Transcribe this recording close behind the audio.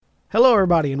Hello,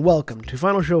 everybody, and welcome to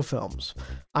Final Show Films.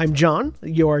 I'm John,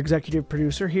 your executive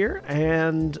producer here,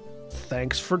 and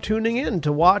thanks for tuning in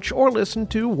to watch or listen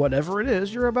to whatever it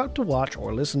is you're about to watch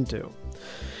or listen to.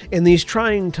 In these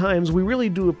trying times, we really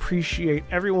do appreciate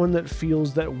everyone that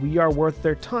feels that we are worth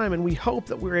their time, and we hope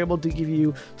that we're able to give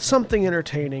you something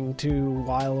entertaining to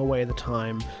while away the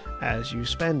time as you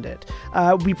spend it.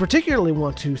 We particularly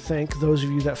want to thank those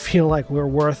of you that feel like we're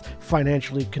worth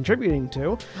financially contributing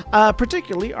to,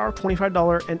 particularly our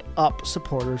 $25 and up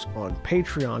supporters on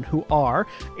Patreon, who are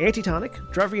Antitonic,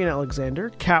 Drevian Alexander,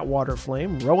 Cat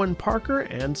Waterflame, Rowan Parker,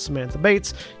 and Samantha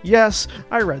Bates. Yes,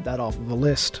 I read that off of a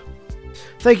list.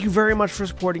 Thank you very much for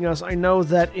supporting us. I know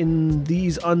that in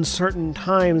these uncertain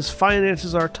times,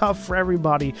 finances are tough for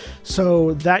everybody,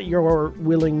 so that you're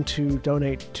willing to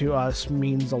donate to us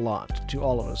means a lot to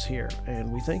all of us here, and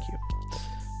we thank you.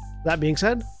 That being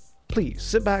said, please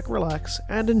sit back, relax,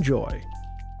 and enjoy.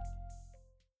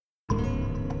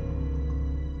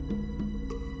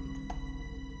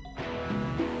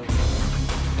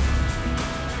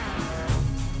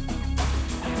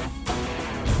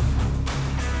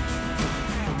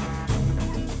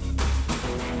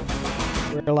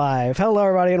 We're live. Hello,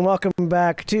 everybody, and welcome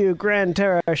back to Gran,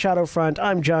 Terra, Shadowfront.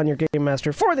 I'm John, your game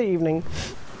master for the evening,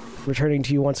 returning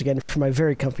to you once again from my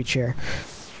very comfy chair.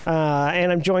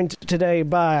 And I'm joined today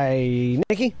by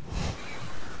Nikki.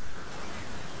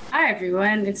 Hi,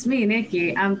 everyone. It's me,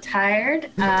 Nikki. I'm tired,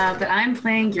 but I'm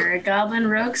playing your Goblin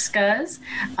Rogue Scuzz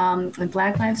with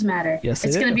Black Lives Matter. Yes,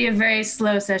 it's going to be a very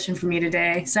slow session for me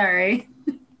today. Sorry.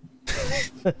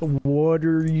 What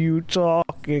are you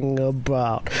talking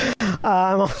about?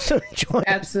 I'm also joined.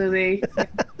 Absolutely.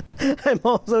 I'm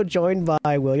also joined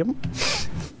by William.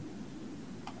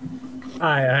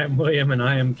 Hi, I'm William, and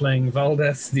I am playing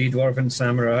Valdeth, the Dwarven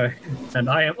Samurai. And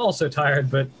I am also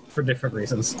tired, but for different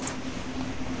reasons.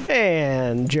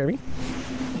 And Jeremy.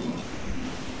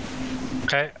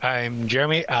 Okay, I'm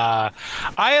Jeremy. I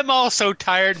am also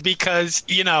tired because,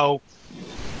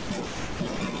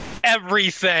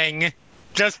 everything.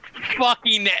 Just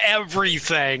fucking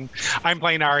everything. I'm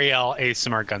playing Ariel, a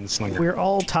smart gunslinger. We're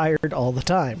all tired all the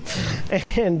time.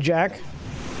 And Jack?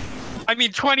 I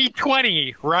mean,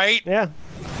 2020, right? Yeah.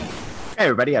 Hey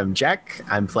everybody, I'm Jack.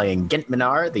 I'm playing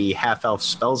Gentmanar, the half-elf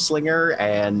spellslinger,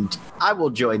 and I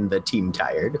will join the Team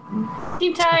Tired.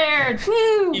 Team Tired!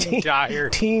 Woo! Team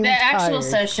Tired. Team The actual tired.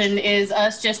 session is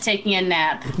us just taking a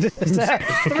nap.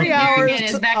 3 hours It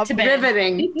is back to bed.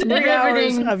 Riveting. 3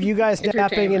 hours of you guys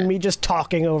napping and me just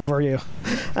talking over you.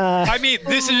 I mean,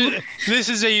 this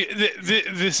is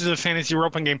a fantasy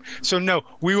role-playing game. So no,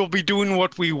 we will be doing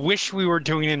what we wish we were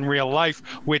doing in real life,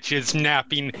 which is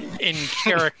napping in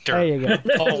character. There you go.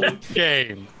 Whole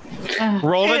game.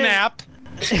 Roll a nap.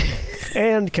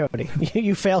 And Cody,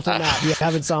 you failed to nap. You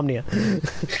have insomnia.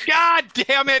 God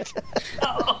damn it!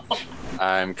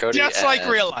 I'm Cody. Just like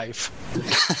real life.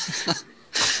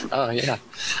 Oh, yeah.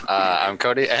 I'm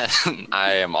Cody, and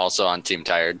I am also on Team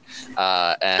Tired.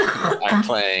 And I'm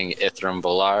playing Ithram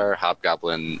Volar,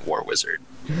 Hobgoblin War Wizard.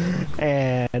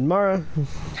 And Mara.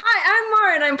 Hi, I'm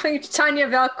Mara, and I'm playing Tanya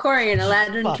Valkorian,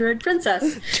 Aladdin Druid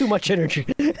Princess. Too much energy.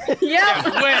 Yep.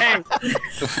 Wait.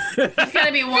 It's going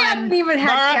to be I haven't one. even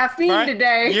had caffeine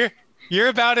today. You're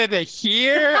about at a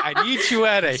here. I need you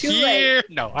at a Too here. late.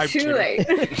 No, I'm Too kidding.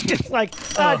 late. Just like,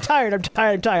 I'm tired.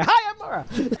 Hi, I'm Mara.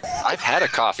 I've had a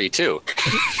coffee, too.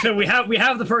 So we have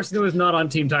the person who is not on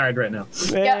Team Tired right now.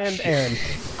 And Aaron.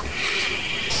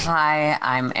 Hi,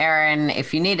 I'm Aaron.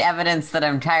 If you need evidence that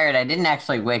I'm tired, I didn't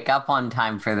actually wake up on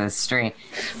time for this stream.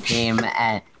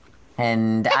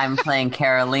 And I'm playing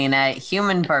Carolina,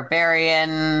 human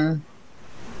barbarian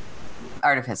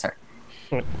artificer.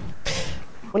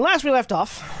 When last we left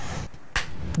off,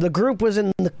 the group was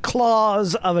in the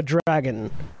claws of a dragon.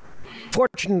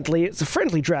 Fortunately, it's a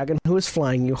friendly dragon who is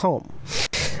flying you home.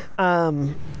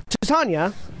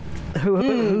 Titania,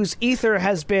 whose ether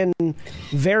has been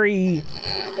very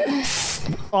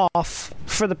off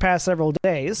for the past several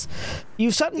days,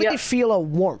 you suddenly feel a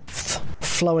warmth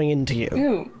flowing into you.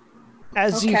 Ooh.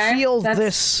 As you Okay, feel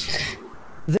that's-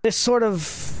 this sort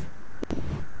of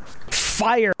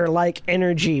fire-like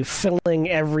energy filling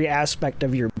every aspect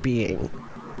of your being.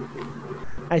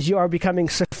 As you are becoming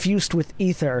suffused with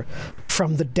ether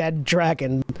from the dead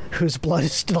dragon, whose blood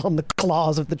is still on the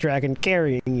claws of the dragon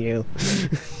carrying you.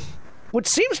 Which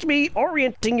seems to be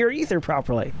orienting your ether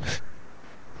properly.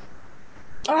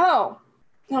 Oh.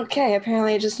 Okay,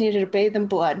 apparently I just needed to bathe in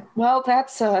blood. Well,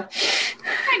 that's,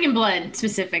 Dragon blood,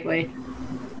 specifically.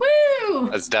 Woo!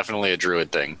 That's definitely a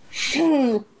druid thing.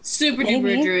 Super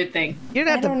duper druid thing. You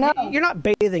don't have I don't know. You're not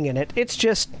bathing in it. It's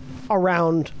just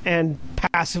around and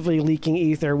passively leaking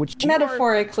ether, which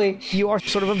Metaphorically. you are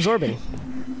sort of absorbing.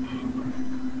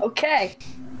 Okay.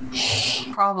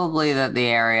 Probably that the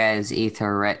area is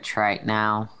ether rich right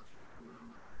now.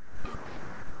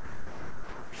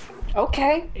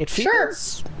 Okay. It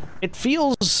feels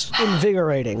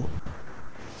invigorating.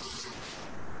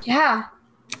 Yeah.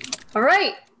 All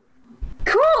right.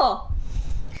 Cool.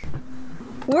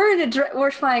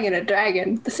 We're flying in a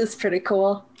dragon. This is pretty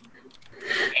cool.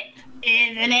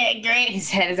 Isn't it great? His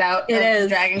head is out. It is.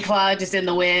 Dragon claw just in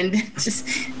the wind.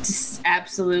 just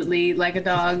absolutely like a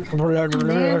dog. I'm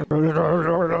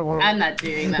not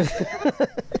doing that.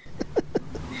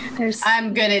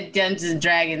 I'm good at Dungeons and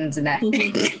Dragons and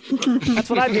acting. That's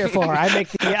what I'm here for. I make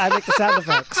the sound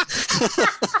effects.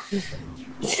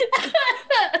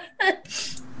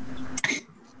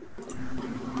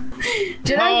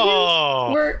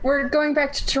 We're going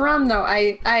back to Taram though.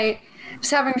 I was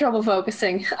having trouble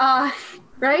focusing.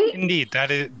 Right? Indeed,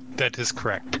 that is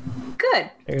correct.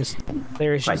 Good. There's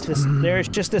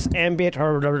just this ambient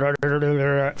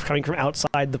coming from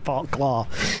outside the claw.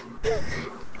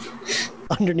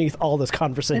 Underneath all this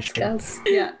conversation.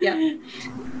 Yeah.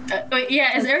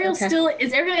 Is Ariel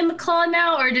is Ariel in the claw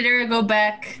now, or did Ariel go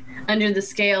back under the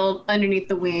scale underneath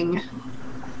the wing?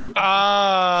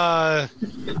 No,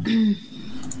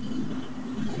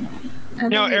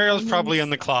 Ariel's probably on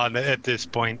the claw at this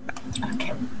point.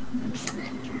 Okay.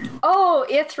 Oh,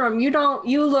 Ithram,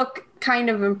 you look kind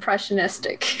of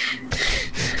impressionistic.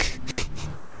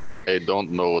 I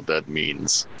don't know what that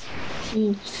means.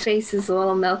 Your face is a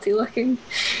little melty looking.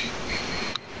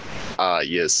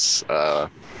 Yes.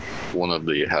 One of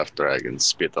the half dragons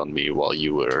spit on me while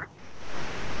you were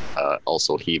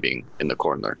also heaving in the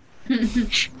corner.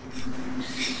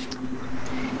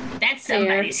 That's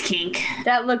somebody's kink.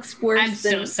 That looks worse. I'm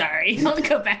so sorry. I'll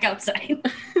go back outside.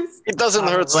 It doesn't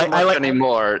hurt so much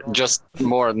anymore, just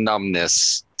more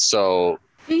numbness. So.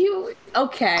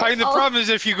 Okay. The problem is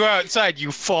if you go outside,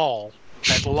 you fall.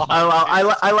 I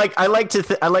like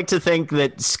to think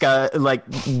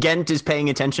that Gent is paying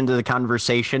attention to the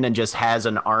conversation and just has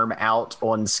an arm out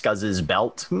on Scuzz's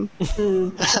belt.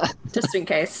 Just in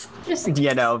case.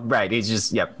 You know, right? He's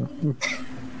just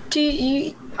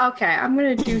Okay, I'm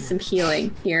gonna do some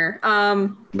healing here.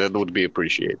 That would be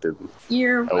appreciated.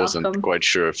 You're welcome. I wasn't quite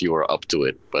sure if you were up to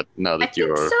it, but now that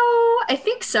I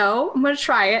think so. I'm gonna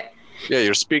try it. Yeah,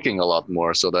 you're speaking a lot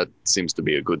more, so that seems to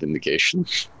be a good indication.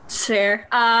 Fair.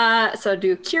 So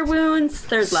do cure wounds,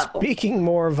 3rd level. Speaking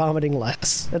more, vomiting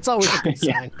less. That's always a good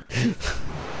sign.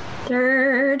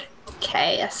 3rd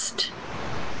cast.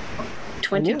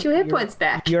 22 hit points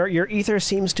back. Your ether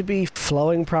seems to be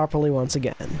flowing properly once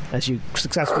again as you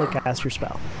successfully cast your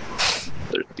spell.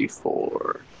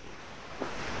 34.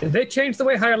 Did they change the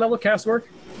way higher level casts work?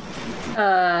 Did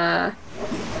I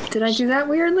do that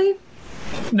weirdly?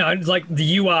 No, it's like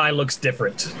the UI looks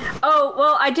different. Oh,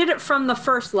 well, I did it from the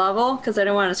 1st level because I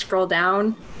didn't want to scroll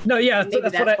down. No, yeah,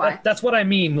 that's what I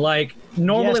mean. Like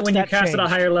normally when you cast at a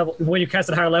higher level,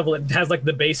 it has like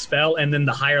the base spell and then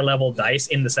the higher level dice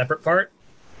in the separate part.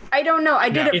 I don't know. I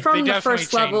did it from the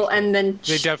 1st level and then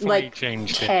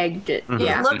tagged it. Mm-hmm.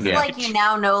 Yeah. It looks like you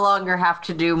now no longer have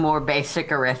to do more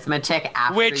basic arithmetic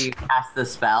after you cast the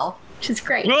spell. Which is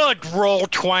great. Good, roll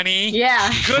 20.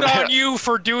 Yeah. Good on you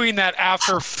for doing that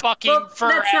after fucking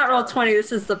forever. That's not roll 20.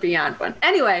 This is the Beyond one.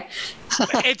 Anyway.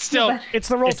 It's still... It's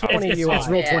the roll 20 UI. It's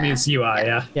roll 20's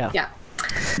UI, yeah.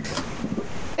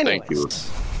 Thank you.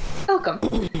 Welcome.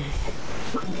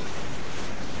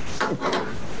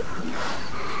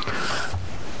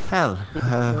 Well,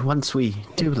 once we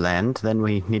do land, then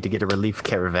we need to get a relief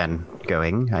caravan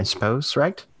going, I suppose,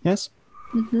 right? Yes?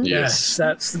 Mm-hmm. Yes,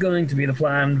 that's going to be the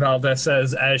plan, Valdez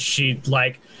says, as she,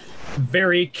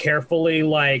 very carefully,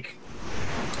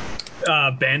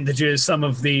 bandages some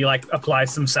of the,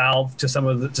 applies some salve to some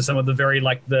of the very,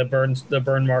 the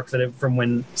burn marks from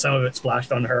when some of it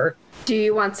splashed on her. Do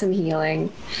you want some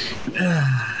healing?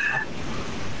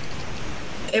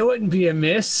 It wouldn't be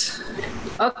amiss.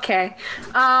 Okay.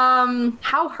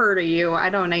 How hurt are you? I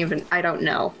don't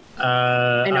know.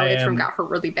 I know Ithram got hurt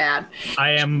really bad.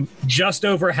 I am just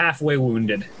over halfway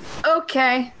wounded.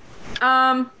 Okay.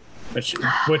 Which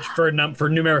for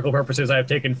numerical purposes, I have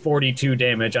taken 42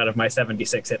 damage out of my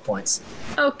 76 hit points.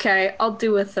 Okay, I'll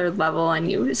do a 3rd level on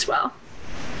you as well.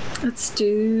 Let's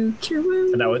do cure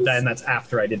wounds. And that's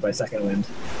after I did my 2nd wind.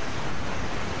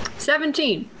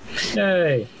 17.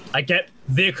 Yay! I get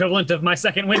the equivalent of my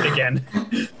 2nd wind again.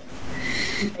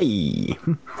 Hey.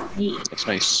 That's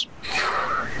nice.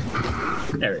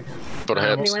 There we go. Go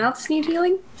ahead. Anyone else need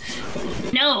healing?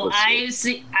 No, I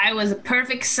was a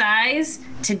perfect size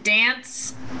to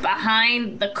dance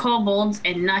behind the kobolds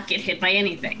and not get hit by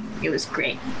anything. It was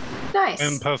great. Nice.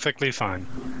 I'm perfectly fine.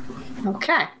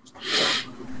 Okay.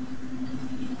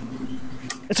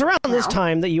 It's around this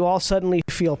time that you all suddenly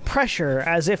feel pressure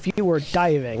as if you were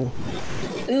diving.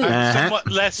 I'm somewhat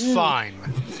less fine.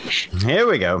 Here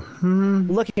we go.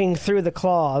 Looking through the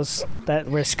claws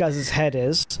where Scuzz's head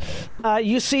is,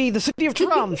 you see the city of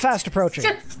Terra fast approaching.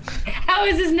 How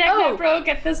is his neck not broke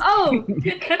at this point?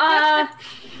 I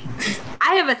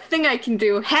have a thing I can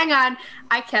do. Hang on.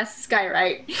 I cast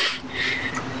Skywrite.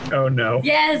 Oh no.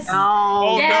 Yes.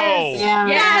 Oh yes. no.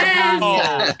 Yes.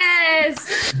 Oh.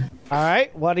 Yes. All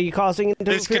right, what are you causing?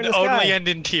 This could only end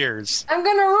in tears. I'm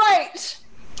gonna write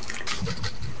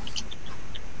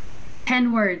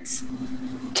 10 words.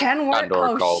 10 words. Condor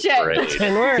Oh called shit! parade.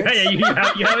 10 words. Yeah,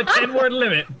 you have a 10-word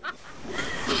limit.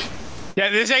 Yeah,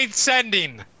 this ain't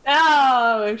sending.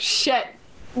 Oh shit!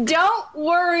 Don't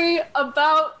worry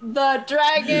about the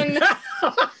dragon.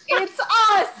 It's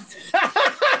us.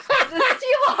 The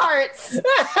steel hearts.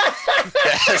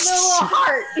 Yes. The little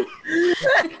heart.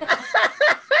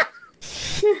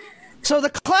 So the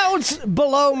clouds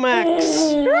below Max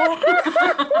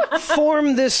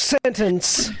form this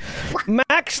sentence.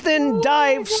 Max then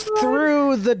dives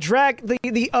through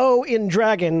the O in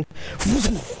dragon.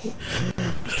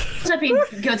 Let me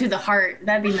go through the heart.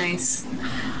 That'd be nice.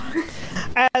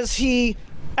 As you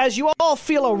all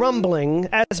feel a rumbling,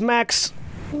 as Max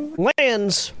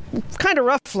lands kind of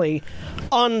roughly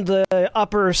on the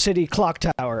upper city clock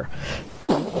tower.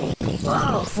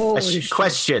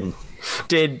 Question: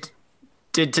 Did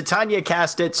Titania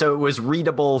cast it so it was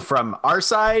readable from our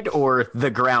side or the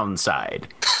ground side?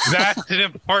 That's an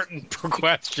important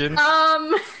question.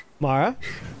 Mara?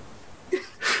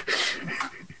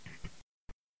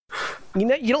 You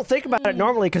don't think about it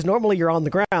normally because normally you're on the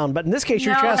ground, but in this case,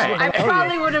 you're casting it. I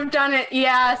probably would have done it,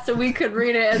 so we could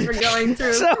read it as we're going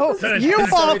through. So you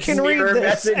all can read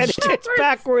this, and it's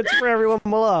backwards for everyone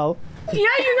below. Yeah, you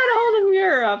gotta hold a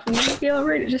mirror up and you'll be able to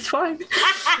read it just fine.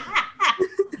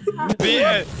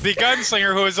 The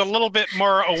gunslinger, who is a little bit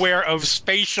more aware of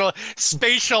spatial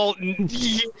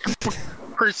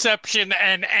perception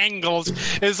and angles,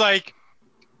 is like,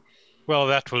 well,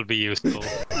 that will be useful.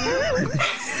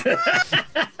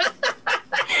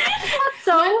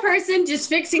 So one person just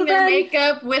fixing their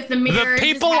makeup with the mirror. The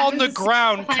people on the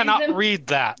ground cannot read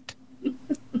that.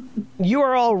 You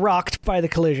are all rocked by the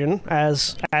collision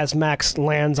as Max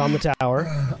lands on the tower.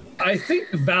 I think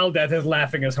Valdeth is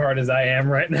laughing as hard as I am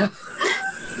right now.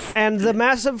 And the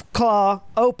massive claw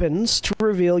opens to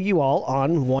reveal you all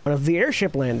on one of the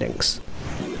airship landings.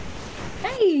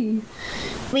 Hey!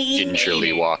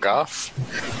 Gingerly walk off.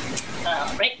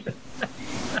 Right.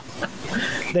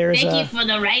 There's Thank you for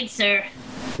the ride, sir.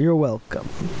 You're welcome.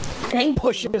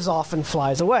 Pushes off and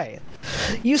flies away.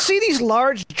 You see these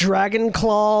large dragon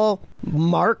claw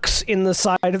marks in the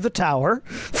side of the tower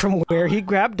from where he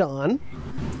grabbed on.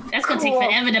 That's gonna take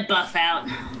forever to buff out.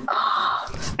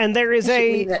 And there is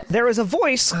a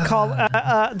voice called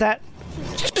that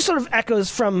just sort of echoes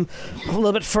from a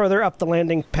little bit further up the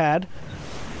landing pad.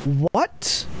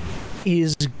 What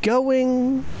is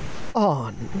going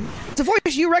on? It's a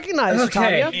voice you recognize,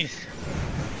 Tanya.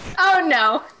 Oh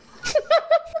no.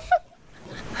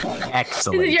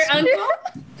 Excellent. Is it your uncle?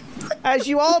 As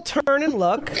you all turn and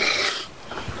look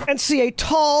and see a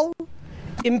tall,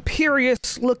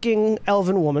 imperious-looking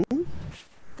elven woman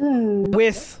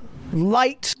with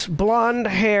light blonde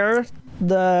hair,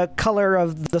 the color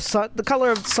of the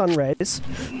sun rays,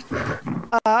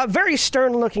 very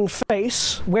stern-looking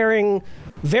face, wearing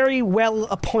very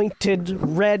well-appointed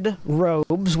red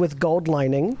robes with gold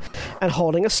lining, and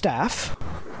holding a staff.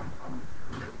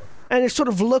 And is sort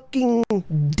of looking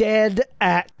dead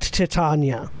at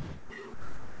Titania.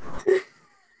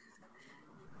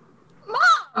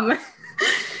 Mom!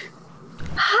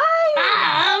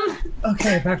 Hi! Mom!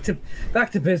 Okay, back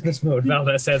to business mode,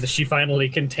 Valdeth says as she finally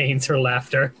contains her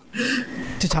laughter.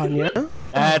 Titania?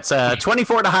 That's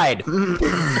 24 to hide.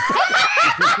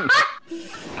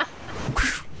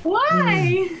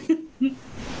 Why?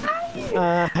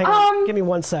 Hang on. Give me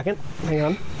 1 second. Hang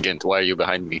on. Gent, why are you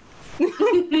behind me? Are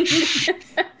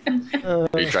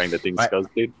you trying to think Scuzz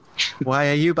did? Why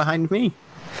are you behind me?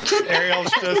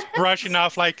 Ariel's just brushing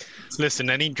off like,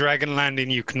 listen, any dragon landing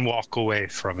you can walk away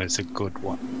from is a good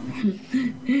one.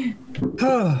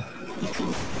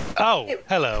 Oh,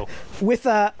 hello. With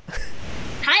a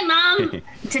Hi, Mom.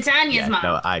 Titania's mom.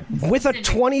 No, with a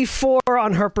 24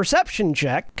 on her perception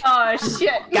check, Oh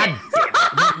shit. God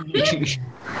damn it.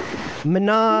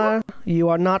 Minar, you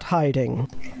are not hiding.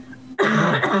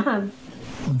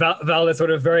 Valdez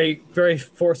sort of very, very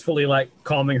forcefully, like,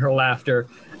 calming her laughter,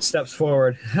 steps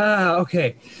forward.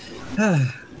 Okay.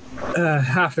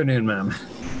 Afternoon, ma'am.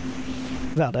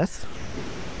 Valdez.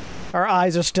 Our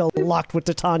eyes are still locked with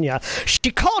Titania.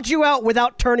 She called you out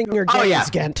without turning your gaze,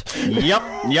 Gent. Yep.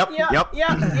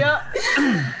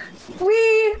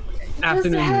 We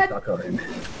Afternoon, just had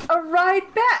a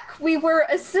ride back. We were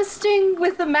assisting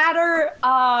with the matter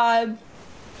of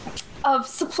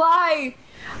supply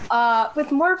with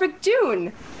Morvick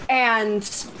Dune,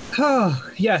 and... Oh,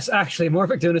 yes, actually,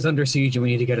 Morvick Dune is under siege and we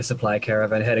need to get a supply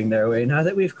caravan heading their way now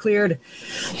that we've cleared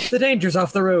the dangers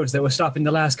off the roads that was stopping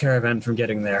the last caravan from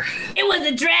getting there. It was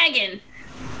a dragon!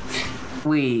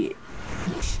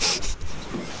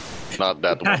 Not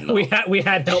that one, no. We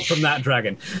had help from that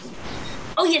dragon.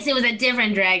 Oh yes, it was a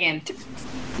different dragon.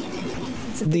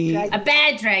 A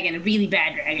bad dragon, a really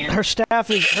bad dragon. Her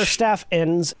staff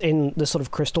ends in this sort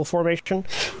of crystal formation,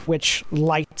 which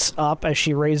lights up as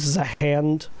she raises a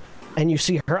hand, and you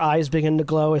see her eyes begin to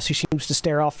glow as she seems to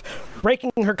stare off,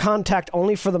 breaking her contact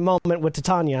only for the moment with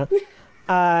Titania,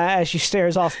 as she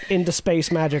stares off into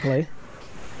space magically.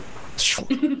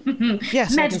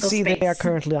 Yes, I can see that they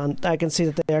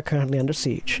are currently under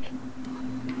siege.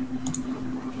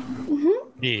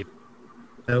 Indeed.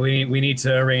 We need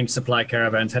to arrange supply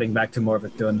caravans heading back to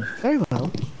Morvick Dune. Very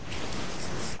well.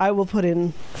 I will put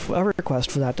in a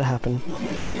request for that to happen.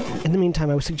 In the meantime,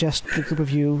 I would suggest the group of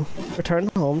you return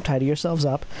home, tidy yourselves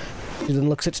up. She then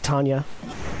looks at Titania,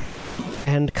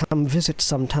 and come visit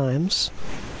sometimes.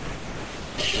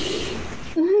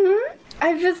 Mm-hmm.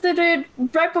 I visited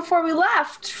right before we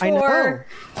left for...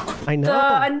 I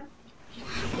know.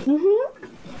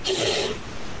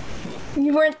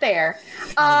 You weren't there.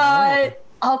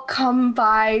 I'll come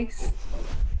by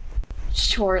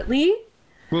shortly.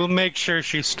 We'll make sure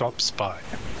she stops by.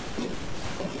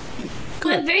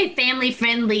 Good, very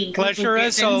family-friendly. Pleasure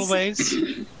as always.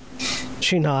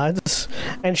 She nods,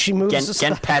 and she moves...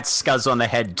 Gent pats Scuzz on the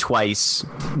head twice.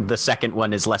 The second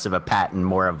one is less of a pat and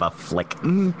more of a flick.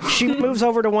 She moves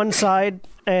over to one side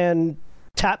and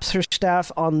taps her staff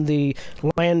on the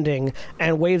landing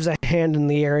and waves a hand in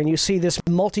the air, and you see this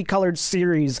multicolored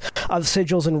series of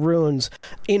sigils and runes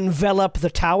envelop the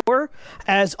tower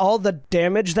as all the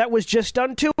damage that was just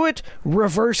done to it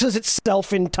reverses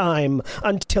itself in time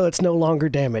until it's no longer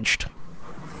damaged.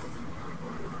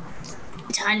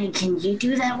 Tanya, can you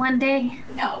do that one day?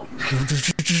 No.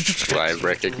 Do I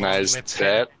recognize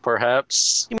that,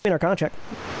 perhaps? You mean our contract?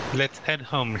 Let's head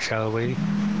home, shall we?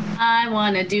 I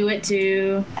want to do it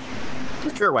too.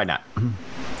 Sure, why not?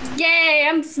 Yay,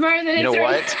 I'm smarter than You know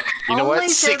what? You know what?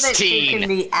 16.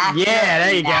 Yeah,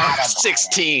 there you go.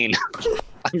 16.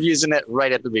 I'm using it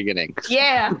right at the beginning.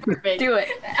 Yeah, do it.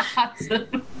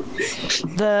 Awesome.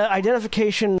 The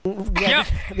identification...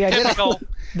 Typical.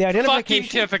 The identification... Fucking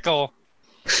typical.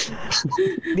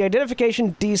 The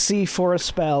identification DC for a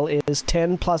spell is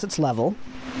 10 plus its level.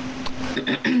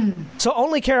 So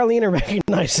only Carolina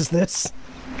recognizes this.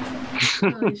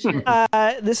 Holy shit.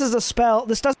 This is a spell.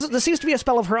 This seems to be a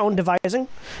spell of her own devising,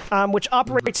 which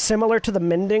operates similar to the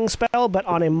Mending spell, but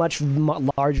on a much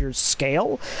larger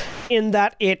scale, in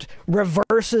that it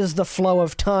reverses the flow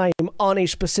of time on a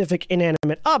specific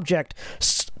inanimate object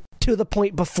to the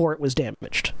point before it was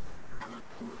damaged.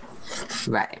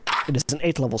 Right. It is an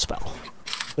 8th level spell,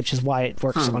 which is why it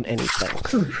works on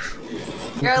anything.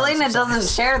 Carolina doesn't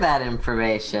share that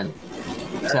information.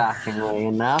 Shockingly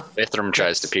enough. Ithram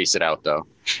tries to piece it out, though.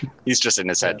 He's just in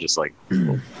his head, just like...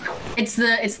 It's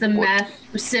the math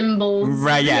symbols.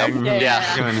 Right, yeah.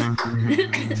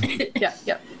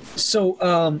 Yeah. So,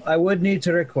 I would need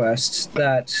to request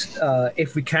that,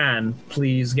 if we can,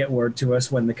 please get word to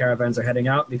us when the caravans are heading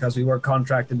out, because we were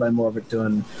contracted by Morvick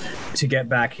Dune to get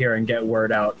back here and get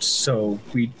word out, so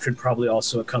we should probably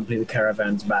also accompany the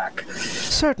caravans back.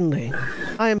 Certainly.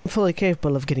 I am fully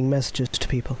capable of getting messages to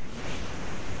people.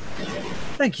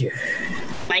 Thank you.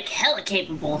 Like hella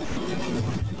capable.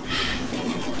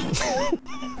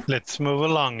 Let's move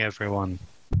along, everyone.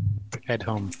 Head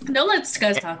home. Don't let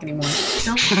Scuzz talk anymore.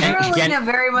 Carolina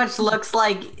very much looks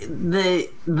like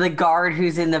the guard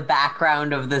who's in the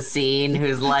background of the scene,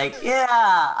 who's like,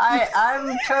 yeah,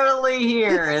 I'm totally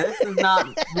here. This is not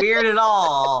weird at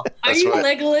all. Are you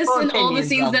Legolas in all the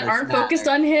scenes that aren't focused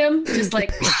on him? Just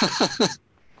like...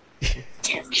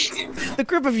 The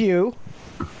group of you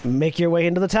make your way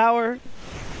into the tower,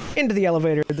 into the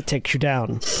elevator that takes you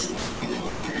down.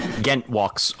 Gent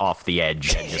walks off the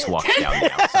edge and just walks down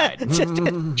the outside. I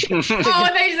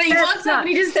thought he walks up and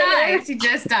he just dies. He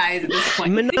just dies at this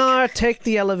point. Minar, take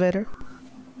the elevator.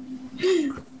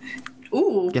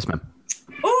 Ooh. Yes, ma'am.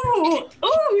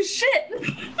 Ooh, shit.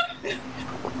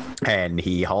 And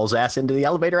he hauls ass into the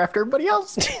elevator after everybody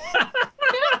else.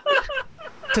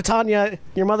 Titania,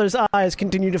 your mother's eyes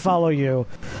continue to follow you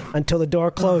until the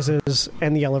door closes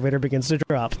and the elevator begins to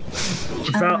drop.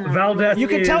 Valdeth You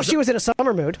can tell she was in a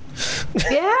summer mood.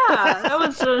 Yeah, that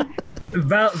was.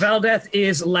 Valdeth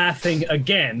is laughing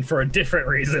again for a different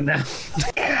reason now.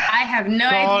 I have no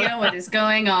idea what is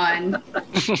going on.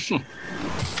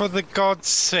 For the God's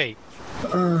sake.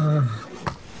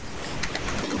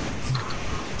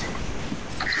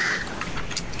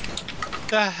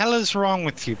 The hell is wrong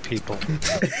with you people?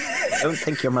 I don't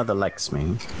think your mother likes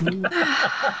me.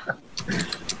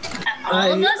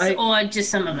 All of us, or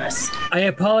just some of us? I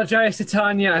apologize to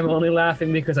Tanya. I'm only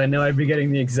laughing because I know I'd be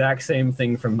getting the exact same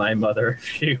thing from my mother if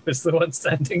she was the one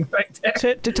standing right there.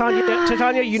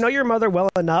 Titania, you know your mother well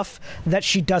enough that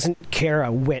she doesn't care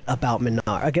a whit about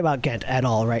about Ghent at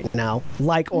all right now,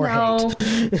 like or hate.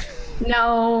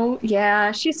 No,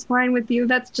 yeah, she's fine with you.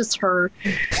 That's just her.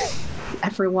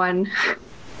 Everyone.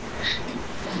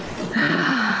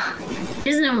 She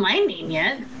doesn't know my name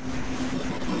yet.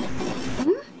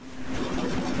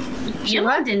 Your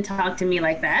mom didn't talk to me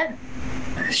like that.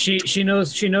 She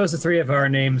knows the three of our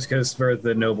names because we're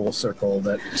the noble circle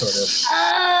that sort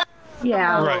of.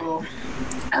 Yeah. Right.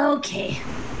 Okay.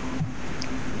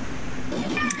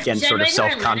 Again, Should I sort of write her a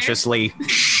self-consciously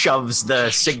shoves the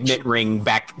signet ring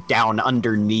back down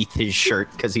underneath his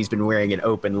shirt because he's been wearing it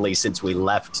openly since we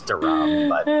left Terra.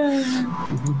 But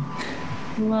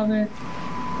Love it.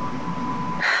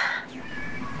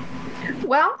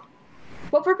 Well,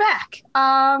 we're back.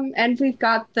 And we've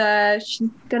got she's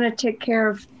gonna take care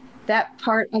of that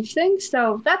part of things,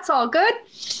 so that's all good.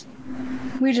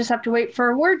 We just have to wait for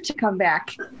a word to come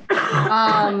back.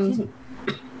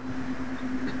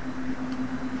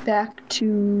 Back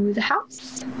to the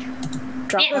house.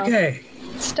 Okay.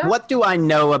 Stuff. what do I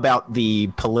know about the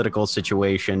political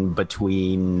situation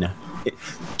between...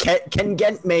 Can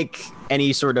Ghent make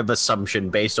any sort of assumption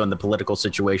based on the political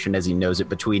situation as he knows it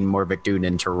between Morvikdun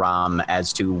and Taram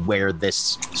as to where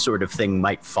this sort of thing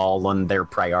might fall on their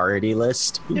priority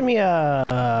list? Give me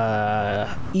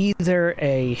either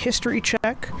a history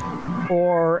check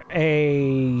or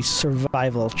a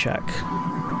survival check.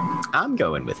 I'm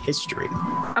going with history.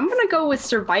 I'm gonna go with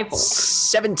survival.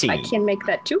 17. I can make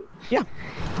that too. Yeah.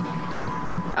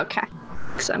 Okay.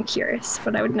 So I'm curious,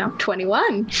 but I would know.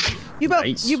 21. You both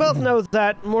Nice. you both know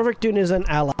that Morvikdun is an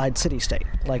allied city-state.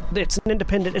 Like it's an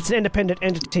independent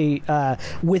entity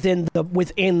within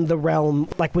the realm,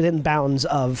 like within bounds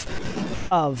of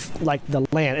like the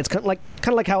land. It's kind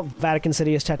of like how Vatican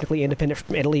City is technically independent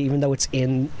from Italy, even though it's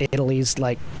in Italy's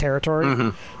like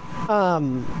territory.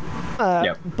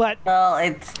 Yep. But Well,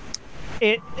 it's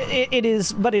it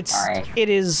is, but it's Sorry. it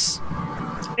is.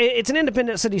 It's an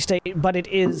independent city-state, but it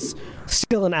is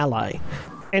still an ally,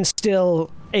 and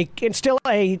still a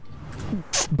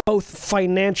both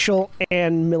financial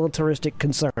and militaristic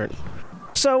concern.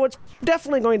 So it's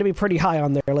definitely going to be pretty high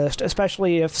on their list,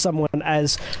 especially if someone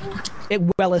as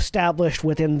well established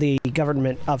within the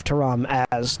government of Taram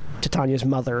as Titania's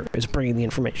mother is bringing the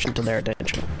information to their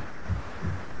attention.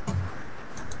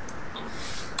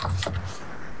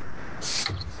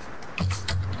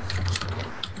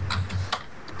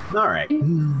 All right.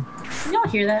 Y'all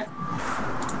hear that?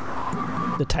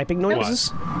 The typing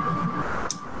noises.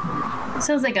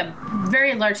 Sounds like a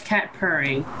very large cat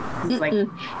purring. It's like,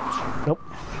 Nope.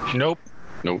 Nope.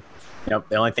 Nope. Nope.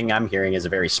 The only thing I'm hearing is a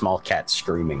very small cat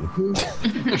screaming. let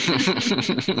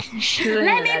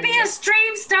me be a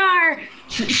stream star.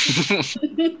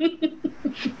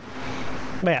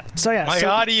 Yeah. My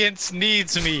audience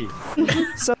needs me.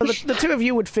 So the two of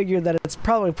you would figure that it's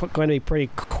probably going to be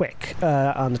pretty quick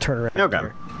on the turnaround. Okay.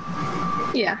 here.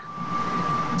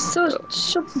 Yeah. So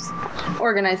she'll just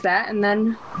organize that, and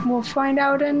then we'll find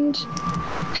out and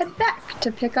head back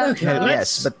to pick up. Okay,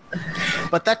 Yes,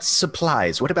 but that's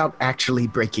supplies. What about actually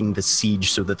breaking the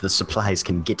siege so that the supplies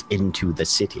can get into the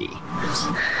city?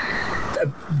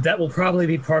 That will probably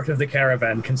be part of the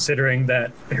caravan, considering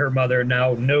that her mother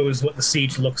now knows what the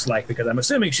siege looks like, because I'm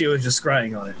assuming she was just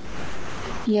scrying on it.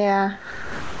 Yeah.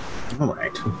 All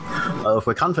right. Well, if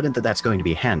we're confident that that's going to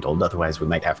be handled, otherwise we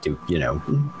might have to,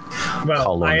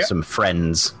 call on some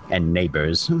friends and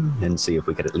neighbors and see if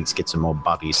we could at least get some more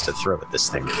bodies to throw at this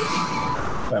thing.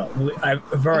 Well,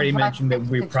 I've already mentioned that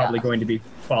we're probably going to be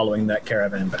following that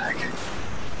caravan back.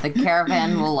 The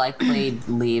caravan will likely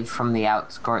leave from the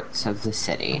outskirts of the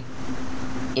city.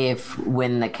 If,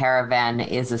 when the caravan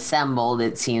is assembled,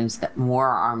 it seems that more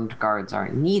armed guards are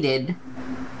needed,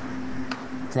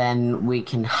 then we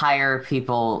can hire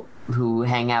people who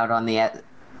hang out on the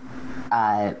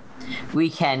we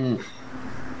can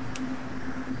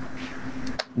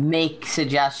make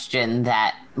suggestion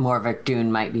that Morvic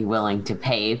Dune might be willing to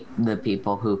pay the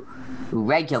people who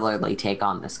regularly take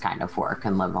on this kind of work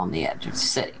and live on the edge of the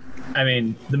city. I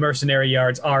mean, the mercenary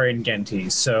yards are in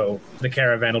Genties, so the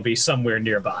caravan will be somewhere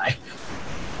nearby.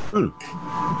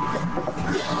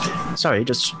 Sorry,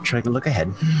 just trying to look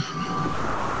ahead.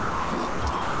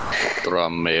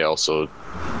 Drum may also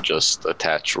just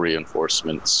attach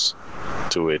reinforcements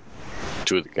to it,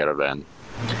 to the caravan.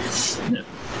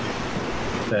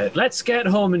 But let's get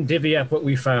home and divvy up what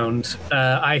we found.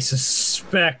 I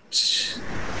suspect,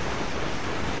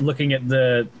 looking at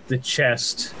the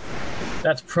chest,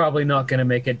 that's probably not going to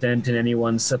make a dent in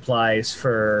anyone's supplies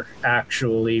for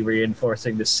actually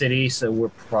reinforcing the city, so we're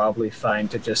probably fine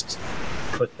to just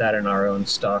put that in our own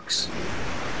stocks.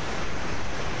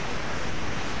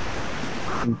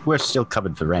 We're still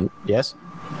covered for rent, yes?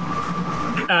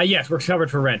 Yes, we're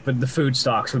covered for rent, but the food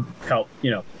stocks would help,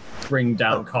 bring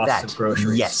down costs of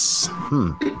groceries. Yes.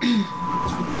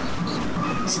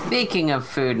 Speaking of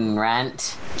food and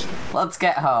rent, let's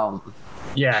get home.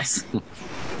 Yes.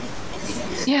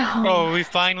 Yeah. Oh, are we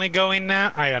finally going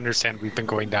now? I understand we've been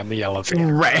going down the elevator.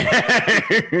 Right.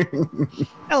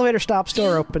 Elevator stops,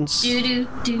 door opens. You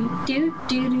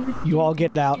all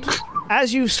get out.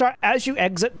 As you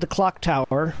exit the clock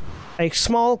tower, a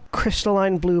small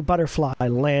crystalline blue butterfly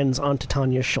lands on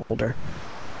Titania's shoulder.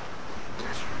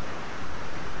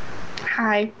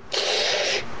 Hi.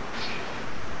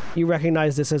 You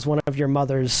recognize this as one of your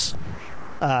mother's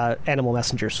animal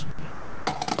messengers.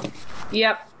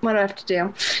 Yep. What do I have to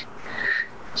do?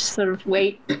 Just sort of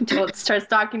wait until it starts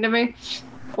talking to me?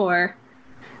 Or...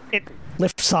 It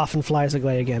lifts off and flies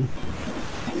away again.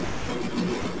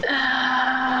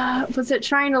 Was it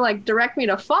trying to, direct me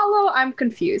to follow? I'm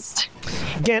confused.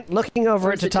 Again, looking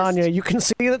over at Titania, you can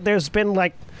see that there's been,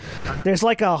 there's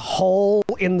a hole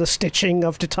in the stitching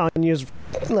of Titania's,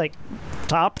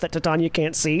 top that Titania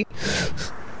can't see.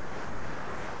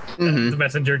 The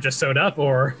messenger just sewed up,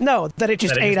 or... No, that it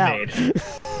just ate out.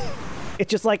 It's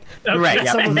just right,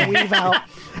 some of the weave out,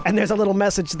 and there's a little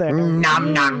message there.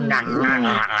 Nom, nom, nom, nom,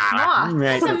 nom.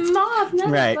 Right. It's a moth,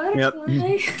 not Right, a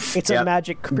butterfly. It's a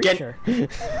magic creature.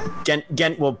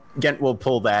 Gent will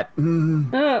pull that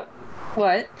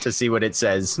What? to see what it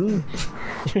says.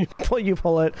 You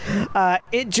pull it.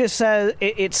 It just says,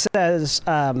 it says,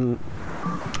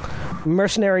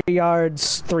 mercenary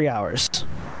yards, 3 hours.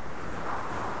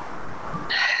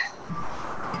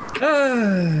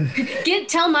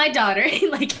 Tell my daughter,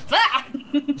 bah!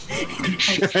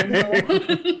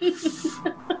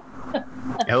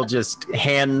 He'll just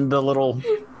hand the little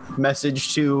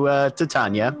message to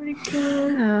Titania.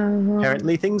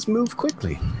 Apparently things move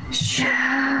quickly.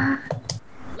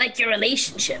 Like your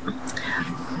relationship.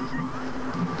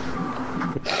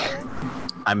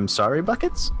 I'm sorry,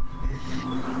 Buckets?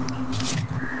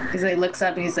 Because he looks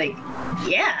up and he's like,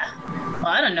 yeah.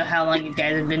 Well, I don't know how long you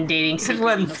guys have been dating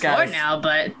before now,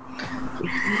 but...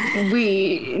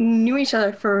 We knew each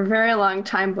other for a very long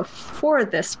time before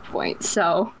this point,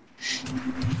 so...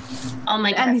 Oh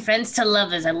my god, friends to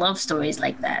lovers. I love stories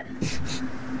like that.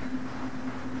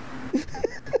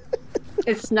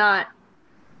 It's not...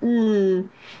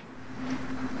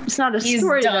 It's not a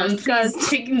story, dumb. though, because...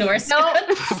 Please ignore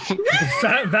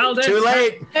Scuzz. Valdez, Too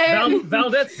late.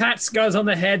 Valdez pats Scuzz on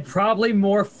the head probably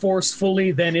more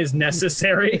forcefully than is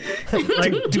necessary.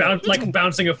 like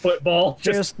bouncing a football.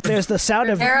 There's the sound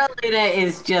of... Carolina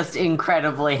is just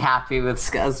incredibly happy with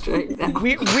Scuzz right now.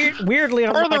 Weirdly,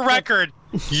 For the record,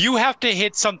 you have to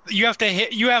hit something. You have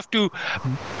to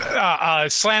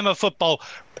slam a football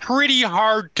pretty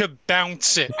hard to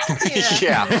bounce it.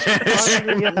 Yeah.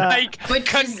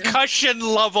 Concussion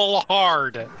level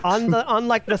hard. On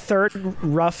the third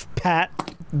rough pat,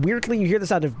 weirdly you hear the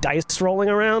sound of dice rolling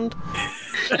around.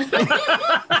 Which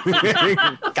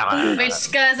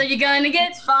Scuzz are you going to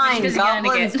get? Fine,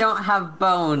 goblins don't have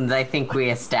bones, I think we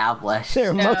established.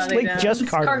 They're mostly they just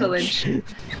don't. cartilage.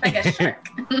 Like a shark.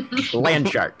 Land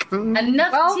shark.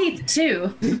 Enough teeth,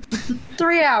 too.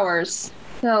 3 hours.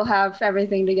 They'll have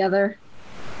everything together.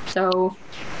 So...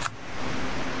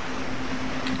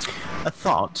 A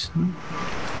thought.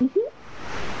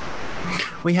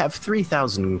 We have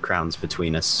 3,000 crowns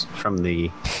between us from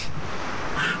the...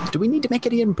 Do we need to make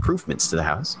any improvements to the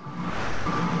house?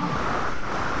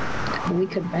 We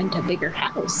could rent a bigger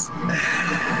house.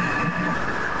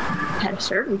 At a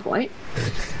certain point.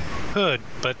 Could,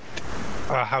 but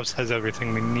our house has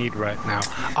everything we need right now.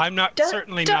 I'm not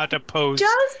not opposed.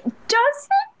 Does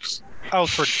it? Oh,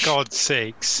 for God's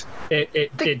sakes!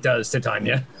 It does,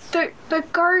 Titania. The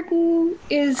garden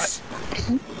is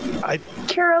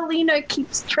Carolina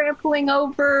keeps trampling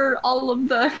over all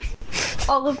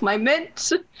of my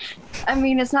mint. I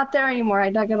mean, it's not there anymore. I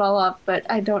dug it all up, but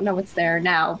I don't know what's there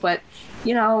now. But,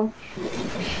 you know...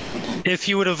 If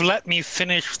you would have let me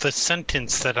finish the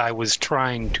sentence that I was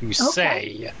trying to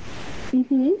say.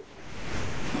 Mm-hmm.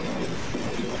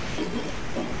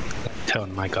 Oh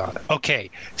my god. Okay,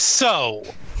 so...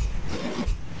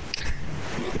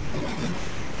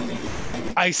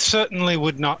 I certainly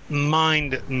would not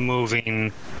mind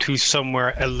moving to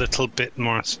somewhere a little bit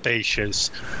more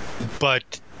spacious,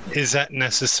 but is that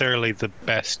necessarily the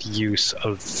best use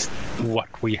of what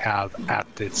we have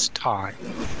at this time?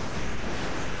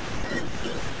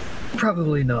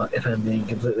 Probably not, if I'm being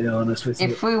completely honest with you.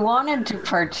 If we wanted to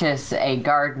purchase a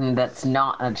garden that's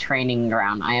not a training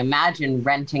ground, I imagine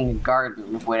renting a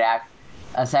garden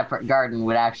a separate garden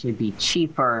would actually be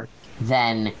cheaper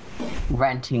than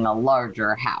renting a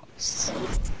larger house.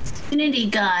 Community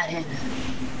garden.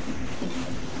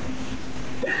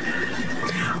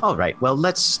 All right, well,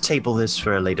 let's table this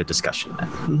for a later discussion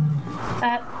then.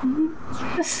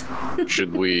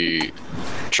 Should we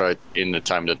try in the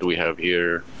time that we have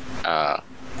here,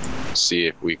 see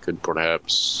if we could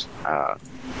perhaps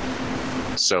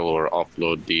sell or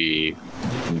offload the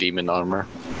demon armor?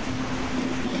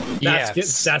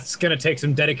 That's going to take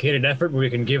some dedicated effort, but we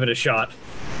can give it a shot.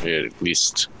 Yeah, at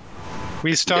least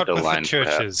we start with the line,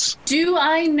 churches. perhaps. Do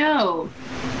I know,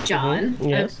 John,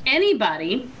 Yes. of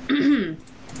anybody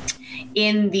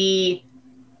in the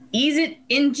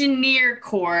Engineer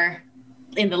Corps,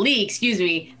 in the League, excuse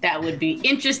me, that would be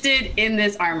interested in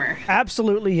this armor?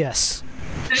 Absolutely, yes.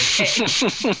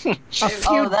 Okay.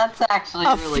 Oh, that's actually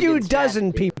A really few good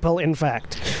dozen strategy. people, in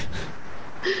fact.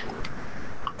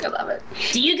 I love it.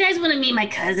 Do you guys want to meet my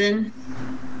cousin?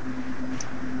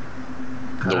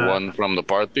 The one from the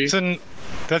party?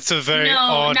 That's a very No,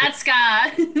 odd... not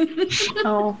Scott.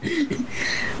 Oh.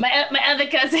 my other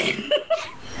cousin.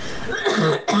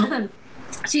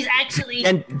 She's actually...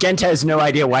 And Gent has no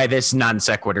idea why this non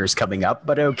sequitur is coming up,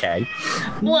 but okay.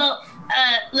 Well,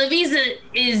 Lavisa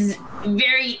is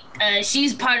very...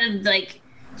 she's part of, like...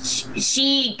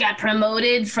 She got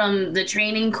promoted from the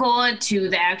training corps to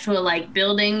the actual, like,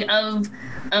 building of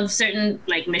certain,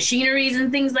 like, machineries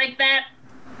and things like that.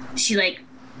 She, like,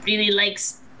 really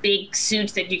likes big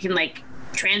suits that you can, like,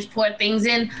 transport things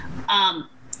in. I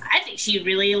think she'd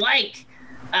really like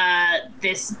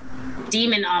this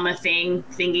demon armor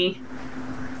thingy.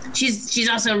 She's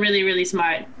also really, really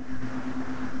smart.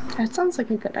 That sounds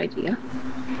like a good idea.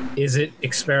 Is it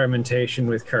experimentation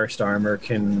with cursed armor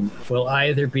will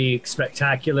either be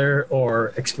spectacular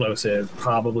or explosive?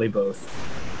 Probably both.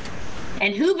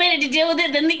 And who better to deal with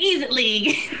it than the Ease It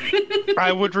League?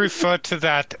 I would refer to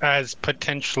that as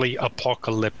potentially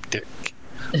apocalyptic.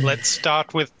 Let's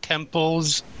start with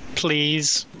temples,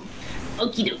 please.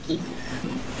 Okie dokie.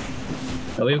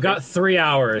 Well, we've got 3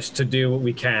 hours to do what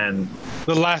we can.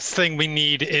 The last thing we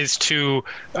need is to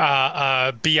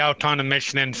be out on a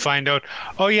mission and find out,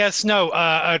 oh yes, no,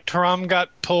 Taram got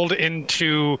pulled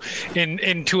into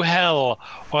hell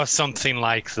or something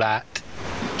like that.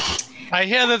 I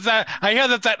hear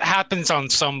that happens on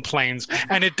some planes,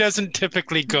 and it doesn't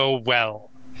typically go well.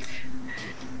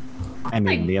 I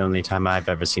mean, the only time I've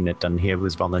ever seen it done here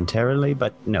was voluntarily,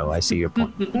 but no, I see your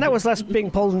point. And that was less being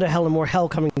pulled into hell and more hell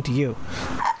coming to you.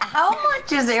 How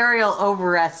much is Ariel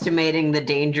overestimating the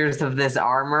dangers of this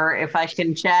armor, if I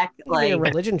can check? Give me a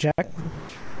religion check.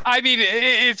 I mean,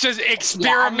 it's just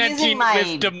experimenting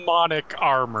with demonic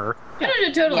armor. No,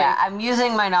 totally. Yeah, I'm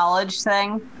using my knowledge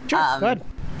thing. Sure, go ahead.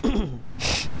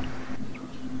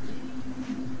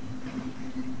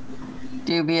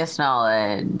 Dubious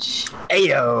knowledge.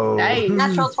 Ayo! Nice.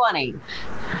 Natural 20.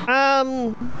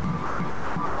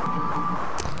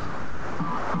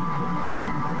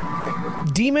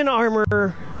 Demon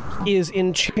armor is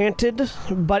enchanted,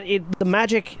 but the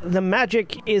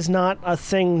magic is not a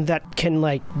thing that can,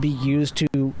 like, be used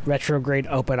to retrograde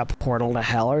open a portal to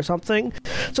hell or something.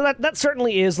 So that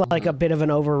certainly is like a bit of an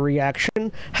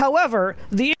overreaction. However,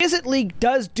 the Is It League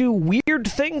does do weird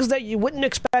things that you wouldn't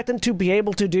expect them to be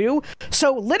able to do.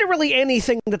 So literally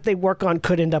anything that they work on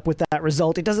could end up with that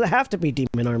result. It doesn't have to be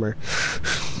demon armor.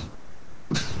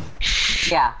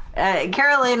 Yeah.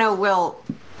 Carolina will...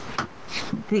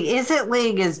 The Is It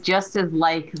League is just as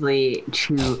likely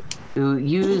to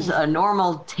use a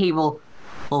normal table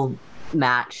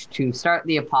match to start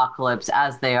the apocalypse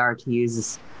as they are to use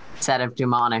a set of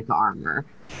demonic armor.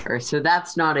 So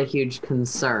that's not a huge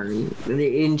concern.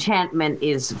 The enchantment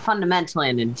is fundamentally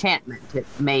an enchantment. It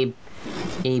may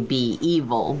be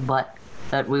evil, but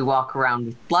that we walk around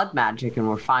with blood magic and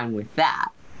we're fine with that.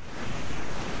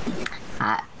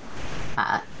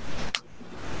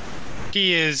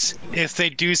 He is, if they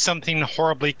do something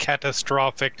horribly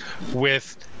catastrophic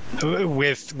with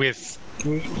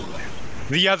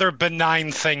the other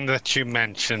benign thing that you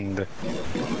mentioned,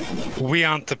 we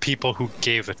aren't the people who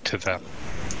gave it to them.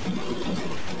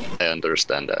 I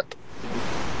understand that.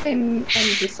 End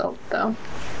result, though.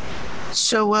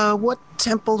 So, what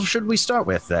temple should we start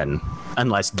with then?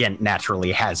 Unless Gent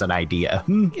naturally has an idea.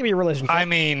 Give me a religion check. I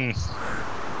mean,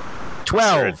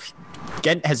 12.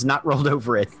 Gent has not rolled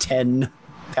over a 10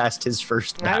 past his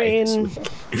first night. I mean,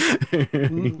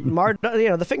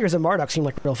 the fingers of Marduk seem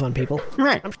like real fun people.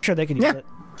 Right. I'm sure they could use it.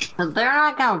 They're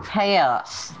not gonna pay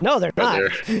us. No, they're not.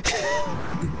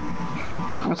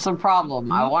 What's the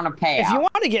problem? I want to pay If out. you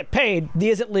want to get paid, the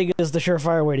Izzet League is the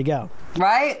surefire way to go.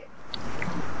 Right?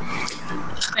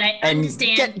 But I And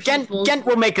understand Gent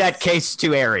will make that case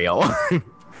to Ariel.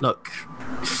 Look,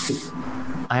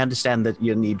 I understand that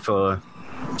your need for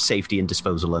safety and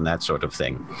disposal and that sort of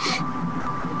thing.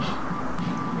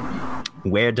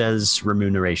 Where does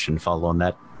remuneration fall on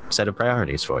that set of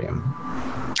priorities for you?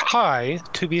 high,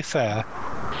 to be fair.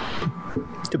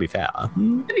 To be fair.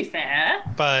 To be fair.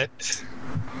 But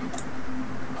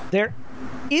There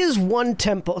is one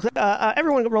temple.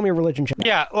 Everyone roll me a religion check.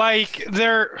 yeah, like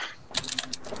they're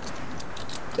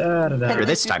Or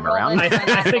this time around.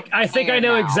 I think I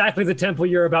know exactly the temple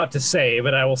you're about to say,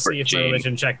 but I will see if my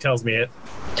religion check tells me it.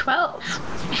 12.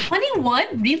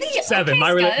 21? Really? 7.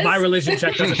 Okay, My religion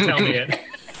check doesn't tell me it.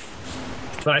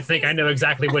 But I think I know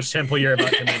exactly which temple you're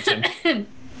about to mention.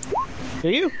 Do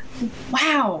you?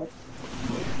 Wow.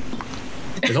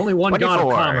 There's only one god of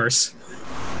 24. commerce.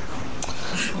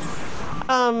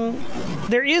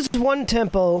 There is one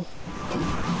temple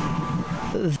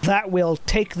that will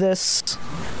take this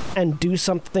and do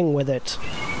something with it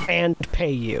and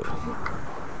pay you.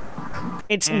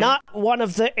 It's not one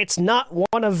of the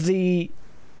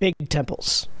big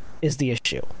temples is the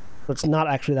issue. It's not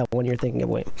actually that one you're thinking of,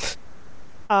 Wayne.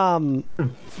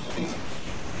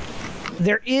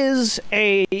 There is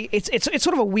it's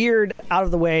sort of a weird, out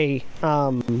of the way,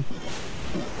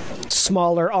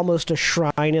 smaller, almost a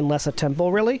shrine and less a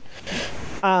temple, really.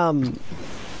 That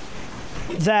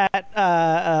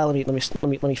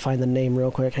let me find the name real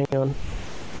quick. Hang on,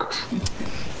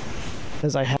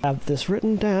 because I have this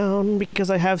written down. Because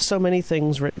I have so many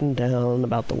things written down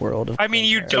about the world of. I mean,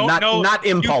 you Terra. don't know. not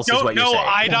impulse you is don't what you're know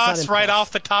saying. No, it's IDOS not right impulse.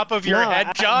 off the top of your No,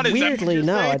 head, John. Is weirdly, that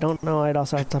no, what you're I saying? don't know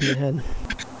IDOS off the top of my head.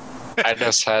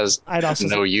 IDOS has IDOS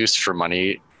is- no use for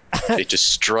money. They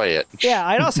destroy it. Yeah,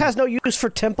 IDOS has no use for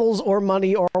temples or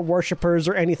money or worshippers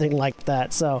or anything like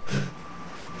that. So,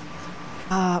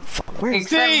 where's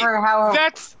Except See, for how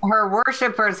that's- her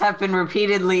worshippers have been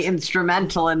repeatedly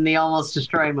instrumental in the almost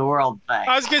destroying the world thing.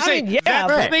 I was gonna say mean, yeah,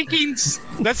 that's but-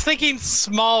 thinking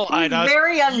small, She's IDOS.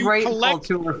 very You ungrateful collect-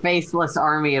 to her faceless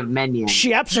army of minions. she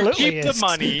You absolutely keep is. the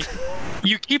money.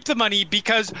 You keep the money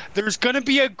because there's going to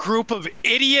be a group of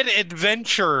idiot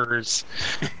adventurers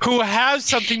who have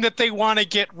something that they want to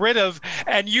get rid of,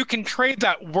 and you can trade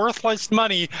that worthless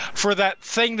money for that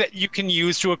thing that you can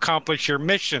use to accomplish your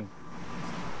mission.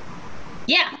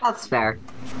 Yeah. That's fair.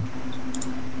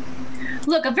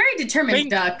 Look, a very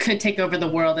determined duck could take over the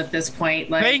world at this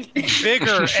point. Like, Think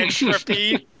bigger,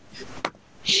 Entropy.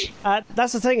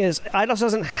 That's the thing is, IDOS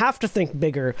doesn't have to think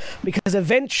bigger because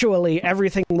eventually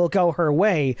everything will go her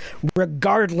way,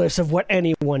 regardless of what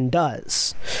anyone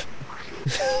does.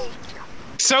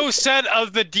 So said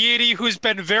of the deity who's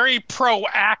been very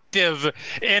proactive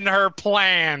in her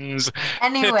plans.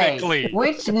 Anyway, typically.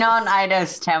 which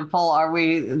non-Idos temple are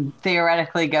we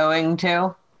theoretically going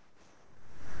to?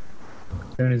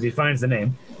 As soon as he finds the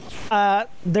name.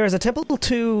 There's a temple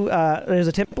to.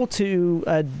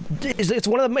 It's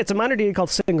one of them. It's a minor deity called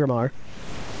Singramar,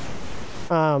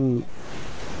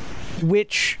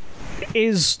 which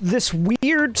is this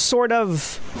weird sort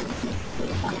of,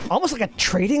 almost like a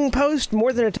trading post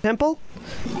more than a temple.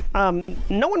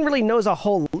 No one really knows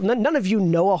none of you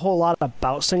know a whole lot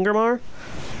about Singramar.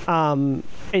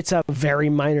 It's a very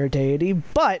minor deity,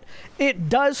 but it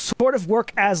does sort of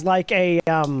work as like a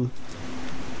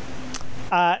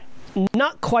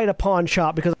not quite a pawn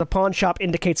shop, because a pawn shop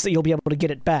indicates that you'll be able to get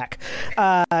it back.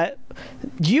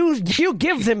 You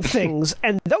give them things,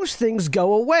 and those things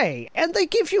go away, and they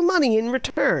give you money in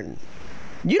return.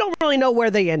 You don't really know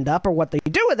where they end up or what they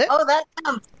do with it, Oh, that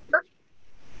sounds perfect.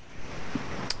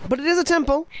 but it is a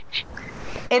temple.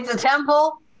 It's a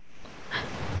temple.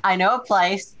 I know a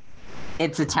place.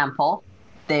 It's a temple.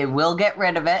 They will get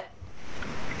rid of it,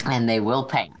 and they will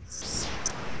pay us.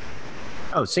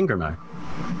 Oh, Singramar.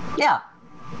 Yeah.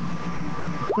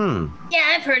 Yeah,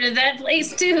 I've heard of that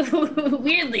place too.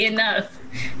 Weirdly enough.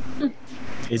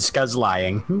 Is Scuzz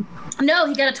lying? No,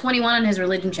 he got a 21 on his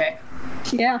religion check.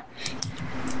 Yeah.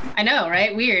 I know,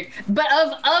 right? Weird. But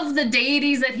of the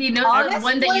deities that he knows, Honestly, the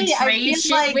one that you I trade feel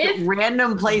shit like with,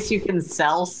 random place you can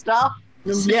sell stuff.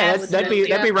 Yeah, that'd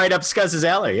be right up Scuzz's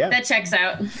alley. Yeah. that checks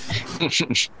out.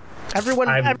 Everyone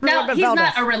Now, but he's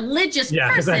not Valdeth. a religious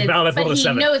Yeah, 'cause person, Valdeth but rolled a he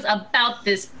 7. knows about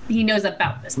this. He knows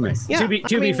about this place. Yeah,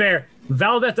 to be fair,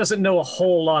 Valdeth doesn't know a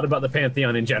whole lot about the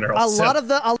Pantheon in general. A lot of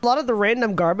the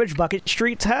random garbage Bucket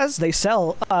Streets they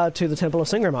sell to the Temple of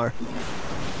Singramar.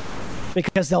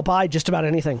 Because they'll buy just about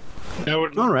anything.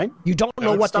 All right. You don't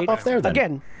know what stop they off there then.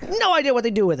 Again, no idea what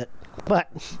they do with it. But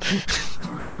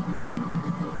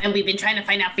And we've been trying to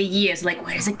find out for years, like,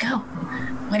 where does it go?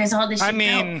 Where does all this shit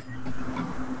go?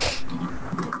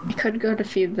 We could go to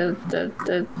feed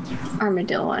the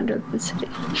armadillo under the city.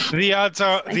 The odds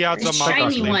are shiny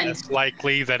markedly one. less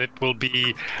likely that it will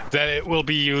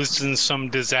be used in some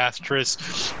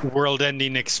disastrous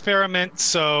world-ending experiment.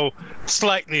 So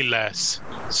slightly less.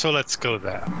 So let's go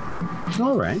there.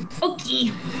 All right.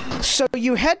 Okay. so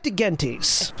you head to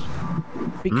Gentes.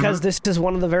 Because this is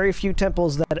one of the very few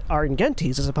temples that are in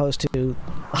Gentes as opposed to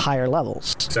higher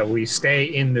levels. So we stay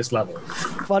in this level.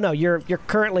 Well, no, you're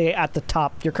currently at the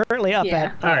top. You're currently up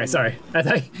Yeah. at... All right, sorry. I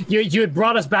thought you had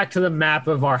brought us back to the map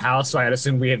of our house, so I had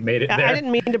assumed we had made it there. I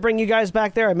didn't mean to bring you guys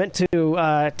back there. I meant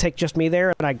to take just me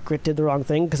there, and I did the wrong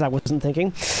thing because I wasn't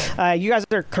thinking. You guys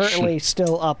are currently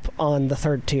still up on the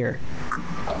 3rd tier.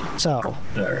 So, All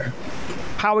right.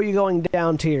 how are you going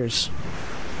down tiers?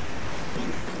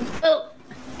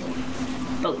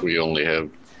 We only have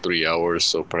 3 hours,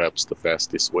 so perhaps the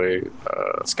fastest way.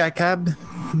 Sky cab.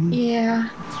 Yeah.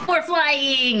 We're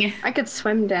flying! I could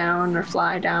swim down or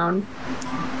fly down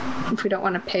if we don't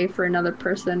want to pay for another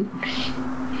person.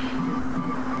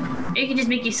 Or you can just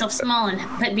make yourself small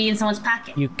and be in someone's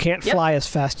pocket. You can't fly as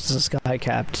fast as a sky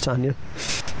cab, Tanya.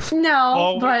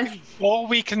 No, but Or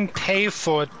we can pay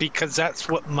for it because that's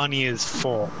what money is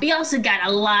for. We also got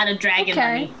a lot of dragon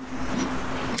Okay. money.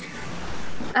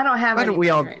 I don't have Why don't we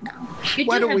anything all- right now. You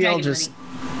Why do don't have we all dragon just?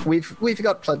 money. We've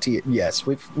got plenty. Yes,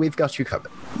 we've got you covered.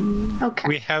 Okay.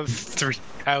 We have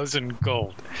 3,000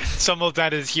 gold. Some of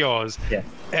that is yours. Yeah.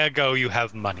 Ergo, you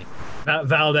have money.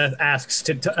 Valdeth asks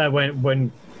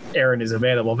when Aaron is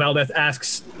available. Valdeth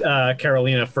asks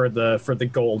Carolina for the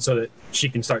gold so that she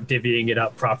can start divvying it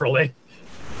up properly.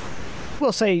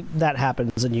 We'll say that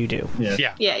happens and you do.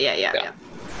 Yeah. Yeah.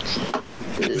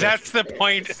 That's the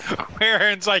point where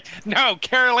Aaron's like, no,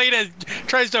 Carolina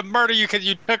tries to murder you because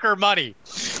you took her money.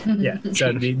 Yeah.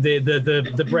 So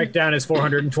the breakdown is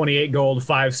 428 gold,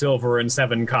 5 silver, and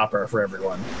 7 copper for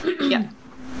everyone. Yeah.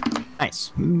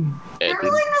 Nice.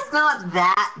 Carolina's not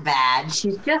that bad.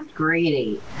 She's just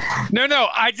greedy. No,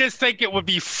 I just think it would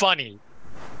be funny.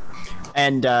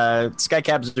 And sky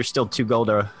cabs are still 2 gold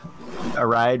a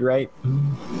ride, right?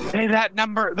 Hey, that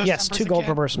number. those Yes, numbers 2 gold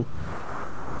again. per person.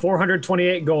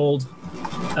 428 gold,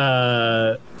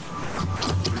 5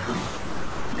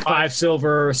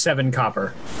 silver, 7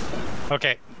 copper.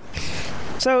 Okay.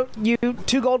 So you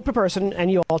 2 gold per person,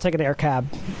 and you all take an air cab.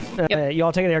 You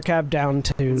all take an air cab down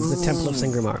to the Temple of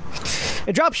Singramar.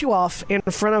 It drops you off in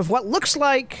front of what looks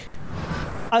like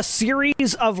a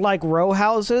series of like row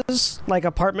houses, like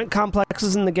apartment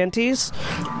complexes in the Gentes,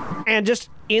 and just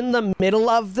in the middle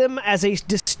of them, as a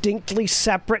distinctly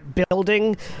separate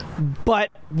building,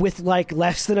 but with like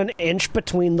less than an inch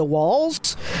between the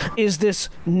walls, is this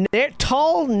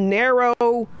tall,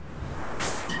 narrow,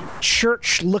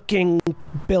 church-looking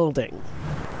building.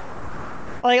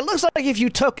 Like, it looks like if you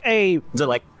took a... Is it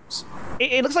like?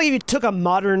 It looks like if you took a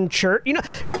modern church.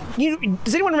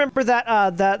 Does anyone remember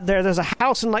that there's a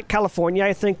house in like California,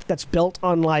 I think, that's built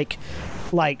on like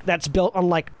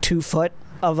 2 foot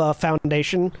of a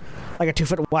foundation, like a 2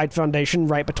 foot wide foundation,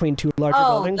 right between 2 larger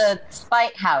buildings. Oh, the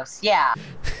Spite House. Yeah.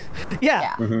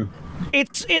 Yeah. Mm-hmm.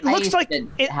 It I looks used like to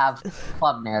it. have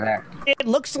club near there. It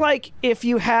looks like if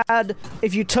you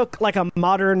took like our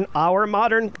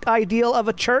modern ideal of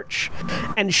a church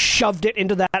and shoved it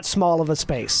into that small of a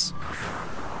space.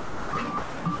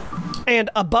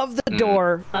 And above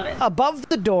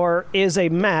the door is a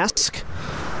mask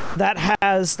that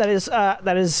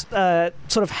is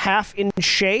sort of half in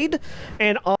shade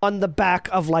and on the back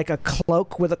of like a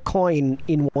cloak with a coin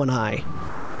in one eye.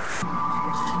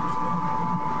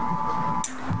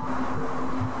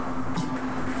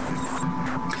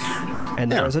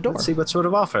 And there's a door. Let's see what sort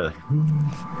of offer.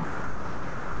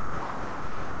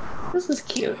 This is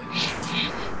cute.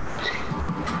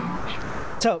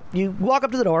 So you walk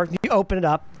up to the door, you open it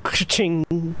up,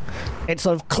 ka-ching, It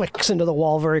sort of clicks into the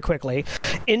wall very quickly.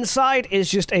 Inside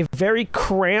is just a very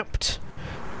cramped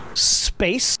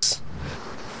space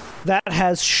that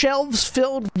has shelves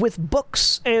filled with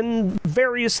books and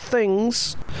various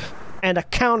things, and a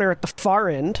counter at the far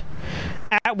end,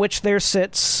 at which there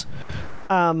sits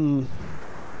a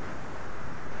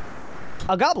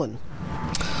goblin.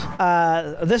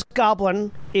 This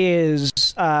goblin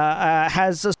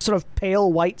has a sort of pale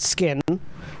white skin,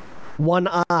 one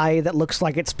eye that looks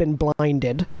like it's been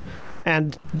blinded,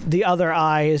 and the other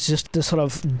eye is just this sort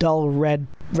of dull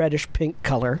reddish pink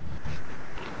color.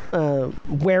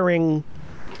 Wearing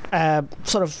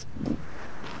sort of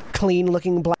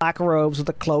clean-looking black robes with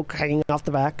a cloak hanging off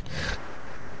the back,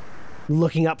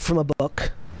 looking up from a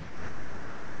book.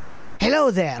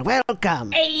 Hello there,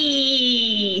 welcome.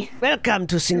 Hey! Welcome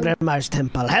to Singramar's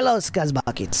temple. Hello,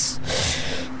 Skazbuckets.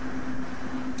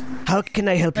 How can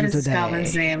I help What you is this today?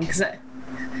 goblin's name?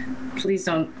 Please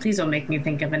don't make me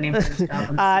think of a name for this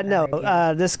goblin.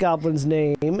 No, this goblin's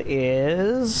name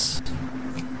is...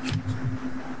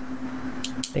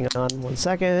 Hang on 1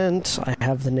 second. I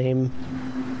have the name.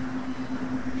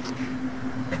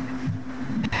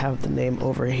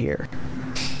 Over here.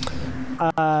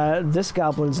 This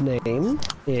goblin's name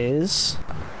is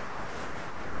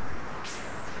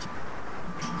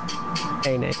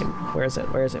a name. Where is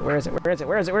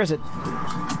it?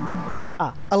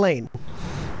 Ah, Elaine.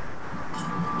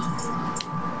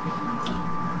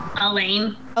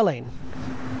 Elaine.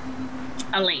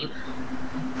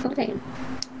 Okay.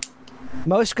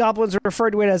 Most goblins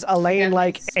refer to it as Elaine,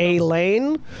 like a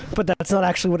lane, but that's not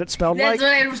actually what it's spelled like.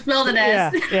 That's what I spelled it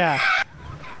as. Yeah.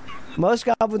 Most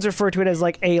goblins refer to it as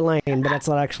like a lane, but that's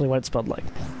not actually what it's spelled like.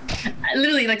 I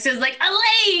literally says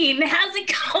Elaine, how's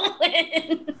it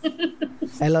going?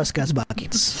 Hello,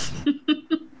 Skazbuckets.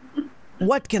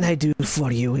 What can I do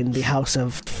for you in the house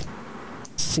of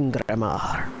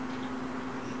Singramar?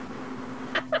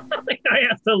 I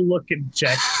have to look and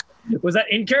check. Was that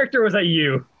in character or was that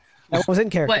you? That was in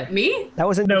character. What, me? That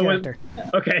was in character.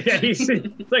 Okay, yeah, he's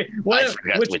like, what? I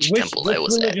forgot which temple I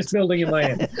was at. religious building am I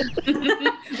in?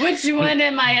 Which one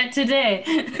am I at today?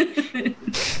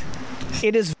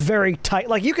 It is very tight.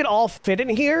 Like, you could all fit in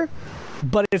here,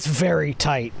 but it's very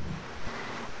tight.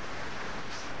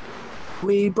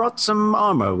 We brought some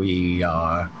armor we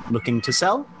are looking to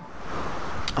sell.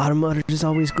 Armor is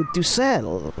always good to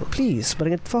sell. Please,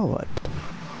 bring it forward.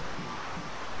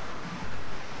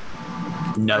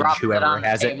 Nudge Drop whoever on the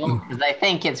has it. table, 'cause I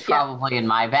think it's probably in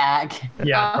my bag.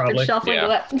 Yeah, probably. Shuffling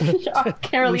Yeah.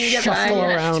 Caroline, get Shuffle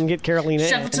behind. around, get Caroline in.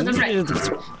 Shuffle to the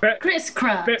right.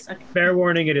 Crisscross. Fair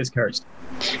warning, it is cursed.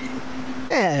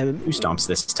 Who stomps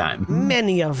this time?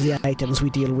 Many of the items we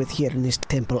deal with here in this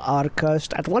temple are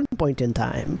cursed at one point in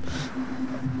time.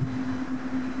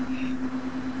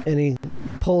 And he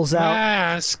pulls out...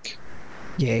 Ask,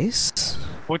 Yes?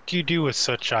 what do you do with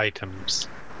such items?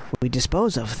 We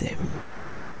dispose of them.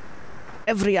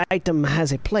 Every item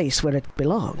has a place where it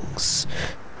belongs.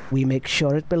 We make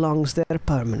sure it belongs there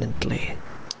permanently.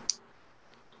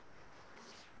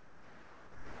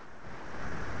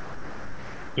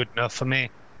 Good enough for me.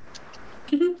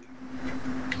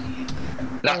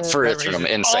 Not for its from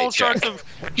insight all check. sorts of,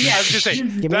 yeah, I was just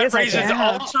saying, me that insight raises check.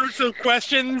 all sorts of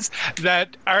questions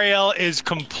that Ariel is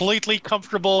completely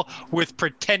comfortable with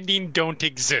pretending don't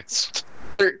exist.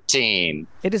 13.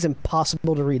 It is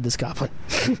impossible to read this goblin.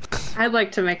 I'd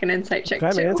like to make an insight check Go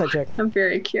ahead, too. make an insight check. I'm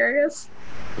very curious.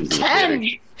 It's a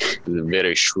 10.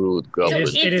 very shrewd goblin.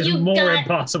 If It is you more got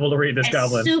impossible to read this a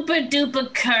goblin. super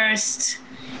duper cursed,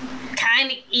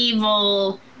 kind of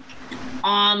evil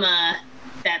armor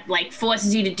that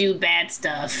forces you to do bad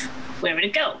stuff, where would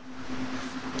it go?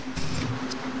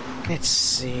 Let's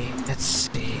see.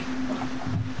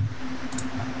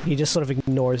 He just sort of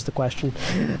ignores the question.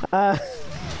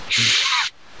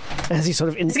 As he sort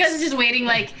of... This guy's just waiting,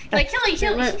 he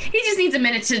just needs a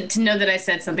minute to know that I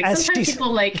said something. As Sometimes she's-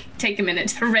 people take a minute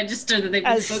to register that they've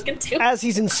been spoken to. As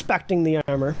he's inspecting the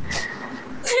armor.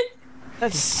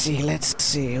 Let's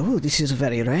see. Oh, this is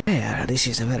very rare. This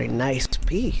is a very nice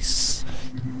piece.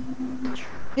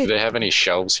 Do they have any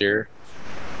shelves here?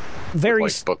 Very...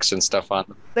 Like books and stuff on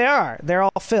them? They are. They're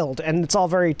all filled, and it's all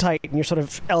very tight, and you're sort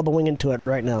of elbowing into it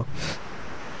right now.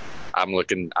 I'm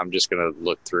just gonna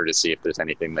look through to see if there's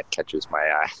anything that catches my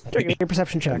eye. Take your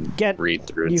perception check. Read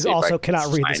through and You see if I also can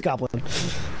cannot read this find- goblin.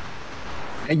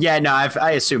 Yeah, no,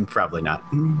 I assume probably not.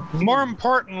 More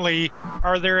importantly,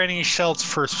 are there any shelves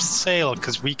for sale?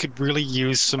 Because we could really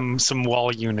use some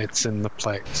wall units in the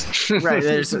place. Right,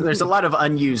 there's a lot of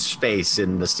unused space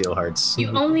in the Steel Hearts. You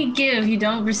only give, you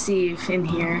don't receive in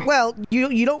here. Well,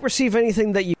 you don't receive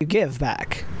anything that you give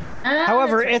back.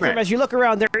 However, that's Ithram, as you look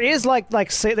around, there is like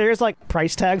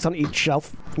price tags on each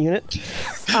shelf unit.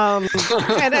 And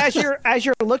as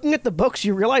you're looking at the books,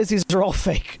 you realize these are all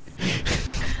fake.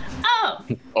 Oh,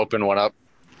 Open one up.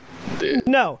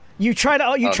 No, you try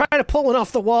to pull one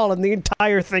off the wall, and the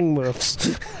entire thing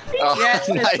moves. Oh, Yes,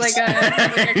 nice. it's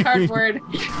like a cardboard.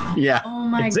 Yeah. oh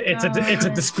my god. It's a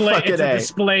display. Fucking It's a A.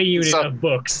 display unit So- of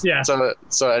books. Yeah.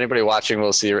 So anybody watching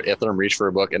will see Ithram reach for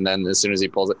a book, and then as soon as he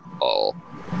pulls it, oh,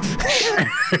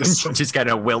 Just kind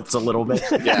of wilts a little bit.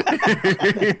 yeah.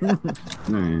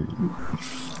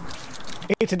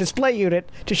 It's a display unit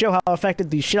to show how effective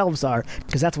these shelves are,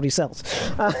 because that's what he sells.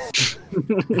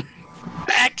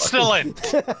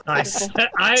 Excellent. I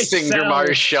Singermar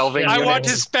sell- shelving. I Yeah. want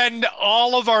to spend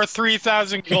all of our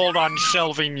 3,000 gold on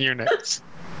shelving units.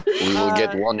 We will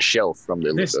get one shelf from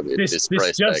the this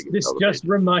price tag. This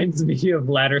reminds me of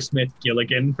Laddersmith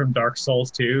Gilligan from Dark Souls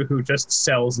 2, who just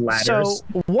sells ladders.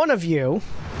 So one of you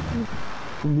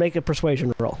make a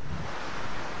persuasion roll.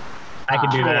 I can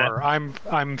do that. Sure,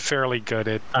 I'm fairly good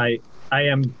at. I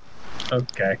am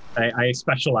okay. I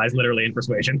specialize literally in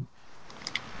persuasion.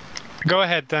 Go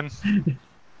ahead then.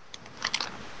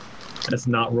 Let's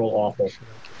not roll awful.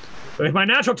 With my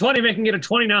natural 20 making it a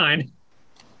 29.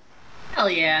 Hell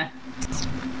yeah.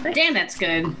 Damn, that's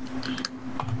good.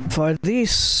 For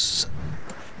this,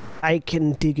 I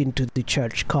can dig into the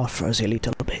church coffers a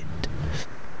little bit.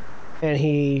 And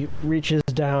he reaches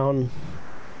down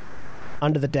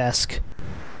under the desk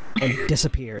and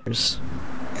disappears.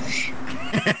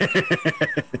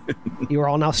 You are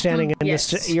all now standing in Yes.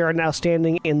 this. You are now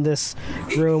standing in this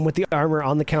room with the armor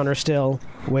on the counter, still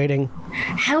waiting,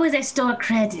 How is I store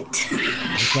credit?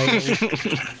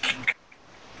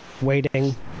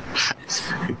 waiting.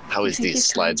 How is Take these your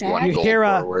slides time one back. You gold hear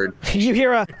a. forward? You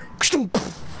hear a.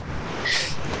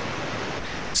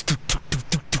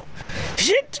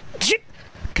 Shit! Shit!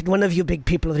 Could one of you big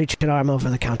people reach an arm over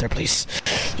the counter, please?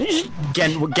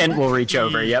 Gent will reach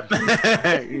over. Yep.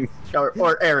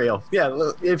 or Ariel.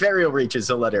 Yeah. If Ariel reaches,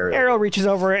 he'll let Ariel. Ariel reaches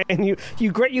over and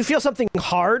you feel something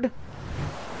hard,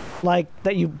 like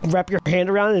that you wrap your hand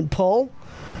around and pull.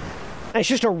 And it's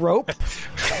just a rope.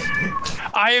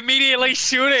 I immediately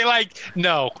shoot it like,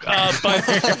 no.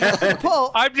 But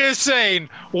Pull. I'm just saying,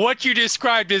 what you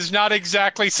described is not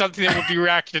exactly something that would be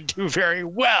reacted to very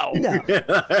well. No.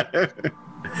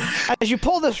 As you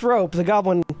pull this rope, the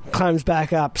goblin climbs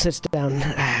back up, sits down.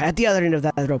 At the other end of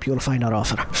that rope, you will find our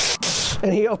offer.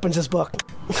 And he opens his book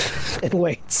and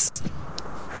waits.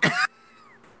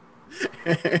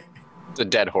 The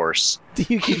dead horse. Do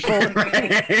you keep pulling?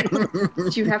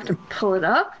 Do you have to pull it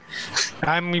up?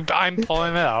 I'm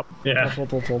pulling it up. Yeah.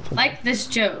 Pull. Like this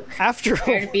joke. After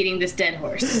Tired of beating this dead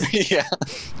horse. Yeah.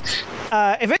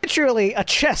 eventually, a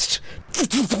chest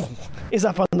is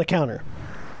up on the counter.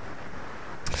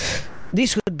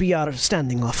 This would be our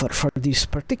standing offer for this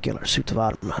particular suit of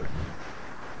armor.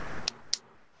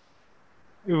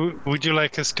 Would you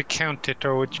like us to count it,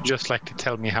 or would you just like to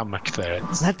tell me how much there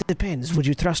is? That depends. Would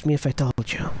you trust me if I told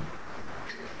you?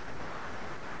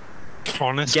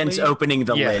 Honestly, Gent's opening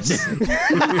the yes.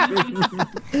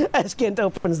 lid. As Kent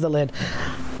opens the lid,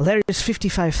 there is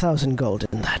 55,000 gold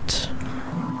in that.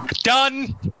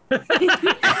 Done.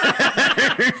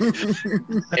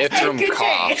 Ithram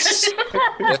coughs.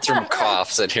 Ithram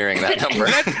coughs at hearing that number.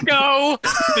 Let's go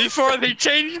before they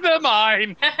change their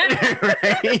mind.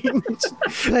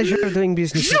 Pleasure doing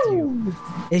business with you.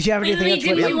 If you have anything Wait, else,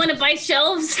 didn't we want to buy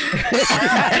shelves?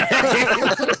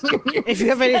 if you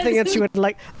have anything else you would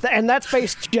like, and that's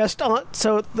based just on.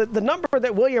 So the number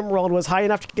that William rolled was high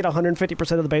enough to get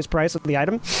 150% of the base price of the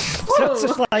item. So it's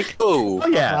just like, Oh,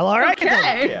 Yeah. well, all right. then.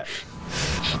 Okay. Yeah.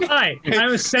 Hi,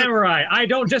 I'm a samurai. I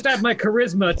don't just add my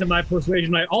charisma to my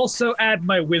persuasion, I also add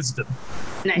my wisdom.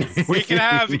 Nice. We can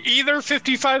have either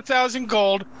 55,000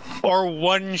 gold or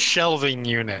one shelving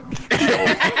unit.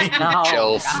 No.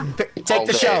 shelf. Take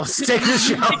the day. shelves. Take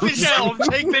the Take the shelves. shelves.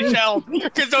 Take the shelves,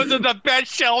 because those are the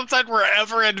best shelves that were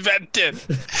ever invented.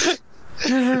 They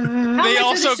much are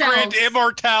also the grant shelves?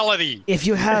 immortality. If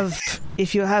you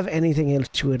have anything else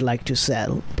you would like to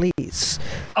sell, please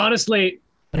Honestly,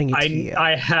 bring it here.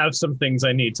 I have some things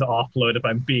I need to offload if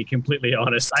I'm being completely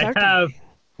honest. Certainly.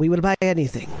 We will buy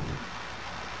anything.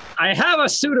 I have a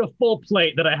suit of full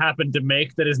plate that I happened to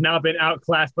make that has now been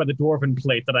outclassed by the dwarven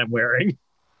plate that I'm wearing.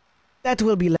 That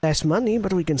will be less money,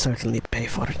 but we can certainly pay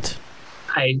for it.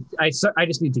 I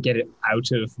just need to get it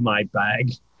out of my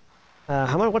bag.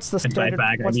 How much? What's the And by standard?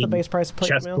 bag, I What's the mean base price of plate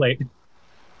chest mail? plate.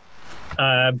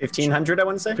 1,500, I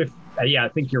want to say. Yeah, I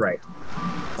think you're right.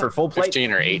 for full plate?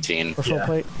 15 or 18. For full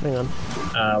plate? Hang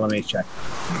on. Let me check.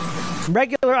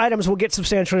 Regular items will get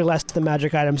substantially less than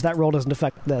magic items. That roll doesn't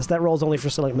affect this. That roll is only for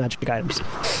selling magic items.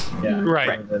 Yeah.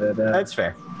 Right. That's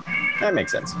fair. That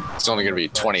makes sense. It's only going to be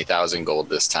 20,000 gold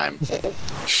this time.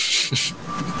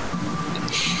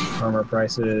 Armor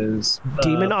prices.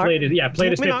 Demon armor. Plate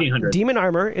is 1,500. Demon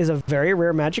armor is a very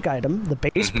rare magic item. The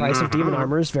base price of demon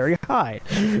armor is very high.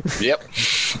 Yep.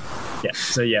 Yeah.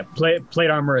 So plate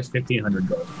armor is 1,500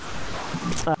 gold.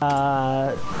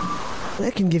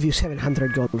 I can give you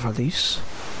 700 gold for these.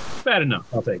 Bad enough.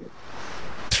 I'll take it.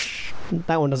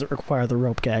 That one doesn't require the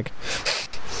rope gag.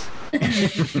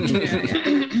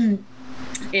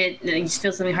 You just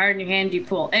feel something hard in your hand, you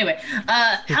pull. Anyway,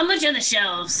 how much are the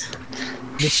shelves?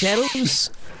 The shelves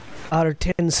are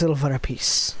 10 silver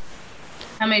apiece.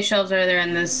 How many shelves are there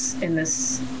in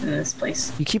this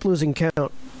place? You keep losing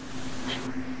count.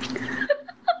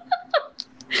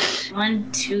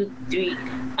 1, 2, 3.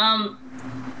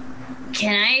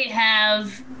 Can I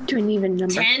have Do an even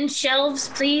number. 10 shelves,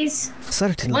 please?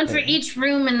 Certainly. One for each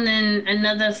room, and then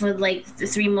another for like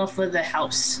 3 more for the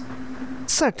house.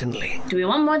 Certainly. Do we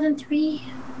want more than 3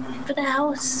 for the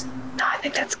house? No, I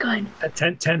think that's good.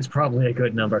 10's probably a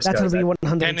good number. That's going to be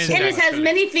 100 10 is silver. Tennis has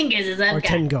many fingers as I've Or got.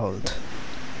 10 gold.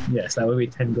 Yes, that would be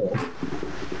 10 gold.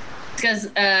 Because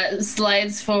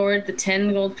slides forward the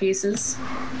 10 gold pieces.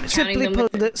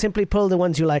 Simply pull the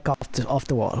ones you like off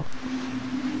the wall.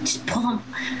 Just pull them.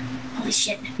 Holy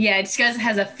shit. Yeah, Discuss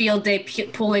has a field day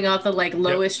pulling off the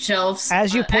lowest shelves.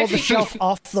 As you pull the shelf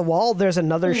off the wall, there's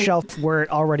another shelf where it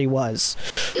already was.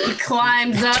 He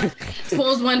climbs up,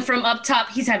 pulls one from up top.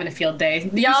 He's having a field day.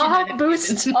 Y'all have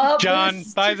boosts up. John,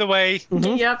 by the way,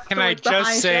 Yep, can I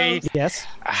just say Yes?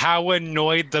 how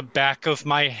annoyed the back of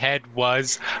my head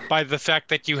was by the fact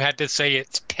that you had to say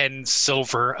it's 10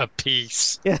 silver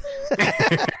apiece? Yeah.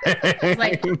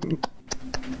 Like,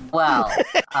 Well,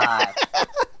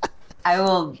 I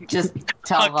will just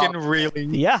tell Fucking Vault, really.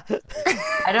 Yeah.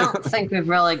 I don't think we've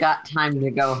really got time to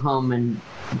go home and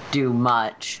do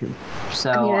much.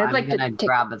 So I'd like to I'm going to take-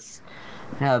 grab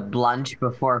a lunch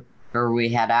before we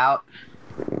head out.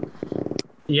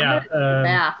 Yeah.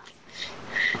 Math.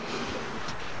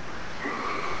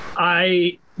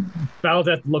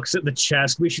 Valdeth looks at the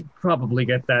chest. We should probably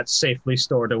get that safely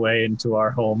stored away into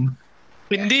our home.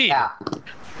 Indeed. Yeah.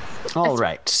 All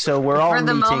right. So we're all For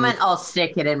the meeting. moment, I'll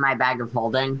stick it in my bag of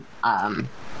holding. I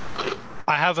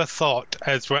have a thought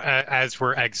as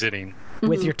we're exiting.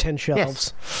 With your 10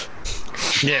 shelves.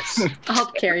 Yes. I'll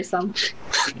help carry some.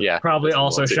 Yeah. Probably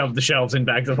also Will do. shove the shelves in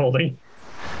bags of holding.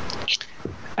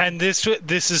 And this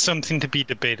is something to be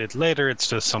debated later. It's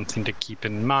just something to keep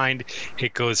in mind.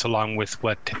 It goes along with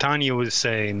what Titania was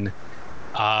saying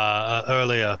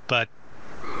earlier, but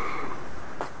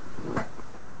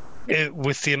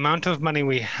with the amount of money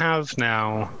we have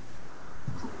now,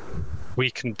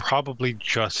 we can probably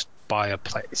just buy a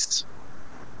place.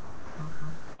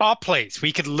 Our place.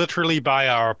 We could literally buy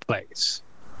our place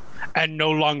and no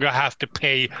longer have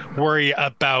to worry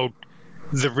about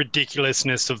the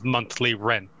ridiculousness of monthly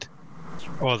rent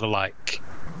or the like.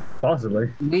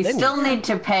 Possibly. We Then still need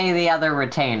to pay the other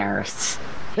retainers.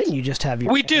 Then you just have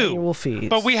your We do, annual fees.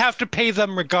 but we have to pay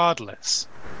them regardless.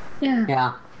 Yeah.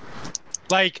 Yeah.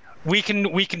 Like we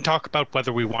can talk about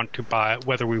whether we want to buy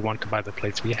the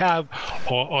place we have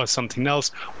or something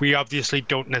else. We obviously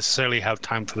don't necessarily have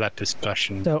time for that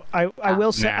discussion. So I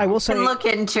will say Now. I will We say can look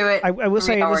into it. I will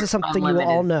say 3 this hours is something you unlimited.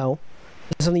 all know.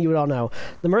 This is something you would all know.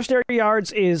 The Mercenary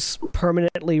Yards is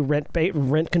permanently rent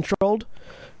controlled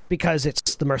because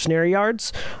it's the Mercenary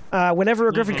Yards. Whenever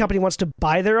a Griffin company wants to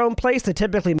buy their own place, they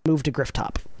typically move to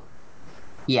Grifftop.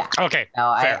 Yeah. Okay.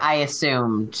 No, fair. I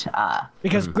assumed.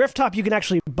 Because Grifftop, you can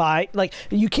actually buy,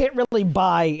 you can't really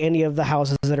buy any of the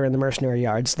houses that are in the Mercenary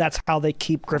Yards. That's how they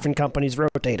keep Griffin companies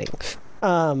rotating.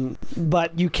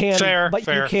 But you can, Fair.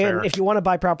 if you want to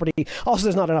buy property. Also,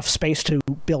 there's not enough space to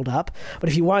build up. But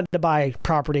if you wanted to buy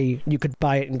property, you could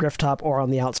buy it in Grifftop or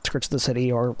on the outskirts of the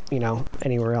city, or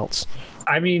anywhere else.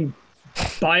 I mean,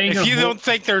 buying. If you don't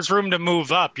think there's room to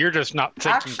move up, you're just not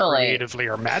thinking Actually, creatively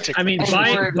or magically. I mean,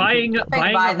 We're buying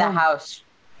buy a the home- house,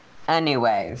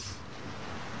 anyways.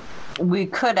 We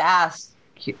could ask.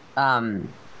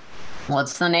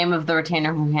 What's the name of the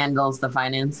retainer who handles the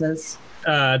finances?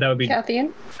 That would be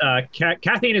Cathian?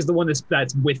 Cathian is the one that's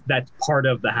part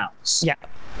of the house. Yeah.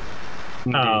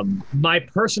 My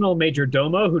personal major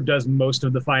domo, who does most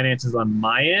of the finances on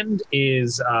my end,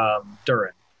 is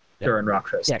Durin. Durin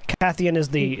Rocktrist. Yeah, Cathian is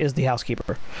the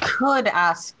housekeeper. Could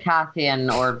ask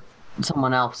Cathian or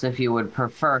someone else if you would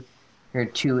prefer her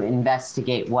to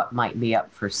investigate what might be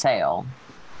up for sale.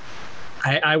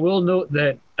 I will note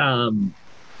that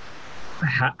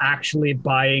actually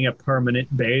buying a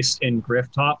permanent base in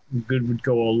Grifftop would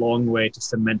go a long way to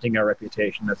cementing our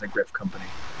reputation as a Griff company.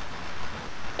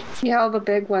 Yeah, all the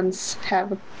big ones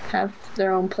have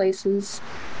their own places.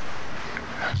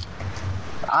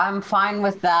 I'm fine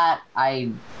with that.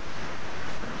 I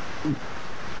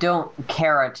don't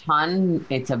care a ton.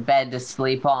 It's a bed to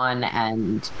sleep on,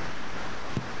 and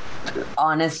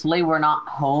honestly, we're not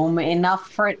home enough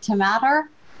for it to matter.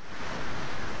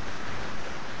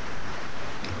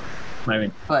 I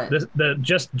mean, But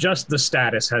just the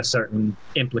status has certain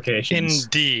implications.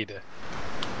 Indeed.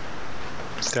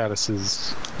 Status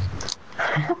is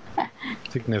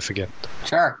significant.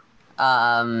 sure.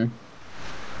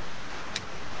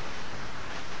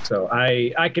 So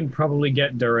I can probably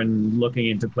get Durin looking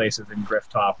into places in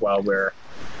Grifftop while we're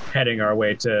heading our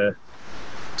way to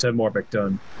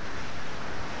Morvikdun.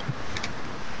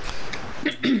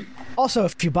 Also,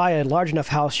 if you buy a large enough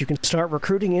house, you can start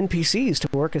recruiting NPCs to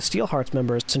work as Steelhearts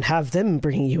members and have them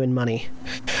bringing you in money.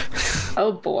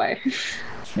 Oh boy.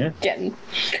 Yeah. Getting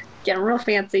real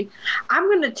fancy. I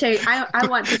want to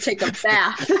take a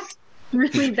bath.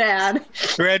 Really bad.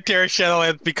 Red Terra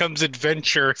Shadowlands becomes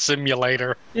Adventure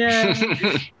Simulator. Yeah.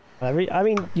 I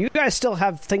mean, you guys still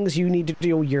have things you need to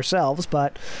do yourselves,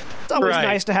 but it's always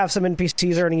nice to have some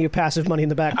NPCs earning you passive money in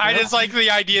the background. I just like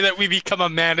the idea that we become a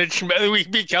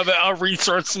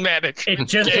resource manager.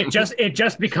 It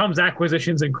just becomes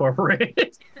Acquisitions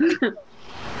Incorporated.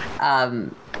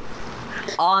 On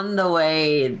the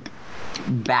way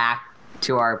back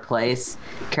to our place,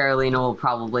 Carolina will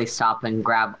probably stop and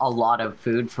grab a lot of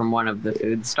food from one of the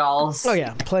food stalls. Oh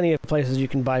yeah, plenty of places you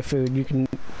can buy food. You can,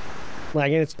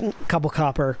 like, it's a couple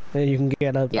copper, and you can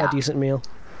get a decent meal.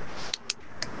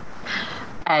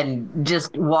 And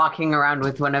just walking around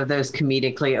with one of those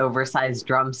comedically oversized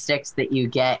drumsticks that you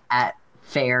get at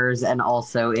fairs and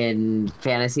also in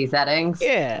fantasy settings.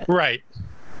 Yeah. Right.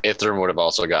 Ithram would have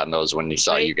also gotten those when he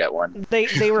saw you get one. They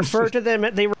refer to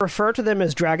them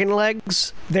as dragon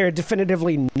legs. They're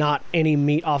definitively not any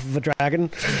meat off of a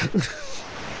dragon.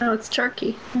 Oh, it's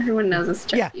turkey. Everyone knows it's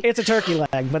turkey. Yeah, it's a turkey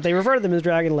leg, but they refer to them as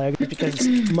dragon legs because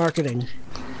it's marketing.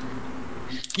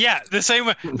 Yeah, the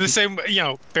same,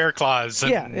 bear claws.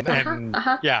 And,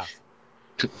 yeah.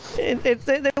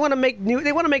 They want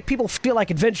to make people feel like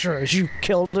adventurers. You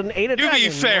killed and ate a dragon. To be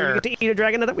fair, you get to eat a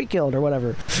dragon that we killed, or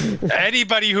whatever.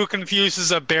 Anybody who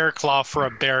confuses a bear claw for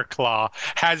a bear claw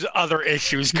has other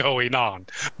issues going on.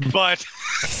 But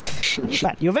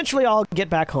you eventually all get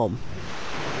back home.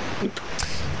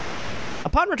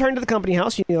 Upon returning to the company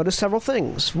house, you notice several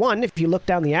things. One, if you look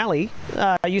down the alley,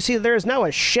 you see there is now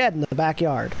a shed in the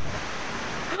backyard.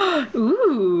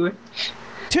 Ooh.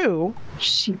 Two,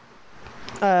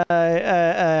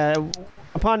 upon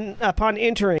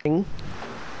entering,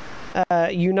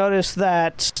 you notice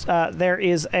that there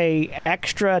is a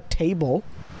extra table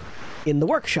in the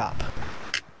workshop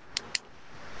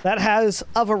that has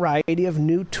a variety of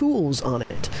new tools on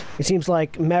it. It seems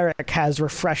like Merrick has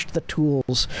refreshed the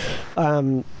tools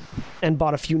and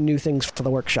bought a few new things for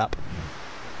the workshop.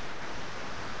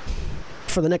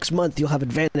 For the next month, you'll have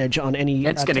advantage on any.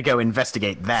 It's going to go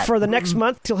investigate that. For the next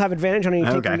month, you'll have advantage on any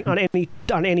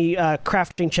on any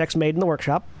crafting checks made in the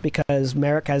workshop because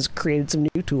Merrick has created some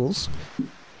new tools.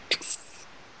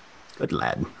 Good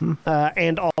lad.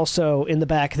 And also in the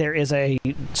back, there is a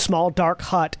small dark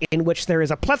hut in which there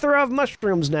is a plethora of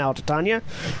mushrooms now, Titania.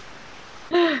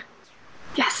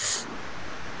 Yes.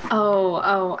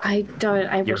 Oh, I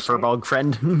don't. Your furball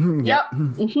friend. Yep.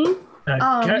 Mm-hmm.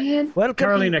 Man. Welcome.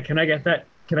 Carolina, can I get that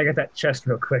chest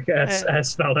real quick as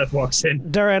Spellhead walks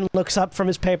in? Duran looks up from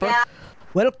his paper. Yeah.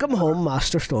 Welcome home,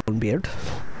 Master Stonebeard.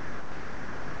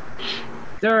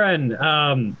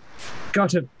 Duran,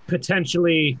 got a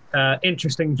potentially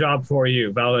interesting job for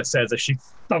you, Vala says as she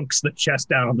thunks the chest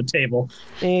down on the table.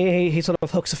 He sort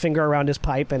of hooks a finger around his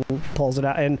pipe and pulls it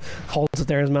out and holds it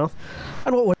there in his mouth.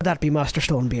 And what would that be, Master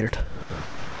Stonebeard?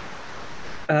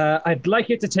 I'd like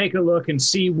you to take a look and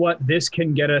see what this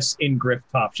can get us in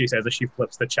Grifftop, she says as she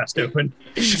flips the chest open.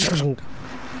 He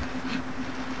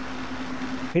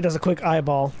does a quick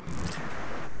eyeball.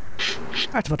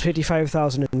 That's about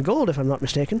 55,000 in gold, if I'm not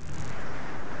mistaken.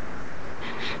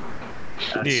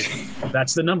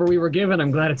 That's the number we were given.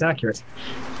 I'm glad it's accurate.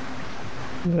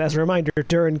 As a reminder,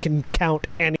 Duran can count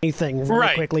anything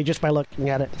really quickly just by looking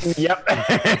at it. Yep.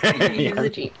 He's a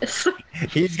genius.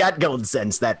 He's got gold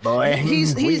sense, that boy.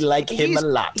 We like him a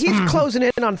lot. He's closing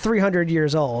in on 300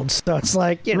 years old, so it's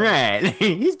like, you know. Right.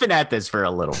 He's been at this for a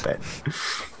little bit.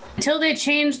 Until they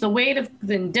change the weight of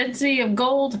the density of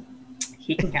gold,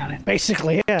 he can count it.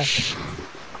 Basically, yeah.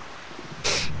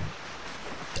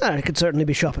 I could certainly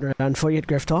be shopping around for you at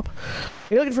Grifftop.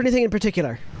 Are you looking for anything in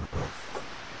particular?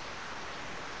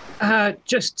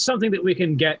 Just something that we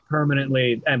can get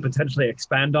permanently and potentially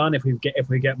expand on if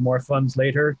we get more funds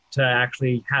later to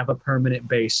actually have a permanent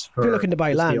base for. You're looking to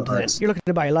buy land, then. Steelhearts. You're looking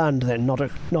to buy land, then, not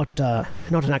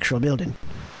an actual building.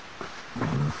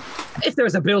 If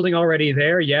there's a building already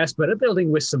there, yes, but a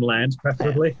building with some land,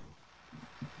 preferably.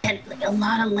 And like a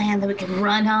lot of land that we can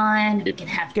run on. We can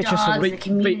have Get you some- dogs, a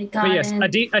community But yes,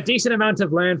 garden. a decent amount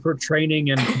of land for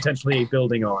training and potentially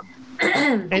building on.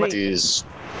 What is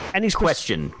Any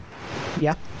Question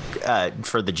Yeah.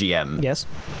 for the GM. Yes.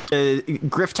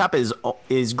 Grifftop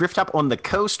is Grifftop on the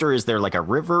coast, or is there like a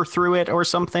river through it or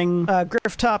something?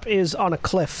 Grifftop is on a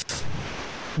cliff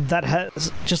that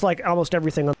has, just like almost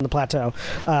everything on the plateau,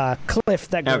 cliff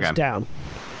that goes Okay. down.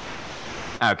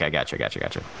 Okay,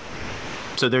 gotcha.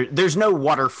 So there's no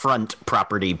waterfront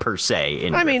property per se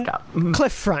in I mean, Grifftop.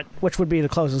 cliff front, which would be the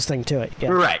closest thing to it. Yeah.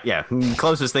 Right, yeah.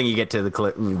 Closest thing you get to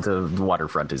the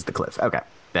waterfront is the cliff. Okay.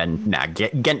 Then,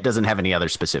 Ghent doesn't have any other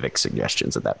specific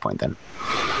suggestions at that point, then.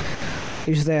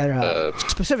 Is there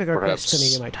specific requests perhaps-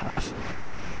 any you might have?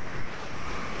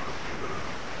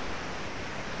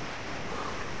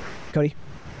 Cody?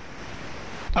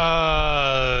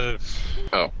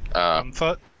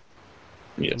 Foot.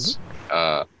 Yes.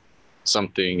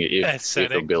 Something if a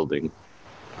Aesthetic. building,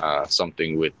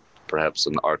 something with perhaps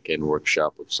an arcane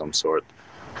workshop of some sort,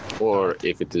 or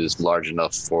if it is large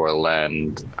enough for a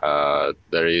land,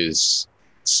 there is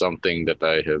something that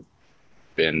I have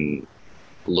been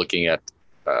looking at.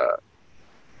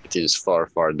 It is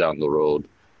far down the road,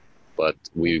 but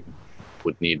we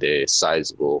would need a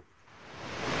sizable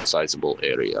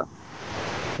area.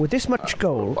 With this much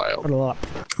gold, for a while. it'll up.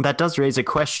 That does raise a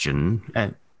question.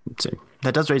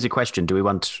 Do we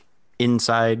want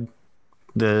inside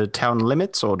the town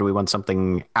limits, or do we want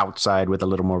something outside with a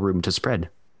little more room to spread?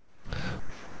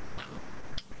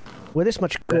 With this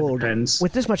much gold, depends.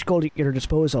 At your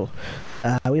disposal,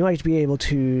 we might be able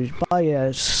to buy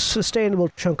a sustainable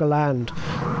chunk of land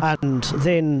and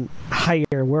then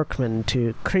hire workmen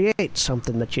to create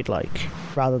something that you'd like,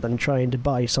 rather than trying to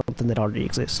buy something that already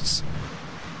exists.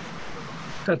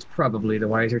 That's probably the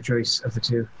wiser choice of the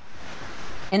two.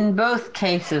 In both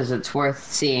cases, it's worth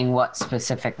seeing what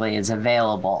specifically is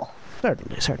available.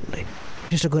 Certainly.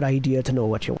 Just a good idea to know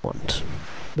what you want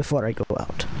before I go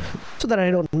out, so that I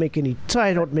don't make any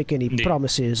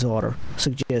promises or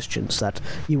suggestions that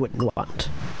you wouldn't want.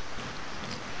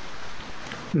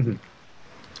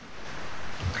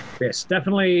 Yes,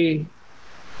 definitely.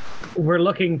 We're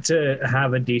looking to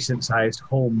have a decent-sized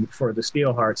home for the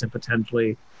Steelhearts, and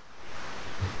potentially,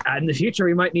 in the future,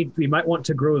 we might want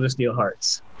to grow the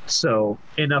Steelhearts. So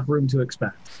enough room to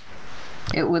expand.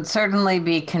 It would certainly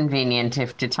be convenient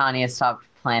if Titania stopped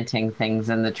planting things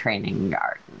in the training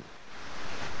garden.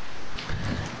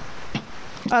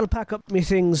 I'll pack up me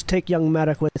things, take young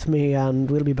Merrick with me, and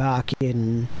we'll be back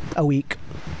in a week.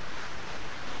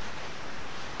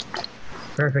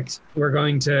 Perfect. We're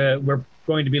going to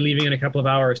be leaving in a couple of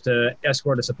hours to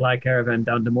escort a supply caravan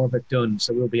down to Morvick Dun,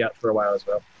 so we'll be out for a while as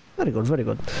well. Very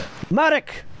good.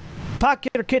 Marek, pack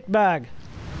your kit bag.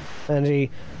 And he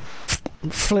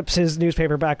flips his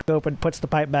newspaper back open, puts the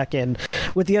pipe back in,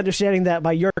 with the understanding that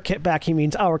by your kit bag he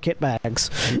means our kit bags.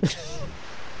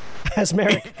 As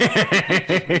Merrick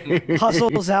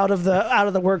hustles out of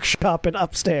the workshop and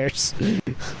upstairs.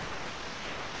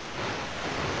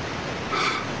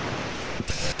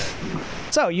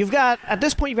 So at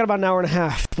this point you've got about an hour and a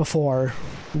half before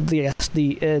the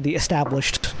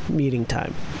established meeting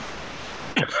time.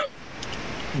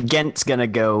 Ghent's gonna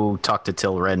go talk to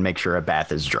Tilra and make sure a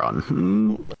bath is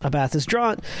drawn. A bath is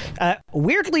drawn.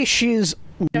 Weirdly, she's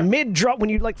mid-draw. When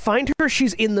you find her,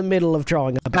 she's in the middle of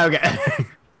drawing a bath. Okay.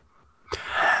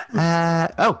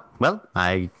 Well,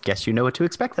 I guess you know what to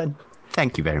expect then.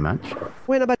 Thank you very much.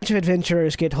 When a bunch of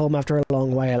adventurers get home after a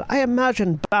long while, I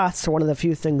imagine baths are one of the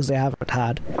few things they haven't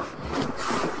had.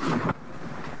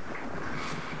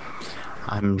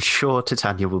 I'm sure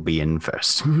Titania will be in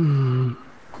first.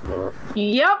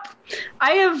 Yep.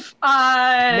 I have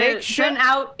been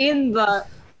out in the...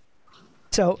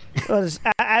 So,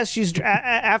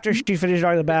 after she finishes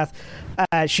drawing the bath,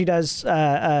 she does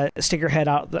stick her head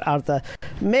out the.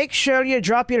 Make sure you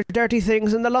drop your dirty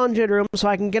things in the laundry room so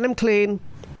I can get them clean.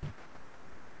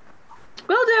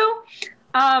 Will do.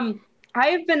 I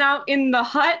have been out in the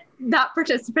hut, not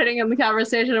participating in the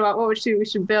conversation about what we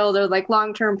should build or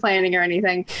long-term planning or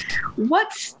anything.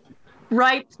 What's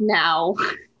right now?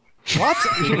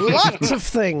 Lots of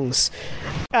things.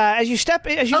 as you step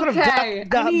in, as you sort of Okay,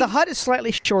 duck, the hut is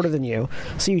slightly shorter than you,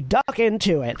 so you duck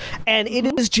into it, and it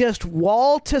is just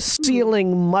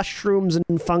wall-to-ceiling mushrooms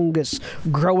and fungus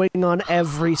growing on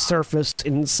every surface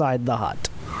inside the hut.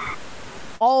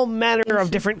 All manner of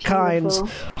different kinds.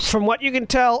 From what you can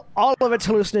tell, all of it's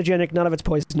hallucinogenic, none of it's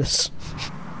poisonous.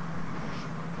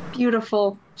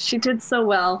 Beautiful. She did so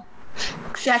well.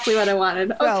 Exactly what I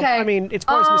wanted. Well, Okay. I mean, it's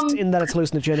poisonous in that it's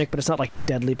hallucinogenic, but it's not like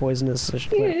deadly poisonous or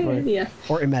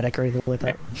emetic or anything like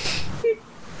that.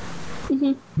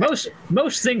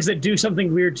 Most things that do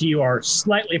something weird to you are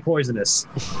slightly poisonous.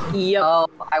 Yep. Oh,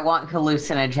 I want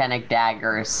hallucinogenic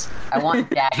daggers. I want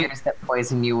daggers that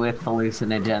poison you with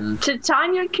hallucinogens.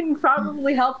 Titania can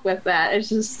probably help with that. It's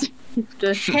just...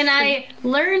 Can I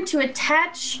learn to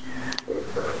attach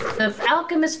the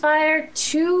alchemist fire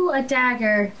to a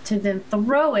dagger to then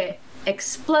throw it,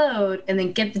 explode, and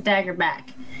then get the dagger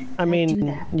back? I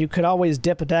mean, you could always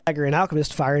dip a dagger in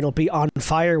alchemist fire and it'll be on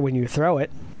fire when you throw it.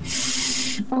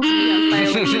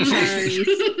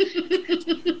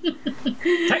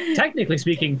 Technically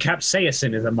speaking,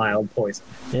 capsaicin is a mild poison.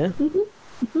 Yeah.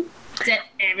 Set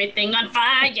everything on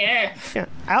fire. Yeah.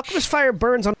 Alchemist fire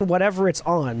burns on whatever it's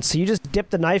on, so you just dip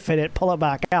the knife in it, pull it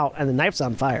back out, and the knife's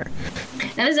on fire.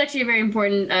 That is actually a very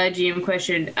important GM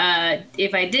question.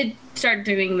 If I did start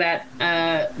doing that,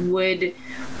 would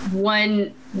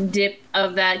one dip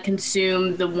of that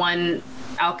consume the one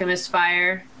alchemist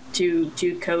fire to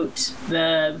coat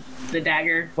the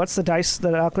dagger? What's the dice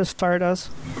that alchemist fire does?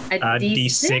 A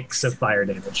D6 of fire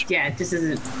damage. Yeah, this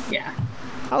isn't. Yeah.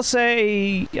 I'll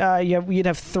say you'd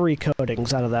have 3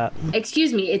 coatings out of that.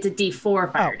 Excuse me, it's a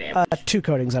D4 fire damage. 2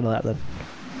 coatings out of that then.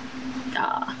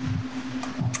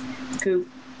 Cool.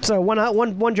 So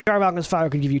one jar of alchemist fire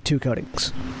could give you 2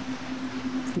 coatings.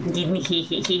 It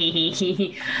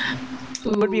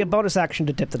would be a bonus action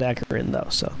to dip the dagger in, though.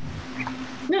 So.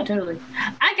 No, totally.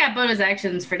 I got bonus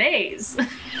actions for days.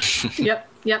 Yep.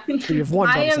 So you have 1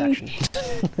 bonus action.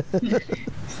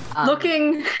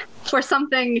 Looking for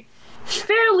something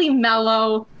fairly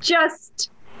mellow.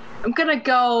 I'm gonna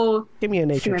go Give me a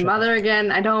nature see my check. mother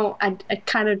again. I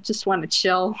kind of just want to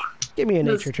chill. Give me a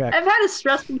nature check. I've had a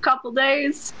stressful couple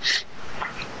days.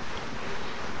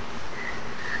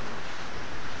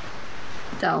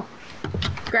 So,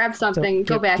 grab something,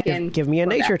 go back in. Give me a go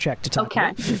nature back. check to talk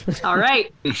Okay. about. All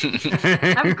right.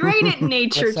 I'm great at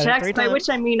nature Let's set it checks, 3 by times. which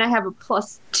I mean I have a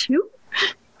 +2.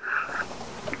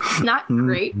 Not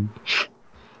great.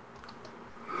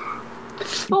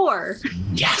 4.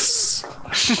 Yes.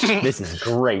 This is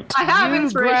great. I have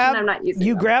inspiration. I'm not using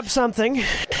You them. grab something.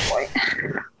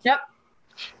 Yep.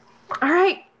 All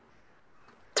right.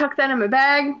 Tuck that in my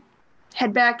bag.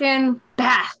 Head back in.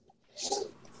 Bath.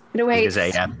 It awaits.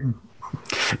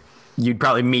 You'd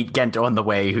probably meet Gent on the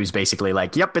way, who's basically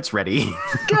like, "Yep, it's ready."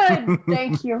 Good.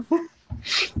 Thank you.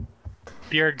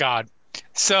 Dear God.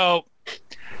 So,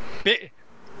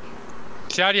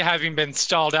 Shadia having been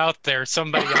stalled out there,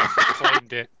 somebody else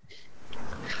claimed it.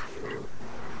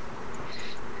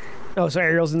 Oh, so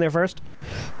Ariel's in there first?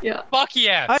 Yeah. Fuck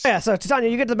yes! Oh, yeah, so Titania,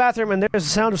 you get to the bathroom and there's the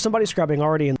sound of somebody scrubbing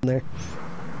already in there.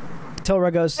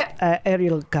 Tilra goes,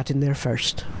 Ariel got in there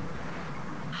first.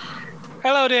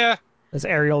 Hello, dear. As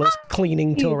Ariel is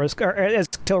cleaning as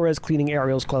Tilra is cleaning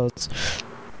Ariel's clothes.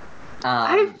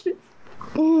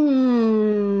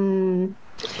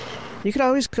 You could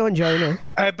always go and join her.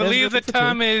 I believe the room for 2.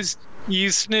 term is you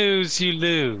snooze, you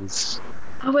lose.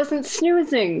 I wasn't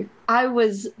snoozing. I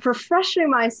was refreshing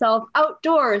myself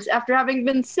outdoors after having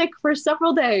been sick for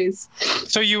several days.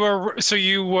 So you were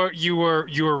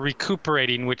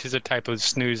recuperating, which is a type of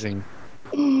snoozing.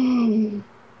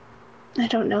 I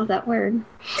don't know that word.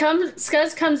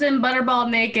 Scuzz comes in butterball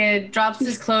naked, drops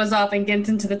his clothes off, and gets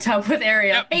into the tub with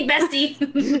Ariel. Yep. Hey, bestie.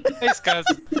 Hey, Scuzz.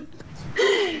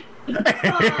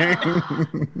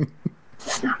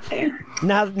 It's not fair.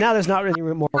 Now there's not really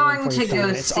more room Going for you to to go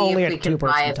It's see only if we a can buy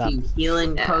two-person a tub. few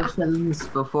healing potions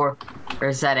before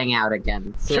we're setting out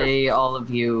again. See all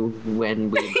of you when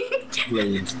we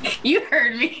leave. You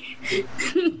heard me.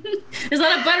 There's a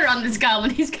lot of butter on this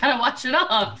goblin. He's got to wash it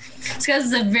off. Scuzz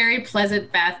is a very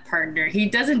pleasant bath partner. He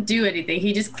doesn't do anything.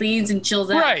 He just cleans and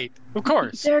chills out. Right, of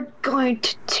course. They're going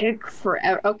to take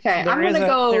forever. Okay, There I'm going to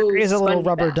go. There is a little sponge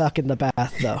rubber bath. duck in the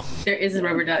bath, though. There is a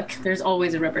rubber duck. There's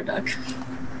always a rubber duck.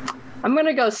 I'm going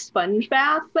to go sponge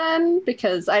bath then,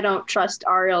 because I don't trust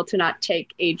Ariel to not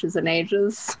take ages and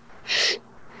ages.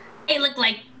 It looked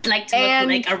like to look And-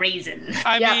 like a raisin.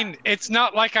 I Yeah. mean, it's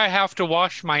not like I have to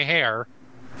wash my hair.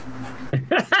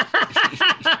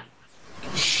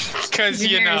 Because,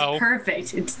 Your you hair know. is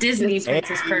perfect. It's Disney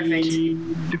Princess perfect.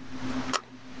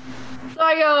 So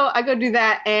I go do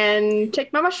that and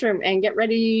take my mushroom and get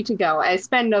ready to go. I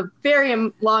spend a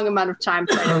very long amount of time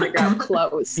trying to figure out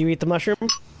clothes. You eat the mushroom?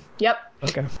 Yep.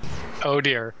 Okay. Oh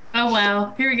dear. Oh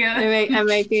wow. Here we go. I'm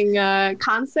making a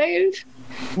con save.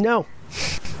 No.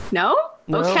 No?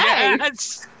 Okay.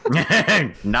 Yes.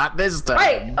 Not this time.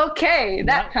 Right. Okay.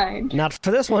 That kind. Not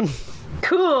for this one.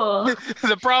 Cool.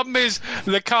 The problem is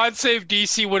the con save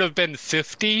DC would have been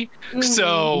 50.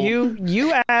 So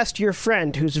You asked your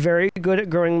friend, who's very good at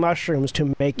growing mushrooms,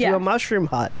 to make you a mushroom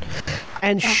hut,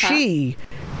 and she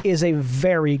is a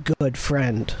very good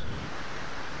friend.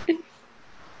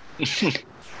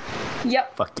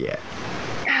 Yep. Fuck yeah.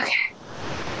 Okay.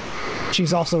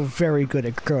 She's also very good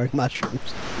at growing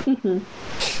mushrooms.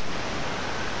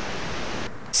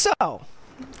 So,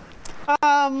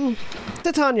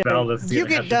 Titania, you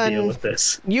get done. With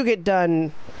this. You get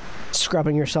done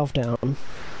scrubbing yourself down.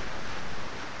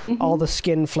 All the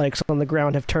skin flakes on the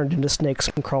ground have turned into snakes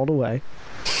and crawled away.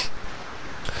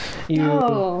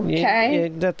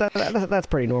 Okay. That's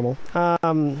pretty normal.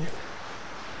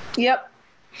 Yep.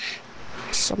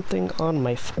 Something on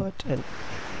my foot and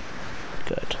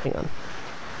good. Hang on.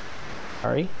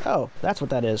 Sorry. Oh, that's what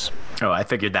that is. Oh, I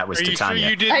figured that was are you sure Titania.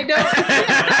 you did? I don't.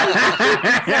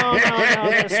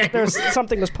 No. There's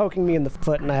something was poking me in the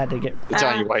foot, and I had to get. I'm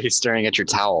telling you why he's staring at your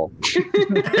towel.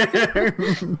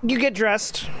 You get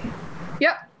dressed.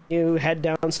 Yep. You head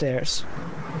downstairs.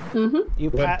 You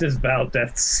What does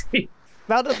Valdeth see?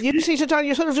 you see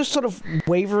Titania sort of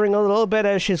wavering a little bit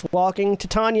as she's walking.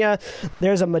 Titania,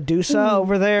 there's a Medusa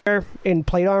over there in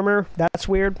plate armor. That's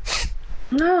weird.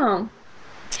 No.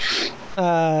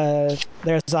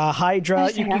 There's a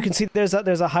Hydra. You can see there's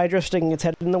a Hydra sticking its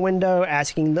head in the window,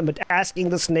 asking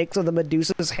the snakes of the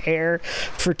Medusa's hair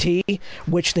for tea,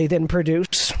 which they then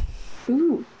produce.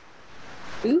 Ooh.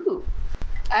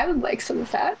 I would like some of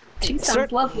that. Tea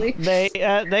sounds lovely. They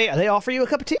offer you a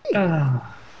cup of tea.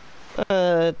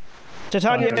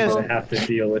 Titania I'm gonna have to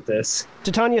deal with this.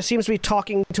 Titania seems to be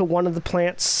talking to one of the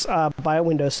plants by a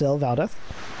windowsill, Valdeth.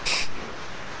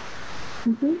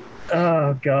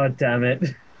 Oh, god damn it.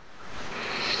 This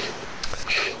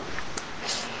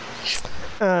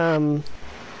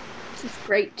is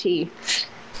great tea.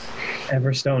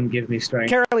 Everstone, give me strength.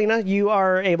 Carolina, you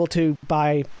are able to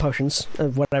buy potions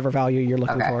of whatever value you're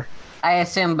looking for. I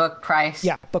assume book price.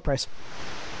 Yeah, book price.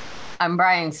 I'm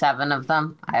buying 7 of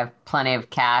them. I have plenty of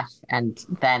cash, and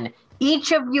then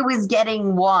each of you is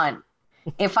getting one.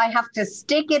 If I have to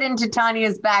stick it into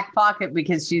Tanya's back pocket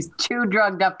because she's too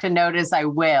drugged up to notice, I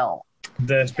will.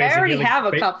 The I already have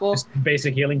a couple.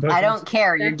 Basic healing potions? I don't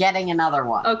care. You're getting another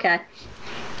one. Okay.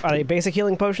 Are they basic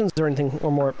healing potions or anything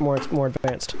or more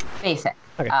advanced? Basic.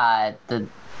 Okay. The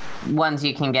ones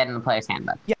you can get in the player's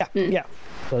handbook. Yeah.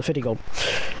 So 50 gold.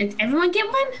 Did everyone get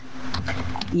one?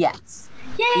 Yes.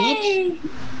 Yay! Each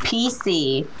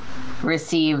PC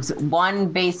receives 1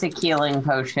 basic healing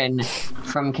potion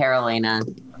from Carolina,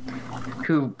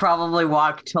 who probably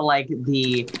walked to like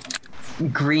the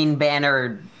Green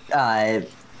Banner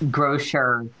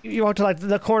grocer. You walk to like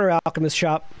the corner alchemist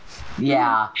shop.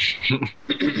 Yeah.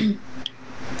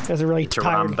 There's a really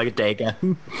Taram tired. Bodega.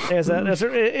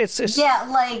 It's Yeah,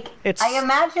 like I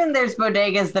imagine there's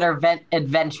bodegas that are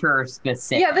adventurer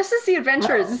specific. Yeah, this is the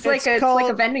adventurers. It's like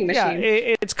a vending machine.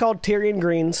 Yeah, it's called Tyrion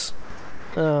Greens.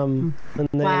 And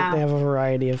they have a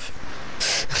variety of.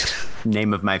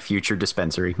 Name of my future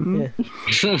dispensary.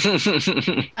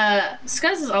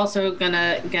 Scuzz is also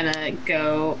gonna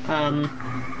go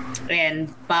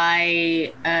and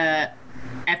buy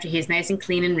after he's nice and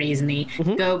clean and raisiny,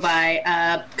 go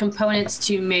buy components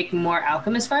to make more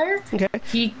alchemist fire. Okay.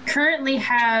 He currently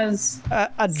has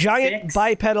a giant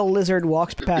bipedal lizard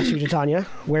walks past you, Titania,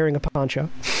 wearing a poncho.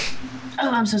 Oh,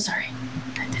 I'm so sorry.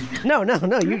 No.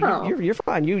 You're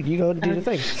fine. You go and do the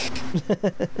thing.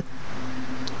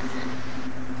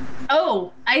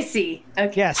 Oh, I see.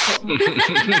 Okay. Yes. I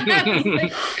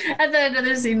thought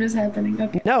another scene was happening.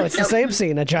 Okay. No, it's the same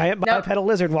scene. A giant bipedal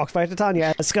lizard walks by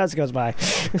Titania as Scuzz goes by.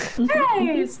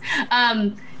 Nice.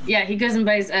 Yeah, he goes and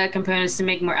buys components to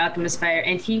make more alchemist fire,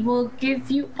 and he will give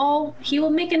you all. He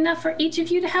will make enough for each of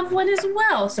you to have one as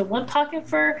well. So 1 pocket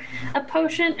for a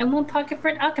potion and 1 pocket for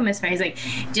an alchemist fire. He's like,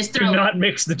 just throw. Do not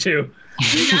mix the two.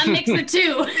 Do not mix the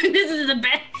two. This is a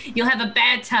bad. You'll have a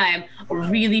bad time, a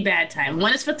really bad time.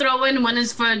 1 is for throwing, 1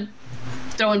 is for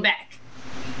throwing back.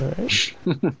 So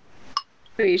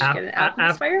you should get an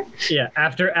alchemist fire? Yeah,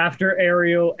 after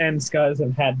Ariel and Scuzz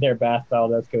have had their bath,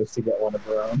 Valdeth goes to get one of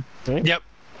her own. Right. Yep.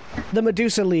 The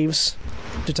Medusa leaves,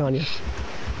 Titania.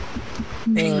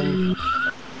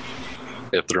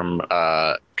 Ithram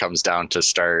comes down to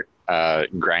start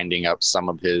grinding up some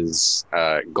of his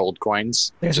gold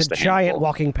coins. There's just a giant handful.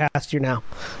 walking past you now.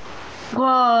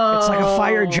 Whoa! It's like a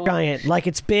fire giant. Like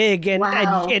it's big, and,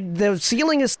 Wow. and the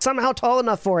ceiling is somehow tall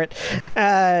enough for it.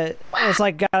 It's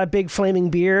like got a big flaming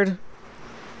beard.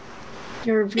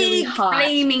 You're really Big hot.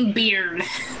 flaming beard.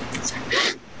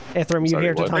 Ithram, you Sorry,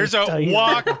 hear what? Titania There's tell a you-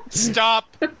 walk,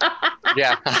 stop.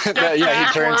 Yeah, yeah.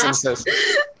 He turns and says,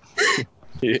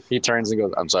 he turns and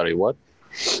goes, "I'm sorry, what?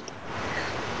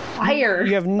 Fire.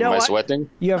 You have Am no I sweating?"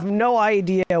 you have no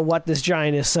idea what this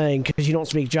giant is saying because you don't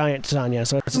speak giant, Titania.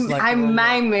 So it's just like I'm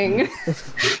miming.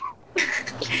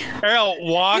 Ariel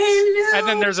walks, Hello. and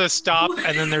then there's a stop,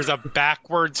 and then there's a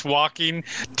backwards walking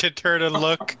to turn and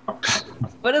look.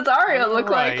 What does Ario look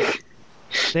Right. like?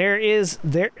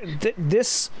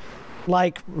 this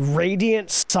like radiant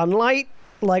sunlight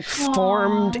like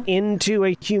formed into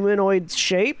a humanoid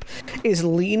shape is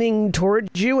leaning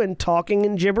towards you and talking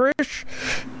in gibberish.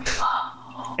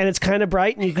 And it's kind of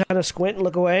bright and you kind of squint and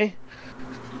look away.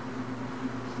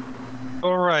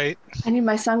 All right. I need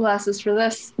my sunglasses for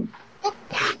this.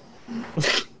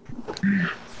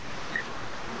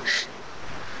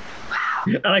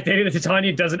 I like the idea that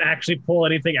Titania doesn't actually pull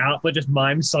anything out, but just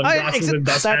mimes sunglasses and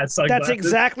thus has sunglasses. That's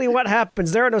exactly what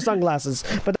happens. There are no sunglasses,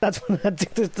 but that's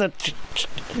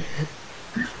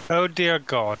Oh dear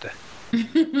God.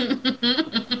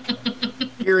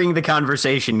 Hearing the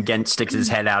conversation, Gent sticks his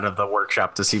head out of the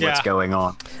workshop to see what's Yeah. going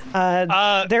on.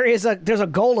 there's a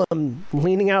golem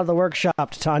leaning out of the workshop,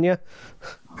 Titania.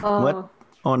 Oh. What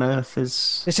on earth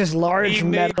is... It's this large He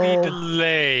may be metal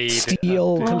delayed.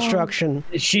 steel construction.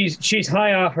 She's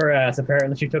high off her ass.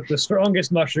 Apparently, she took the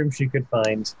strongest mushroom she could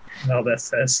find. All that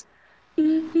says.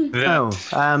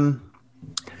 That,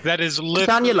 that is literally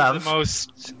Titania, love, the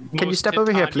most. can you step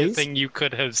over here, Titania please? Thing you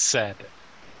could have said.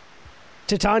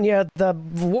 Titania, the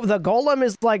golem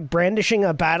is like brandishing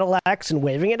a battle axe and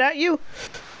waving it at you.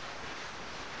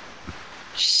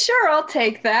 Sure, I'll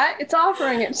take that. It's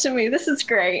offering it to me. This is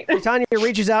great. Titania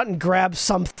reaches out and grabs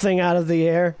something out of the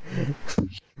air.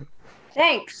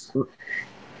 Thanks.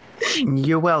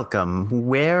 You're welcome.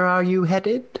 Where are you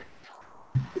headed?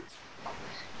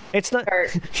 It's not. Or-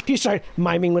 You start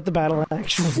miming with the battle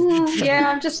axe.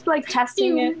 Yeah, I'm just like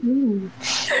testing it.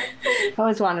 I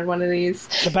always wanted one of these.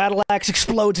 The battle axe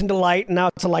explodes into light, and now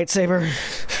it's a lightsaber.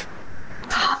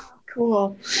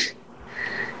 Cool.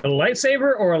 A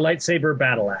lightsaber or a lightsaber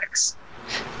battle axe?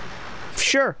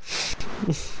 Sure.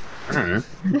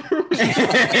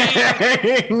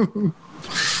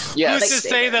 Yes. Who's to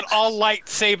say that all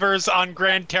lightsabers on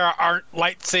Gran Terra aren't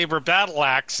lightsaber battle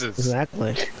axes?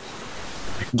 Exactly.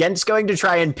 Gent's going to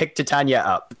try and pick Titania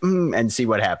up and see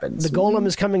what happens. The golem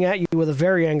is coming at you with a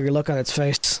very angry look on its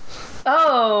face.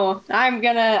 Oh, I'm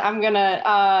gonna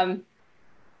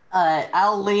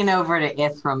I'll lean over to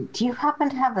Ithram. Do you happen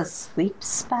to have a sleep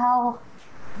spell?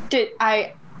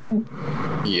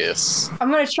 Yes.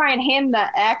 I'm gonna try and hand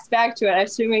the axe back to it,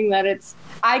 assuming that it's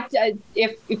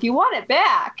if you want it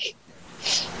back.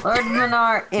 Lord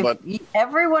Minar, if But-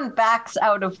 everyone backs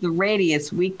out of the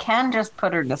radius, we can just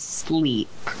put her to sleep.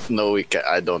 No,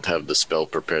 I don't have the spell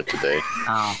prepared today.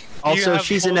 Oh. Also, have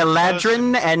she's an full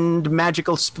Eladrin, and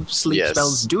magical sleep Yes.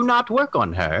 spells do not work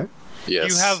on her.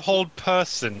 Yes. You have hold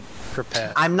person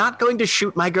prepared. I'm not going to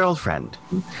shoot my girlfriend.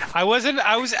 I was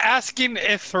asking Give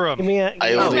Ithram. me a.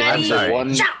 I only I'm have sorry. the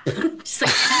one. Just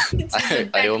like,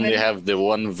 I only have the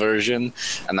one version,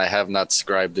 and I have not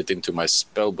scribed it into my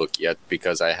spellbook yet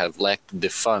because I have lacked the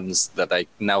funds that I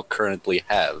now currently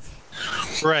have.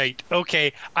 Right.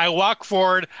 Okay. I walk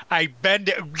forward. I bend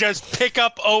it, just pick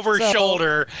up over So-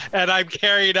 shoulder, and I'm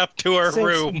carried up to her Since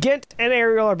room. Gint and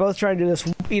Ariel are both trying to do this,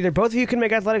 either both of you can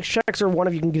make athletics checks or one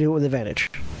of you can do it with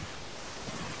advantage.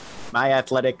 My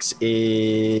athletics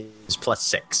is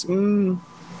 +6.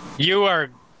 You are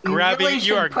grabbing. really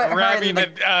You are should put her in grabbing the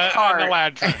an cart.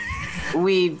 Eladrin.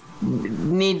 We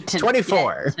need to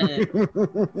 24. get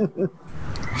to-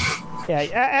 Yeah,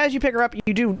 as you pick her up,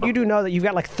 you do know that you've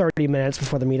got like 30 minutes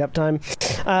before the meetup time.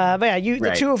 But yeah, the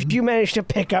Right. two of you managed to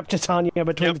pick up Titania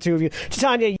between Yep. the two of you.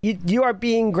 Titania, you are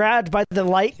being grabbed by the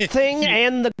light thing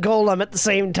and the golem at the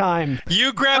same time.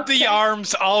 You grab the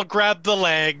arms. I'll grab the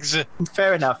legs.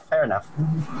 Fair enough, fair enough.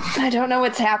 I don't know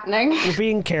what's happening. You're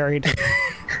being carried.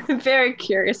 I'm very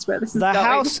curious where this is The going.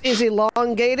 house is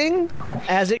elongating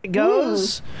as it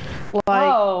goes. Like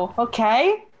Oh,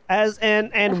 okay. and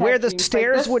I've where had the dreams like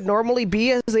stairs this. would normally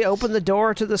be as they open the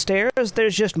door to the stairs,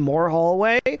 there's just more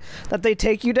hallway that they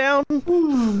take you down.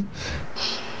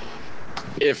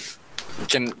 If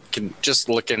can just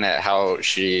looking at how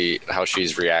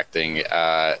she's reacting,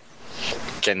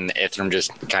 can Ithram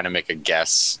just kind of make a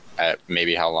guess at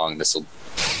maybe how long this will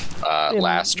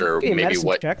last, or maybe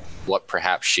medicine check. what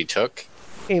perhaps she took.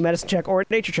 A medicine check or a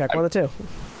nature check, one of the two.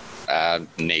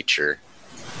 Nature.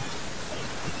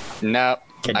 Nope.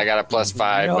 I got a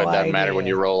 +5, No but it doesn't matter idea. when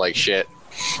you roll like shit.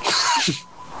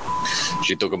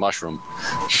 She took a mushroom.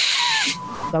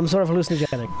 Some sort of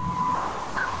hallucinogenic.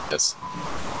 Yes.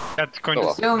 That's going Oh,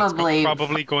 well. to Presumably,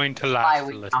 probably going to why last a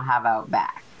we little. now have out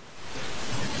back.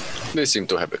 They seem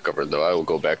to have it covered, though. I will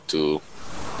go back to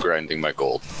grinding my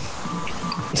gold.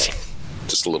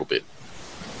 Just a little bit.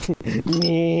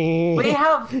 We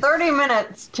have 30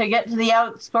 minutes to get to the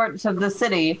outskirts of the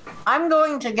city. I'm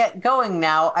going to get going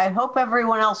now. I hope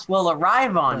everyone else will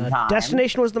arrive on time.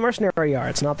 Destination was the mercenary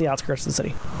yards, not the outskirts of the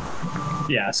city.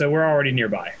 Yeah, so we're already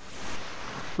nearby.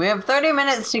 We have 30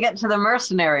 minutes to get to the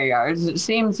mercenary yards. It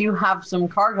seems you have some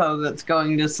cargo that's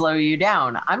going to slow you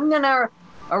down. I'm going to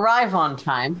arrive on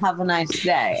time. Have a nice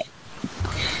day.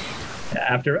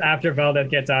 After Valdeth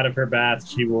gets out of her bath,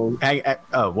 she will.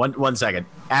 One second.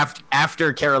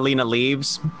 After Carolina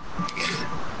leaves,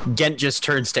 Gent just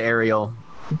turns to Ariel.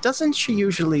 Doesn't she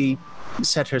usually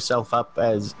set herself up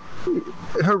as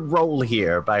her role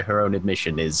here, by her own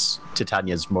admission, is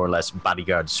Titania's more or less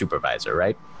bodyguard supervisor,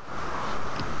 right?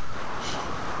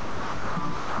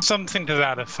 Something to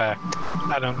that effect.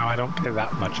 I don't know. I don't pay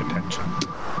that much attention.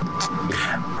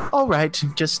 All right,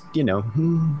 just,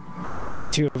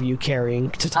 Two of you carrying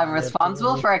Titania. I'm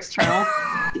responsible for external,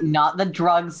 not the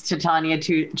drugs Titania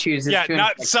chooses Yeah, to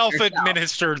not inflict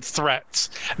self-administered threats.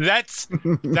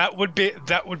 That would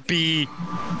be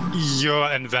your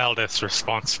and Valdeth's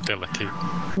responsibility.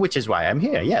 Which is why I'm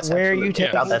here, yes. Where are absolutely. you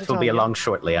taking Valdeth will be Titania? along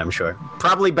shortly, I'm sure.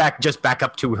 Probably back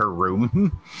up to her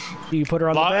room. Do you put her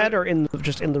on the bed or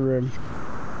just in the room?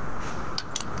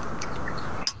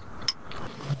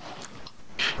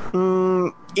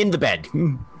 In the bed.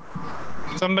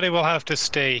 Somebody will have to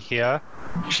stay here.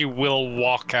 She will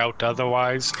walk out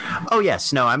otherwise. Oh,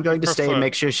 yes. No, I'm going to stay and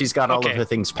make sure she's got all of Okay. her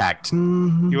things packed.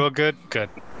 You are good? Good.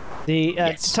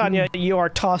 Yes. Titania, you are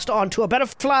tossed onto a bed of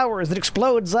flowers that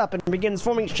explodes up and begins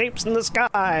forming shapes in the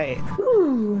sky.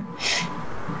 Ooh.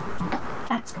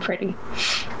 That's pretty.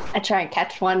 I try and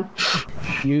catch one.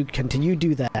 You continue to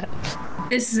do that.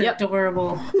 This is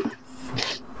adorable.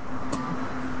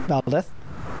 Valdeth?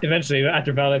 Eventually,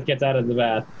 after Valdeth gets out of the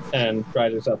bath and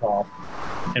dries herself off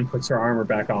and puts her armor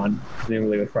back on,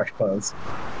 presumably with fresh clothes,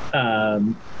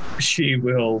 she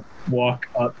will walk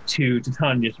up to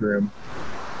Titania's room.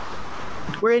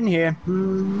 We're in here.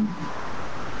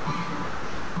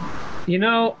 You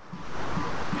know,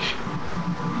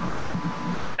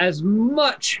 as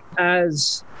much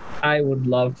as I would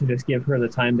love to just give her the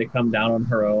time to come down on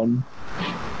her own,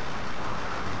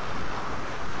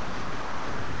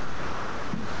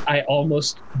 I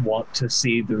almost want to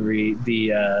see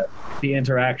the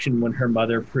interaction when her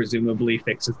mother presumably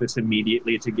fixes this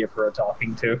immediately to give her a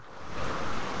talking to.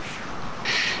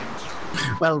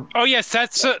 Well, Oh yes,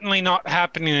 that's certainly not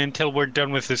happening until we're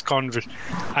done with this conversation.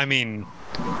 I mean,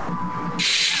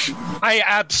 I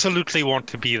absolutely want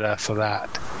to be there for that.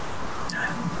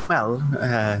 well,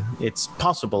 it's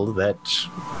possible that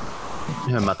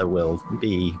her mother will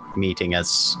be meeting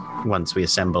us once we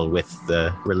assemble with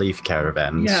the relief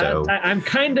caravan. Yeah, so I'm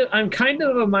kind of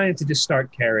of a mind to just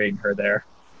start carrying her there.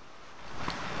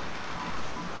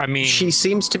 I mean, she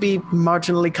seems to be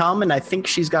marginally calm, and I think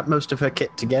she's got most of her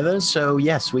kit together. So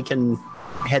yes, we can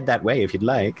head that way if you'd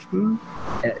like.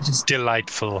 Just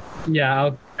delightful.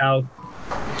 yeah, I'll.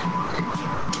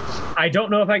 I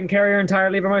don't know if I can carry her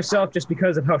entirely by myself, just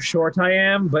because of how short I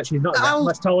am. But she's not that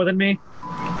much taller than me.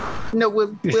 No,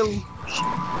 we'll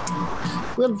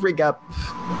rig up.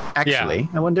 Actually,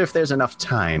 I wonder if there's enough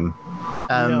time.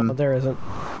 No, there isn't.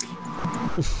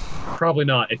 Probably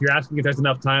not. If you're asking if there's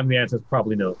enough time, the answer is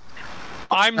probably no.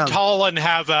 I'm tall and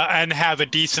have a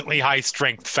decently high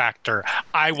strength factor.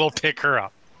 I will pick her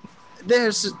up.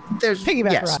 There's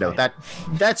Piggyback yes, ride. no,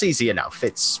 that's easy enough.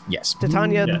 It's yes.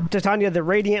 Titania, the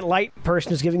radiant light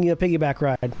person is giving you a piggyback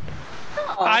ride.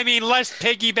 I mean, less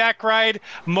piggyback ride,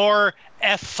 more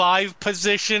F5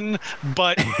 position,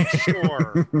 but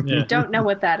sure. Yeah. Don't know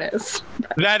what that is.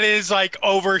 That is like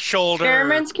over shoulder.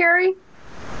 Fireman's carry?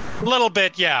 A little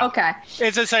bit, yeah. Okay.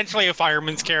 It's essentially a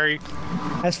fireman's carry.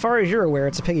 As far as you're aware,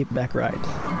 it's a piggyback ride.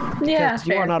 Yeah. Because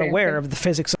you are not aware of the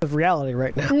physics of reality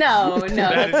right now. No,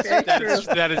 That that's is,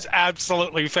 very that is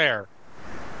absolutely fair.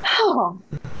 Oh,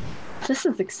 this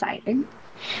is exciting.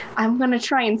 I'm gonna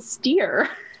try and steer.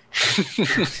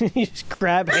 You just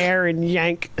grab hair and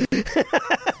yank.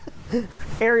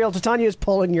 Ariel, Titania is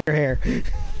pulling your hair.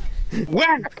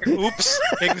 Whack! Oops.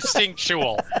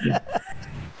 Instinctual.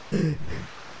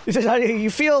 Titania, you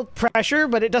feel pressure,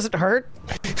 but it doesn't hurt.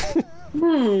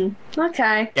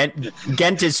 Okay.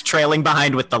 Gent is trailing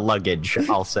behind with the luggage,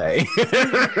 I'll say.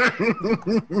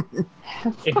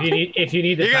 If you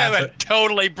need to You're gonna pass have a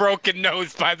totally broken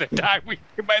nose by the time you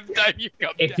come down.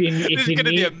 This is gonna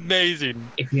be amazing.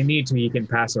 If you need to, you can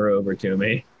pass her over to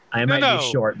me. I might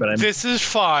be short, but This is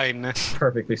fine.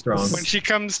 perfectly strong. When she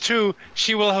comes to,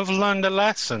 she will have learned a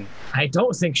lesson. I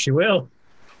don't think she will.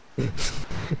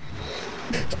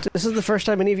 This is the first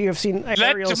time any of you have seen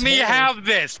Ariel's Let me hair. have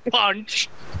this punch.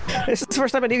 This is the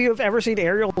first time any of you have ever seen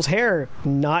Ariel's hair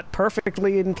not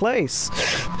perfectly in place.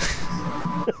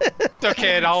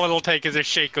 Okay, and all it'll take is a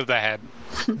shake of the head.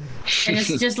 And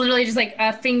it's just literally just like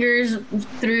fingers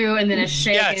through and then a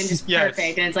shake and just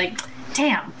perfect. And it's like,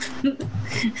 damn.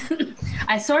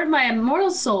 I soared my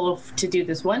immortal soul to do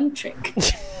this one trick.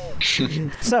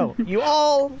 So, you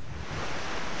all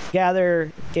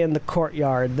gather in the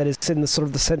courtyard that is in the sort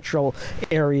of the central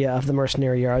area of the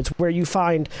mercenary yards, where you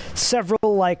find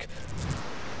several, like,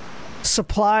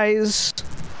 supplies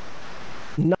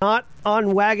not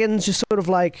on wagons, just sort of,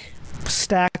 like,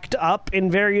 stacked up in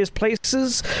various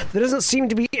places. There doesn't seem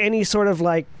to be any sort of,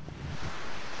 like,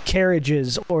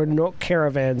 carriages or no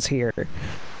caravans here.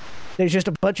 There's just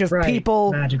a bunch of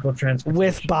people magical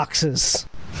with boxes.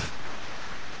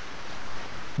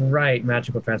 Right,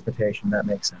 magical transportation. That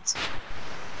makes sense.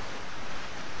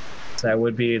 So that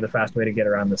would be the fast way to get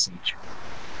around the siege.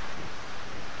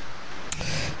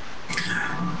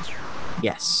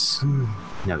 Yes.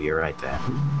 No, you're right there.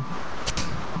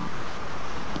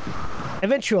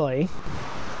 Eventually,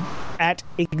 at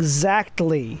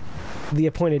exactly the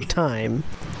appointed time,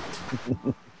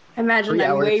 Imagine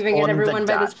I'm waving at everyone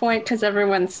by this point because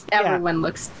everyone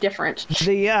looks different.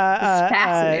 The It's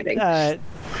fascinating.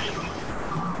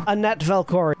 Annette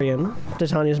Valkorian,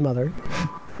 Titania's mother,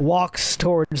 walks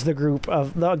towards the group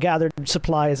of the gathered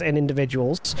supplies and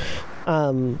individuals,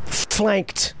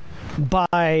 flanked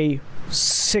by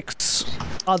 6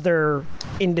 other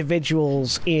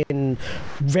individuals in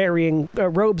varying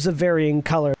robes of varying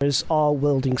colors, all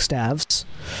wielding staves.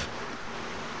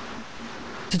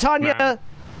 Titania,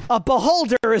 a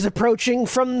beholder is approaching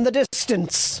from the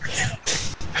distance.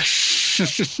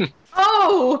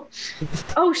 Oh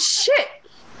shit!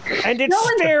 And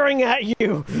it's staring at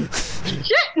you.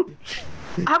 Shit!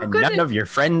 And none of your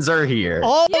friends are here.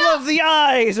 All of the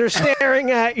eyes are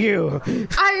staring at you.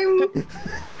 I'm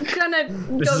gonna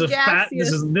go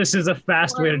gaseous. This is a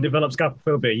fast way to develop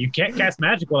scopophobia. You can't cast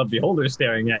magic while a beholder is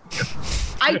staring at you.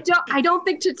 I don't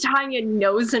think Titania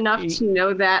knows enough to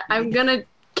know that. I'm gonna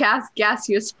cast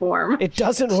gaseous form. It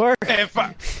doesn't work. If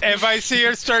I see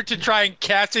her start to try and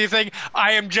cast anything,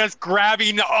 I am just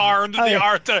grabbing the arms and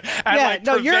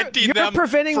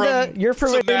preventing them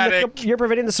from you're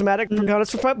preventing the somatic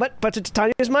components from, but to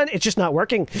Titania's mind, it's just not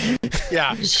working.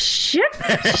 Yeah. Shit.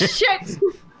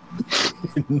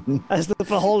 As the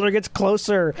beholder gets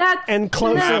closer and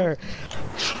closer,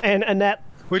 and Annette,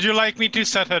 would you like me to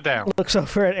set her down? Looks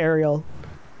over at Ariel,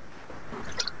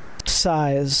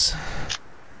 sighs.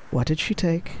 What did she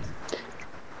take?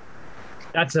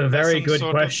 That's a very good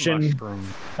question.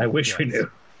 I wish we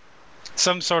knew.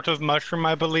 Some sort of mushroom,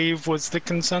 I believe, was the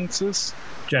consensus.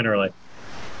 Generally.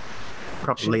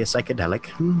 Probably a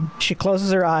psychedelic. She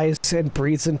closes her eyes and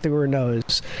breathes in through her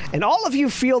nose. And all of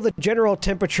you feel the general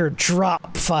temperature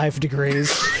drop 5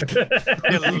 degrees.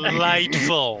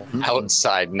 Delightful.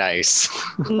 Outside, nice.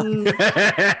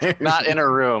 Not in a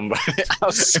room, but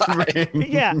outside.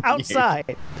 Yeah,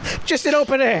 outside. Just in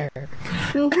open air.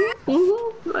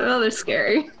 Oh, they're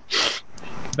scary.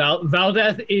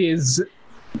 Valdeth is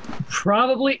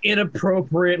probably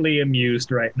inappropriately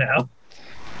amused right now.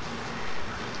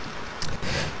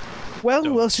 Well,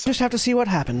 we'll just have to see what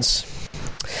happens.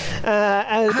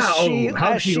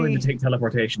 How is she going to take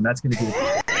teleportation? That's going to be...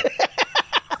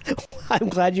 I'm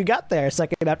glad you got there a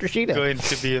second after she did. Going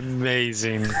to be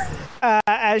amazing.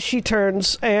 As she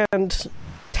turns and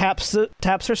taps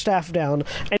her staff down,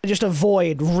 and just a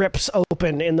void rips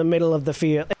open in the middle of the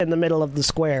field, in the middle of the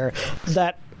square,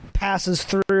 that passes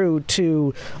through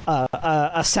to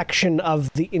a section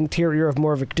of the interior of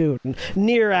Morvic Dune,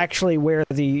 near actually where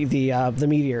the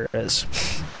meteor is.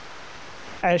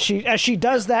 As she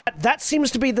does that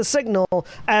seems to be the signal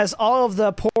as all of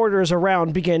the porters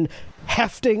around begin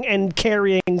hefting and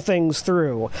carrying things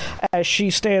through. As she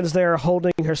stands there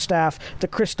holding her staff, the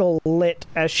crystal lit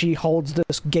as she holds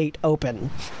this gate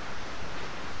open.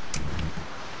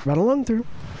 Run along through.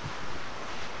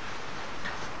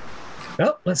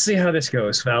 Well, let's see how this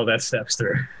goes. Valdeth steps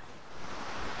through.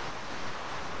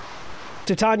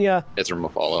 Titania. Ezra will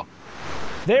follow.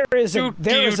 There is a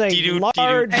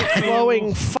large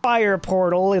glowing fire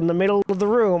portal in the middle of the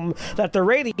room that the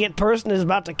radiant person is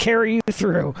about to carry you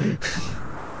through.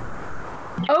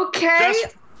 Okay.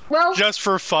 Just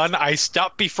for fun, I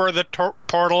stop before the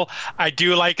portal. I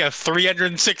do like a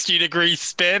 360-degree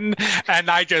spin, and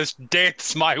I just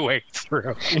dance my way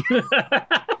through. I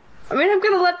mean, I'm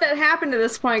going to let that happen at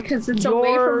this point because it's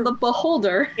away from the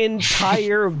beholder.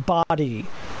 Entire body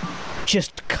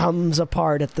just comes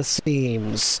apart at the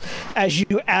seams as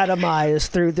you atomize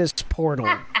through this portal.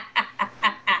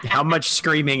 How much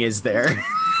screaming is there?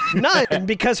 None,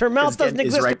 because her mouth doesn't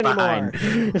exist anymore.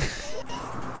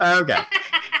 Okay.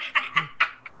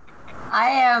 I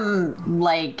am,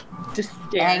 like, Just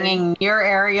hanging near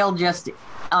Ariel just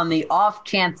on the off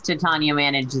chance Titania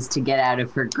manages to get out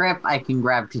of her grip. I can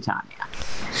grab Titania.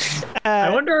 I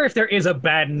wonder if there is a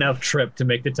bad enough trip to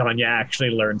make Titania actually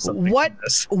learn something from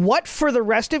this. What for the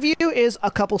rest of you is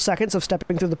a couple seconds of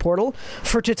stepping through the portal.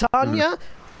 For Titania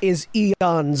is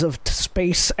eons of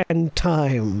space and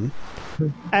time.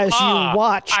 As you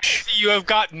watch, I see you have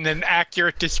gotten an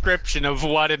accurate description of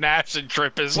what an acid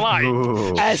trip is like.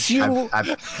 Ooh, as you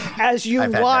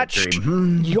watch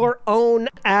your own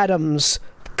atoms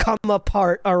come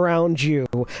apart around you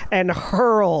and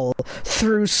hurl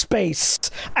through space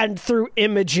and through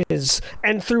images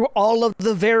and through all of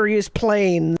the various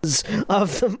planes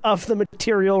of the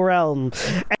material realm,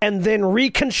 and then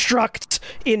reconstruct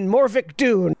in Morvic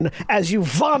Dune as you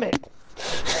vomit.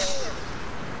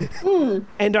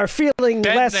 And are feeling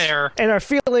and are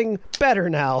feeling better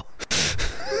now.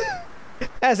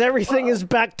 As everything is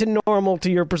back to normal to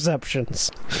your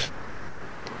perceptions.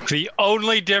 The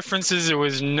only difference is it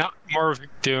was not Morvic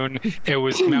Dune, it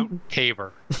was Mount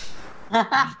Tabor.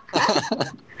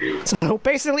 So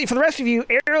basically, for the rest of you,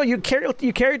 Ariel, you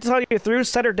carry Titania through,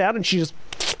 set her down, and she just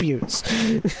spews.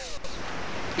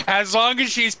 As long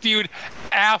as she spewed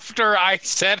after I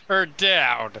set her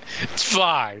down, it's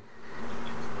fine.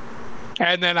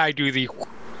 And then I do the...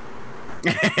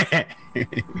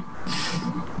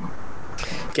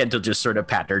 Kent will just sort of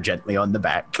pat her gently on the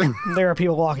back. There are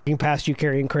people walking past you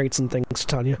carrying crates and things,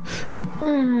 Tanya.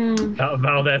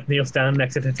 Valdeth kneels down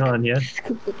next to Titania.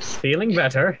 Feeling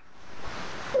better?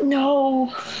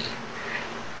 No.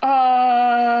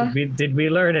 Did we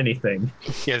learn anything?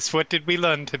 Yes, what did we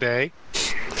learn today?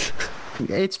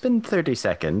 It's been 30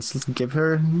 seconds. Give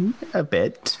her a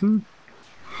bit.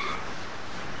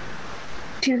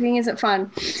 Puking isn't fun.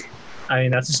 I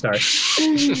mean, that's a start.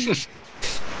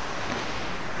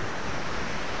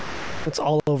 It's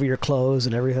all over your clothes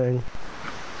and everything.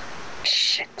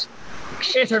 Shit.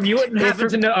 If you wouldn't happen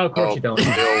to know... Oh, of course you don't.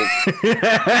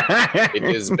 It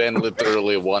has been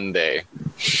literally one day.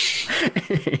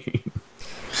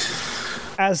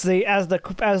 As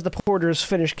the porters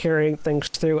finish carrying things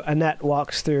through, Annette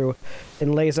walks through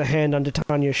and lays a hand on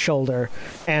Titania's shoulder,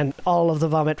 and all of the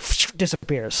vomit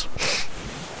disappears.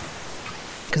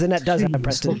 Because Annette does have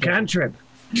prestidigitation. Cantrip.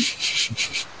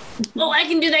 Oh, I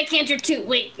can do that cantrip too.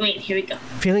 Wait, here we go.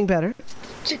 Feeling better?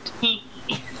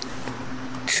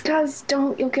 Scuzz,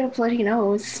 don't. You'll get a bloody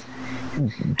nose.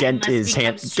 Gent is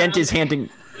handing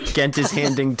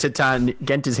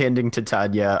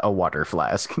Titania a water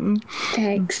flask.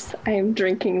 Thanks. I am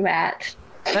drinking that.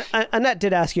 Annette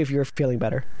did ask you if you were feeling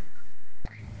better.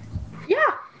 Yeah,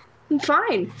 I'm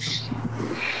fine.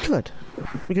 Good.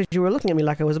 Because you were looking at me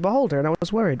like I was a beholder, and I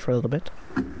was worried for a little bit.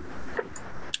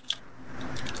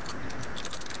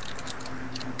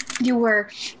 You were.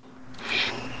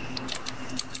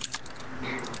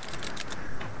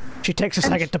 She takes a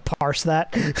second to parse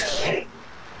that.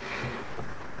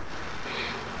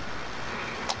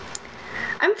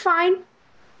 I'm fine.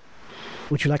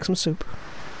 Would you like some soup?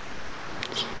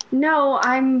 No,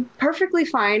 I'm perfectly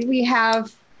fine. We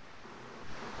have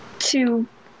to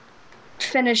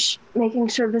finish making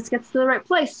sure this gets to the right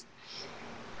place.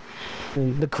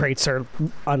 And the crates are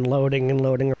unloading and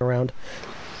loading around.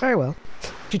 Very well.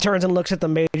 She turns and looks at the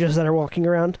mages that are walking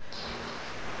around.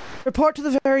 Report to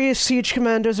the various siege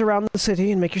commanders around the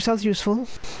city and make yourselves useful.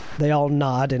 They all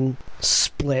nod and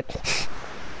split.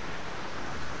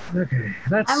 Okay,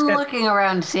 I'm looking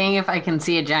around, seeing if I can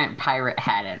see a giant pirate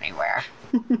hat anywhere.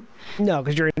 No,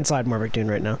 because you're inside Morvic Dune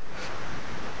right now.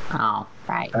 Oh,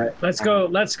 right. All right, let's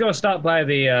go stop by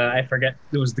the, I forget,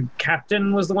 it was the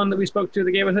captain was the one that we spoke to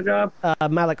that gave us a job?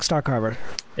 Malik Starcarver.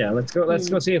 Yeah, let's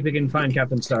go see if we can find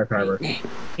Captain Starcarver.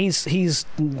 He's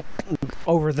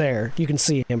over there. You can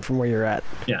see him from where you're at.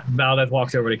 Yeah, Valdeth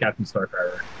walks over to Captain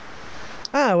Starcarver.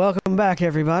 Welcome back,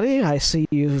 everybody. I see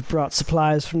you've brought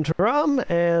supplies from Taram,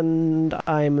 and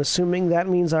I'm assuming that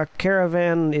means our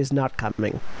caravan is not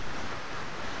coming.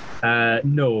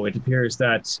 No, it appears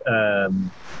that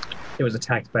it was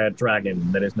attacked by a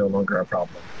dragon that is no longer a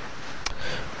problem.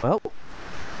 Well,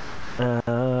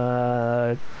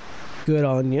 good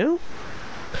on you.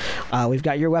 We've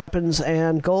got your weapons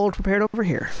and gold prepared over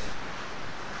here.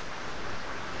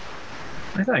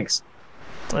 Thanks.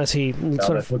 As he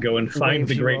sort of we'll go and find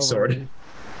the great sword.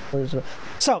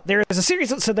 So there is a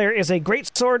series. So there is a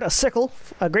great sword, a sickle,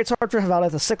 a great sword for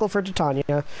Havalith, a sickle for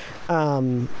Titania,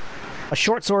 a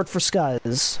short sword for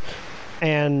Skuz,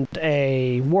 and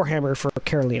a warhammer for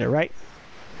Carolina. Right?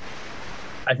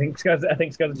 I think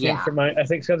Skuz changed for mine. I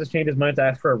think Skuz has changed his mind to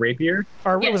ask for a rapier.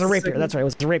 Or it was a rapier. That's right. It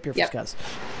was a rapier for Skuz.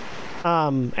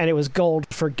 And it was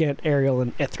gold for Ghent, Ariel,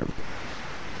 and Ithram.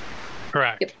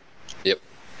 Correct. Yep.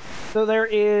 So there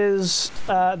is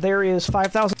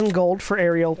 5,000 gold for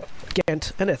Ariel,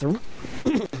 Ghent, and Ithram.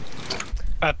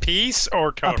 A piece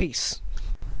or total? A piece.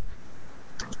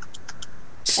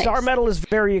 Star metal is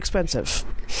very expensive,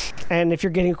 and if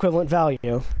you're getting equivalent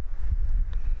value.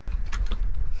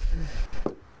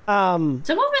 So what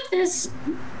would this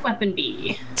weapon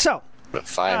be? So. Put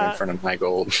 5 in front of my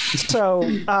gold. So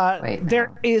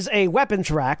there is a weapons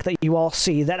rack that you all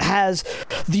see that has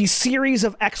the series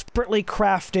of expertly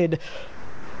crafted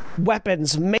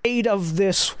weapons made of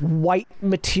this white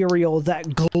material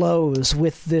that glows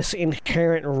with this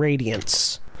inherent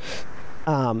radiance.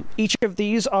 Each of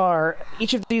these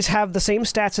have the same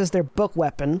stats as their book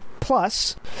weapon.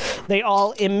 Plus, they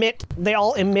all emit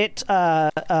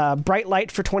bright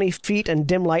light for 20 feet and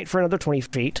dim light for another 20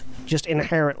 feet, just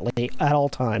inherently at all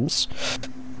times.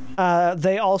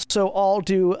 They also all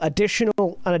do an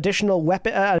additional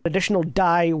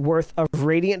die worth of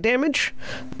radiant damage.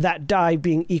 That die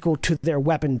being equal to their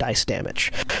weapon dice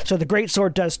damage. So the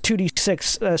greatsword does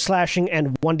 2d6 slashing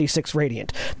and 1d6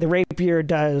 radiant. The rapier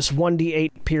does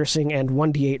 1d8 piercing and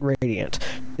 1d8 radiant.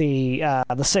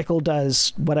 The sickle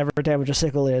does whatever damage a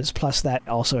sickle is plus that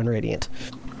also in radiant.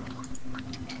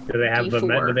 Do they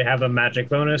have a magic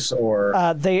bonus or?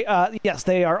 Yes,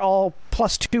 they are all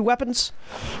 +2 weapons,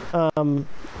 and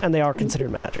they are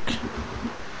considered magic.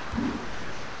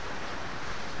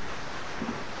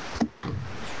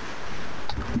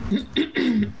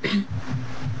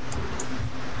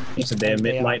 So they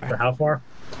emit light for how far?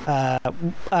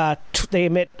 They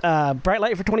emit bright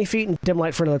light for 20 feet and dim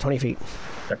light for another 20 feet.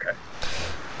 Okay.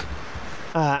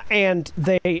 And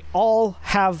they all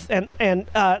have, and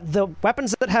the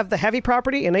weapons that have the heavy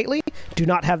property innately do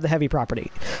not have the heavy property.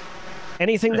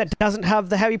 Anything that doesn't have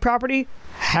the heavy property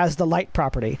has the light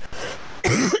property.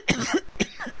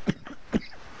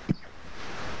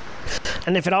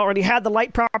 And if it already had the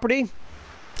light property,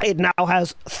 it now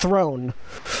has Throne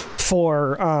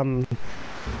for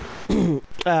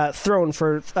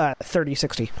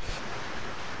 30/60.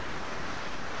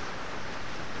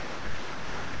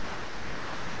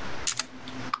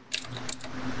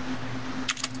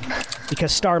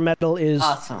 Because star metal is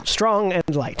strong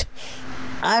and light.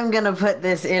 I'm gonna put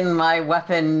this in my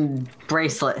weapon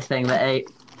bracelet thing that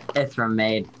Ithram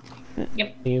made.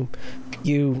 Yep.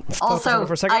 You also,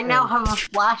 for a second I now have a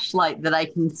flashlight that I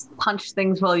can punch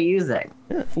things while using.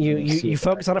 You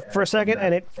focus on it for a second,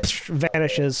 and it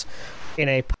vanishes in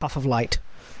a puff of light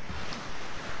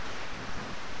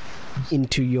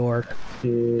into your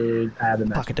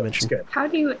pocket dimension. How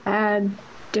do you add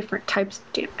different types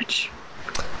of damage?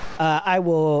 I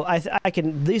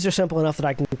can. These are simple enough that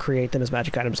I can create them as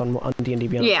magic items on D&D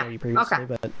Beyond for you previously.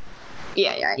 Okay. But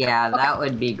yeah, that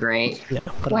would be great. Yeah.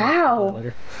 Wow.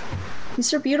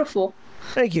 These are beautiful.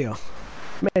 Thank you.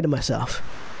 Made them myself.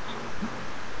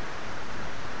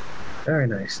 Very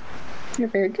nice. You're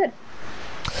very good.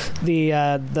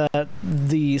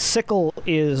 The sickle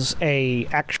is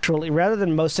actually rather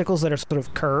than most sickles that are sort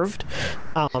of curved,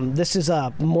 this is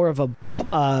more of a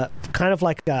kind of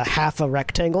like a half a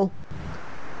rectangle.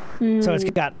 So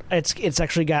it's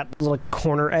actually got little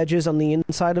corner edges on the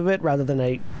inside of it rather than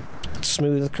a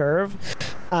smooth curve.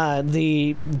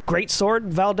 The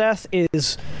greatsword Valdeth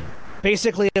is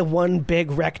basically a one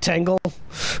big rectangle.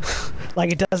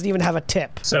 Like it doesn't even have a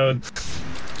tip. So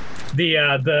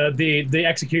the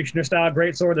executioner style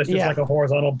greatsword that's just like a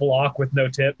horizontal block with no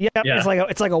tip. Yeah,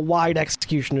 it's like a wide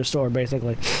executioner sword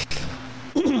basically.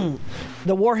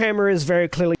 The warhammer is very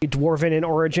clearly dwarven in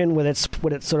origin with its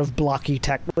sort of blocky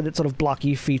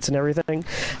feats and everything,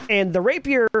 and the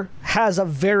rapier has a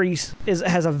very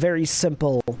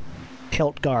simple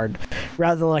hilt guard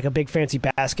rather than like a big fancy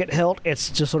basket hilt. It's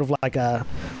just sort of like a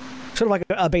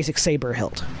basic saber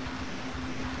hilt.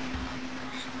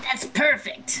 That's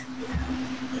perfect.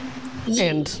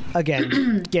 And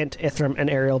again, Ghent, Ithram, and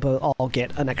Ariel all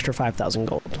get an extra 5,000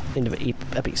 gold into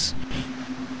a piece.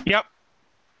 Yep.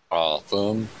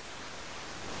 Awesome.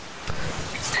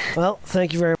 Well,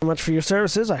 thank you very much for your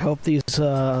services. I hope these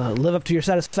live up to your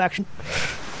satisfaction.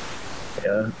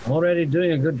 Yeah, already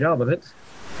doing a good job of it.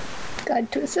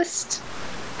 Glad to assist.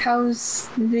 How's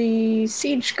the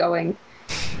siege going?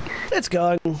 It's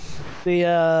going.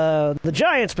 The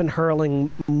Giants been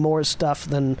hurling more stuff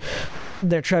than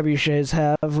their trebuchets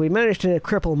have. We managed to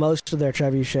cripple most of their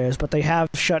trebuchets, but they have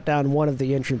shut down one of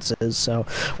the entrances, so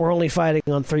we're only fighting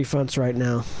on 3 fronts right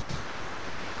now.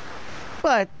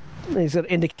 But it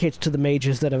indicates to the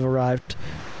mages that have arrived.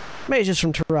 Mages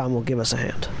from Terra will give us a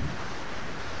hand.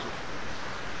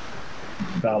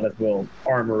 Valeth will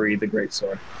armory the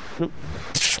greatsword.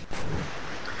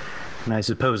 And I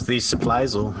suppose these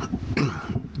supplies will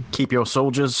keep your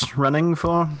soldiers running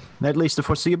for at least the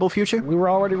foreseeable future? We were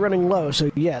already running low, so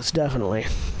yes, definitely.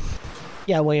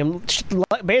 Yeah, William,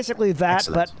 basically that,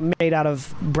 Excellent. but made out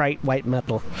of bright white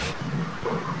metal.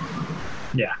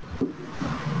 Yeah.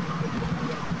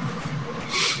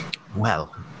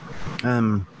 Well,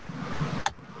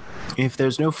 if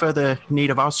there's no further need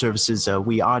of our services,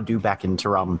 we are due back in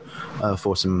Tehran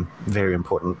for some very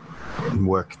important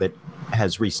work that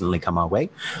has recently come our way.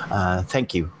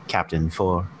 Thank you, Captain,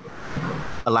 for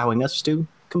allowing us to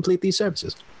complete these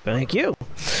services. Thank you.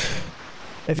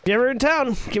 If you're ever in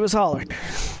town, give us a holler.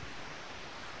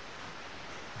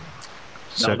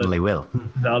 Certainly will.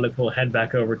 Valeth will head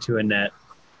back over to Annette.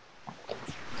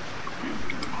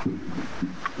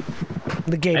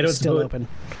 The gate I don't is still suppose-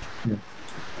 open.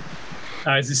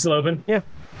 Is it still open? Yeah.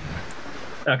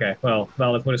 Okay, well,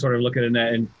 Valeth would sort of look at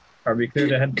Annette and are we clear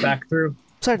to head back through?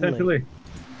 Certainly. Potentially.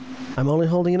 I'm only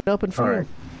holding it open for All you. right.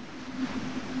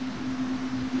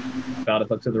 Valeth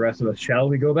looks at the rest of us. Shall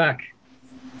we go back?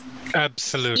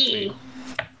 Absolutely.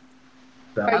 Yeah.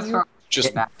 Valeth, you-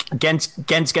 Just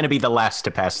Gent's going to be the last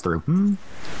to pass through.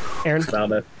 Aaron?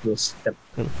 Valeth will step.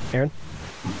 Aaron?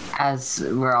 As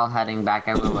we're all heading back,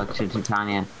 I will look to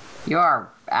Titania. You are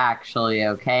actually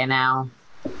okay now?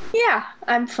 Yeah,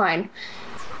 I'm fine.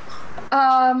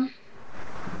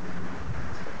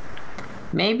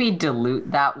 Maybe dilute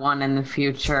that one in the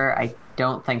future. I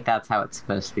don't think that's how it's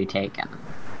supposed to be taken.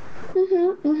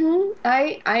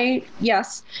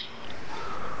 Yes.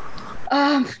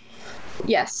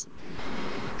 Yes.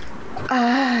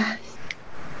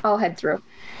 I'll head through.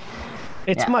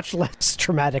 It's Yeah. much less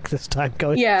traumatic this time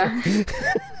going. Yeah.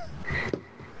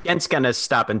 Gent's going to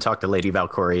stop and talk to Lady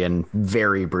Valkorian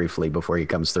very briefly before he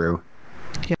comes through.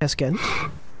 Yes, Ken?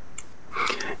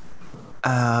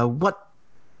 What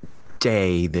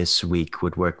day this week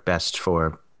would work best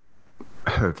for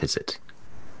her visit?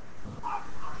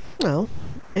 Well,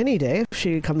 any day if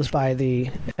she comes by the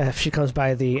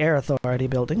Air Authority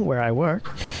building where I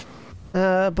work.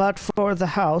 But for the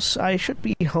house, I should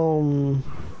be home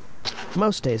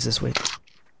most days this week.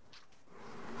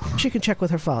 She can check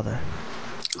with her father.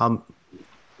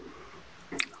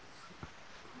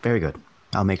 Very good.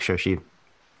 I'll make sure she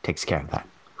takes care of that.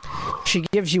 She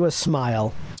gives you a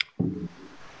smile.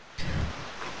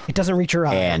 It doesn't reach her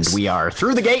eyes. And we are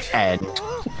through the gate, and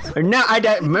no,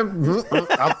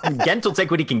 Gent will take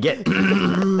what he can get.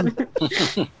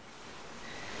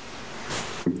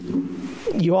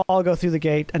 You all go through the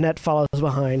gate. Annette follows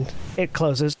behind. It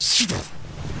closes.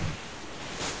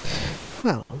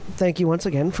 Well, thank you once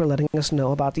again for letting us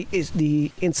know about the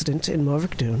incident in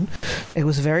Morvikdun. It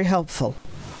was very helpful.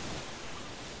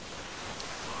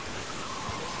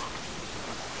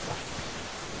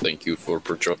 thank you for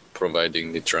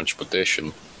providing the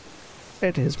transportation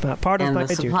It is part of And my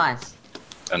the duty. supplies.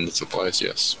 and the supplies.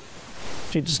 Yes.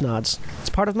 She just nods. It's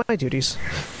part of my duties.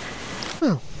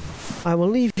 Well, I will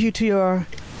leave you to your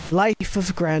life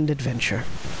of grand adventure.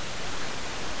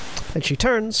 And she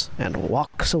turns and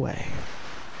walks away.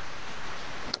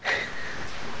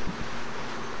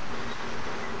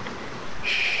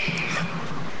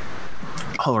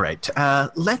 All right,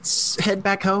 let's head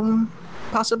back home.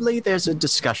 Possibly there's a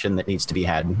discussion that needs to be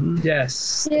had.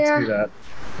 Yes. Yeah. Let's do that.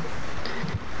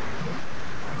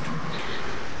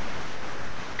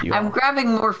 I'm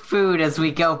grabbing more food as we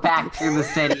go back through the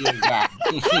city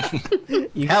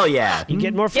again. Hell yeah. You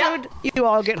get more food, you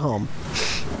all get home.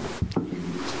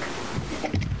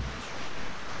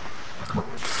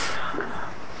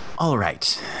 All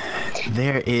right.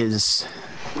 There is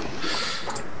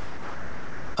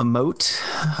a moat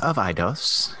of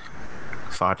Eidos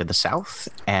far to the south,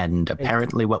 and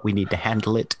apparently what we need to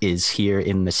handle it is here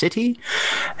in the city,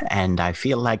 and I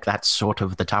feel like that's sort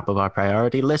of the top of our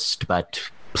priority list, but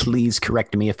please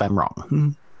correct me if I'm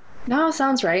wrong. No,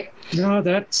 sounds right. No,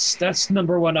 that's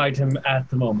number one item at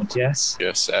the moment, yes?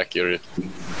 Yes. Accurate.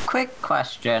 Quick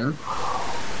question.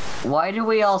 Why do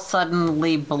we all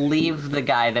suddenly believe the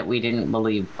guy that we didn't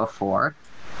believe before?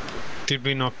 Did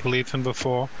we not believe him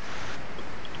before?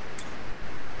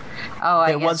 Oh, I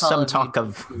There guess was some all of talk you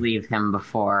of- believe him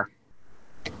before.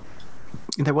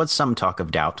 There was some talk of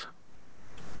doubt.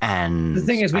 And The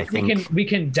thing is, I think we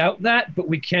can doubt that, but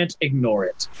we can't ignore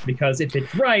it. Because if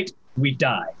it's right, we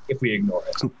die if we ignore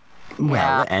it.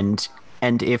 well, and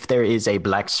if there is a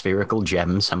black spherical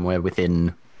gem somewhere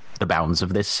within the bounds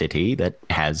of this city that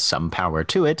has some power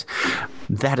to it,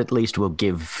 that at least will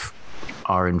give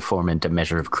our informant a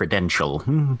measure of credential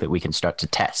that we can start to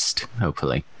test,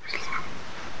 hopefully.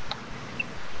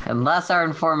 Unless our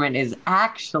informant is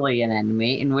actually an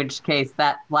enemy, in which case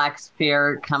that black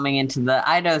sphere coming into the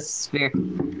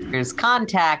Eidosphere's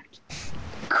contact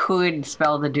could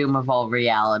spell the doom of all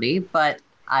reality, but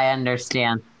I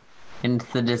understand and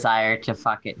the desire to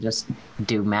fuck it, just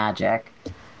do magic.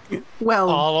 Well,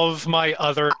 All of my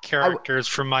other characters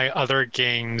from my other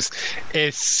games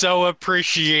is so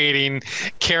appreciating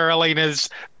Carolina's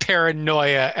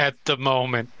paranoia at the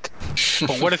moment.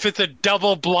 But what if it's a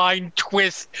double blind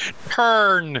twist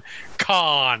turn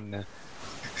con?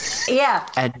 Yeah,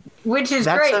 and which is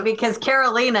That's great a- because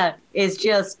Carolina is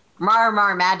just mar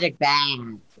magic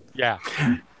bang. Yeah.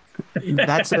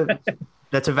 that's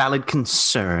a valid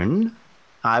concern.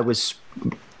 I was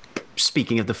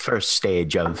speaking of the first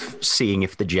stage of seeing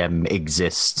if the gem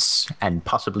exists and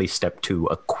possibly step 2,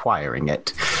 acquiring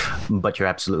it. But you're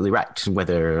absolutely right.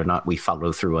 Whether or not we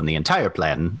follow through on the entire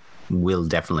plan will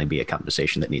definitely be a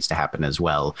conversation that needs to happen as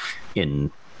well,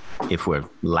 if we're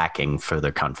lacking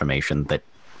further confirmation that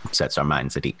sets our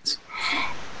minds at ease.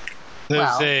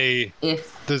 There's Well, a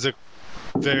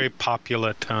very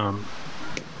popular term.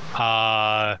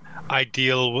 I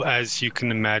deal, as you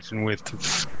can imagine,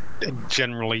 with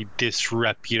generally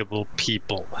disreputable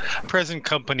people. Present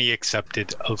company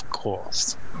accepted, of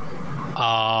course.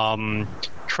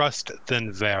 Trust,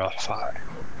 then verify.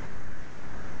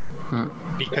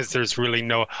 Because there's really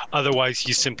no... Otherwise,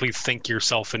 you simply think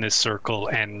yourself in a circle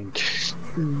and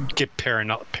get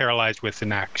paralyzed with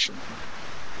inaction.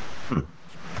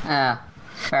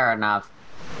 Fair enough.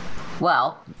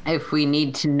 Well, if we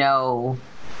need to know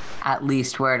at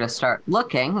least where to start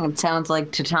looking, it sounds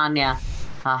like Titania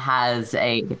has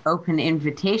a open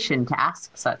invitation to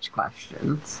ask such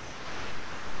questions.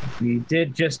 We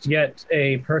did just get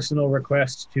a personal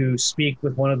request to speak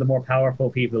with one of the more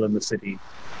powerful people in the city.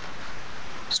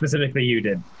 Specifically, you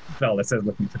did. Well, it says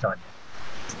looking for Tanya.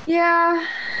 Yeah.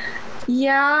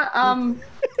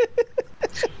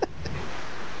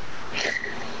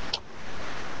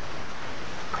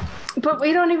 But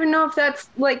we don't even know if that's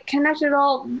like connected at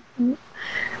all.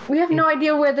 We have no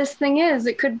idea where this thing is.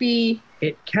 It could be.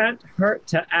 It can't hurt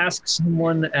to ask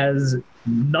someone as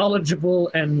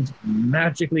knowledgeable and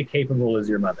magically capable as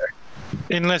your mother.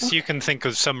 Unless you can think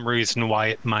of some reason why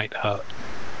it might hurt.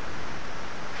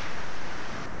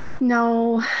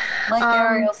 No. Like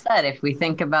Ariel said, if we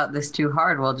think about this too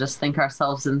hard, we'll just think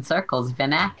ourselves in circles of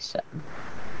inaction.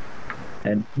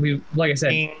 And we, like I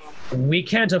said, we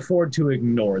can't afford to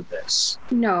ignore this.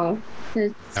 No.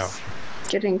 It's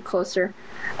getting closer.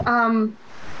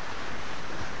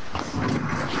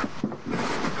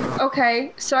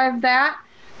 Okay, so I have that.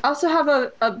 I also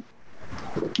have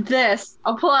this.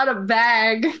 I'll pull out a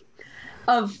bag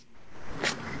of.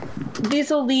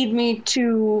 These will lead me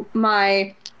to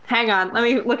my. Hang on, let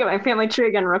me look at my family tree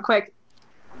again real quick.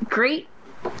 Great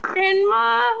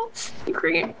grandmas,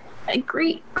 great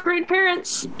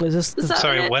grandparents. Is this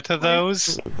Sorry, what are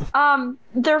those?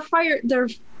 They're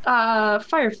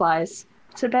fireflies.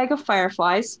 It's a bag of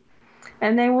fireflies,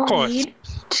 and they will lead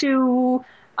to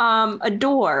a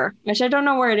door, which I don't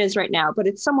know where it is right now, but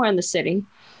it's somewhere in the city.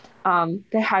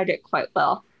 They hide it quite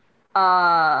well.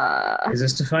 Is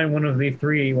this to find one of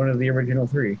the original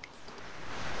 3?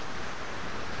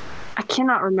 I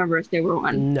cannot remember if they were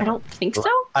one. No. I don't think so.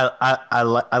 I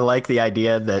like the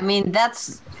idea that I mean,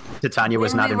 that's Titania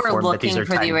was when not we were informed that these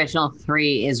looking are for the original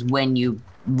 3 is when you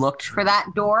looked for that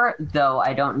door, though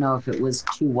I don't know if it was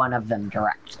to one of them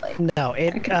directly. No,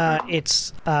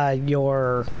 it's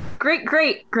your Great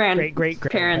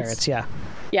grandparents. Yeah.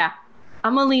 Yeah.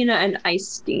 Amelina and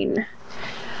Eystein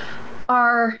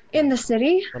are in the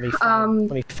city. Let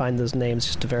me find those names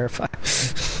just to verify.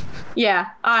 Yeah,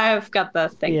 I've got the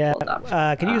thing pulled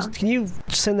up. Can you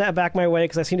send that back my way,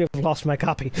 because I seem to have lost my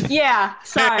copy. Yeah,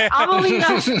 sorry.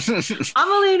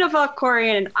 Amelina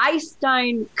Valkorian and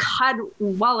Eystein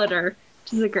Cadwallader,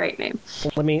 which is a great name.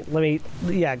 Let me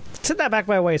send that back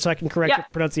my way so I can correct the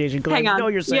pronunciation, because I know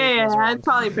you're saying things wrong. I'm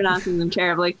probably pronouncing them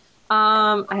terribly.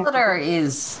 Cadwallader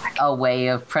is a way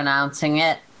of pronouncing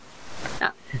it.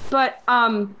 But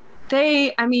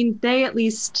they at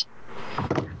least.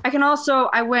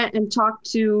 I went and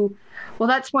talked to. Well,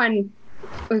 that's when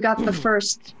we got the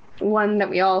first one that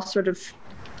we all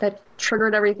that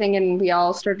triggered everything, and we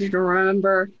all started to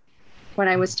remember when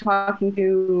I was talking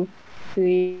to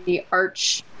the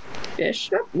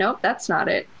Archbishop. Nope, that's not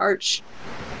it.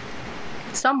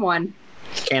 Someone.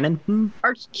 Canon?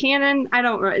 Archcanon? I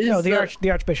don't know. No, the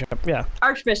Archbishop, yeah.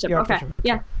 Archbishop, The okay. Archbishop.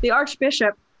 Yeah, the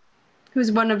Archbishop,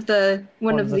 who's one of the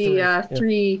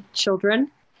three children.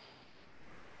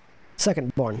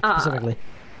 Second born, specifically.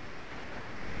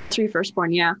 3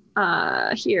 firstborn, yeah.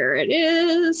 Here it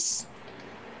is.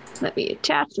 Let me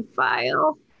attach the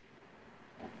file.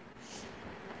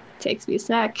 Takes me a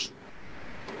sec.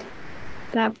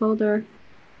 That folder.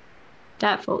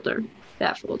 That folder.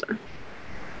 That folder.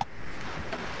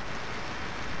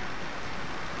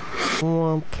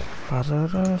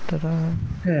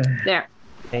 There.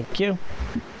 Thank you.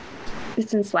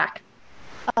 It's in Slack.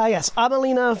 Yes,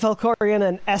 Amelina, Valkorian,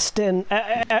 and Estienne.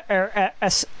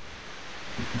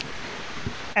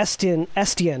 Estienne?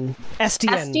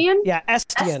 Yeah, Estienne.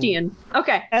 Estienne.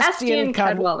 Okay. Estienne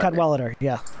Cadwallader. Cadwallader,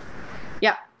 yeah.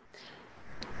 Yeah.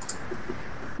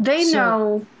 They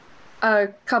know a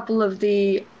couple of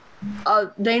the.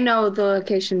 They know the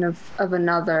location of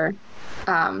another.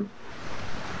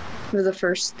 For the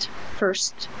first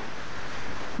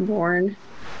born.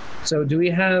 So, do we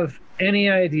have any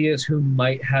ideas who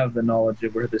might have the knowledge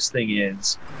of where this thing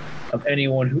is? Of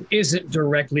anyone who isn't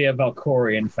directly a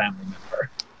Valkorian family member?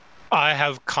 I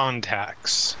have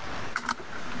contacts.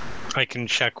 I can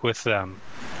check with them.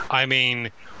 I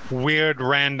mean, weird,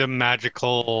 random,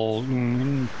 magical.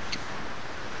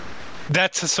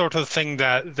 That's the sort of thing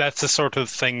that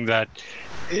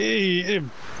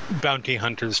bounty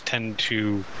hunters tend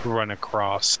to run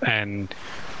across and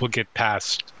will get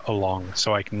passed along.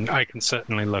 So I can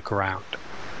certainly look around.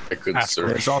 I could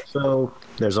search. There's also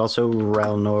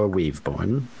Relnor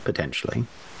Weaveborn, potentially.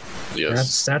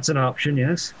 Yes. That's an option,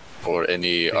 yes. Or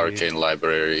any arcane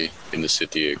library in the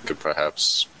city could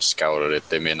perhaps scour it.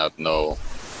 They may not know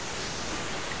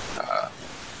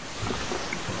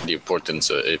the importance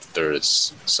of if there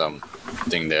is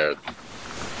something there.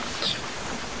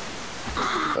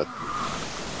 But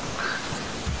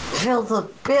Feels a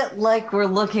bit like we're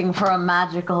looking for a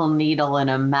magical needle in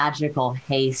a magical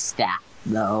haystack,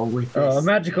 though. With this. A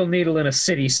magical needle in a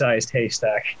city-sized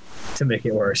haystack, to make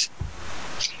it worse.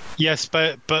 Yes,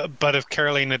 but if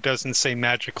Carolina doesn't say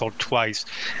magical twice,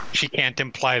 she can't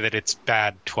imply that it's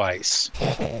bad twice.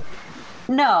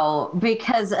 No,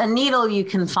 because a needle you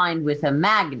can find with a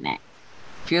magnet.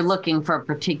 If you're looking for a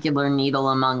particular needle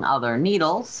among other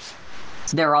needles,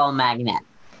 they're all magnetic.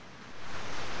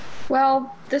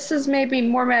 Well, this is maybe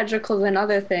more magical than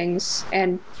other things,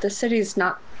 and the city's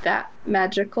not that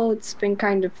magical. It's been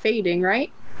kind of fading, right?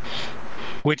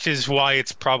 Which is why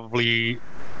it's probably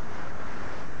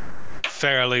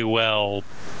fairly well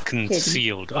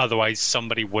concealed. Otherwise,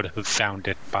 somebody would have found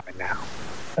it by now.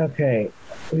 Okay,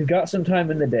 we've got some time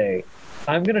in the day.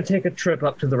 I'm going to take a trip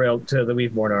up to the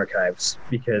Weaveborn archives,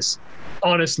 because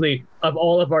honestly, of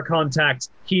all of our contacts,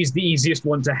 he's the easiest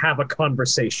one to have a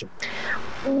conversation.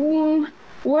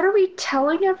 What are we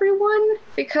telling everyone?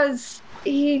 Because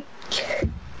he...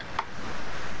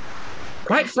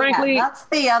 Quite frankly... Yeah, that's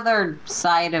the other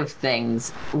side of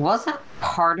things. Wasn't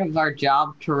part of our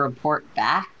job to report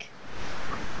back?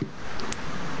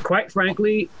 Quite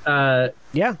frankly... Yeah,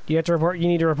 you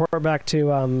need to report back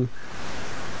to...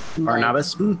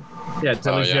 Barnabas? Yeah,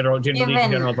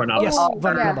 General Barnabas. Yes,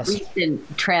 Barnabas.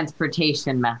 Recent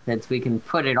transportation methods, we can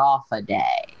put it off a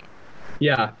day.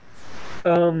 Yeah.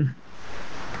 Cool.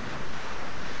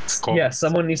 Yeah,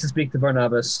 someone needs to speak to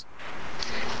Barnabas.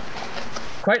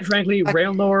 Quite frankly,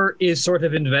 Raelnor is sort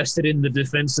of invested in the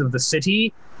defense of the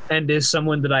city and is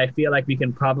someone that I feel like we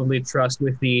can probably trust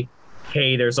with the,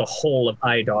 hey, there's a hole of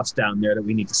IDOS down there that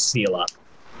we need to seal up.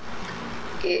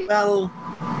 Well,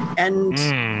 and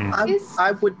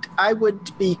I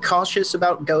would be cautious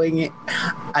about going.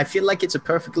 I feel like it's a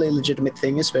perfectly legitimate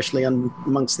thing, especially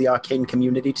amongst the arcane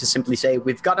community, to simply say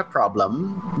we've got a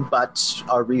problem, but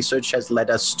our research has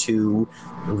led us to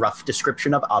rough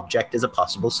description of object as a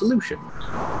possible solution.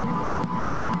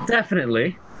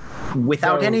 Definitely.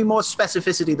 Without any more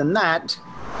specificity than that,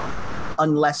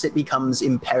 unless it becomes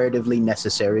imperatively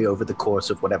necessary over the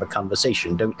course of whatever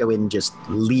conversation. Don't go in just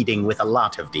leading with a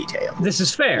lot of detail. This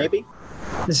is fair. Maybe.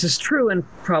 This is true and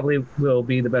probably will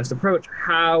be the best approach.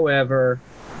 However,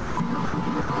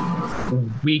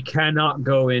 we cannot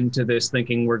go into this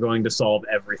thinking we're going to solve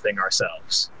everything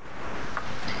ourselves.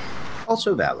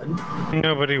 Also valid.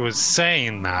 Nobody was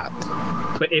saying that.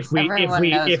 But if we Everyone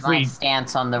knows my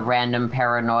stance on the random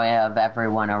paranoia of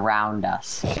everyone around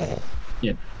us.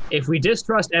 Yeah. If we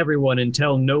distrust everyone and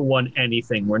tell no one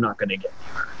anything, we're not going to get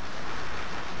there.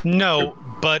 No,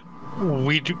 but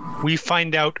we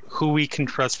find out who we can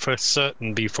trust for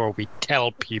certain before we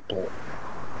tell people.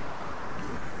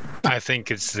 I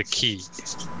think it's the key.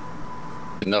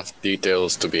 Enough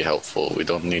details to be helpful. We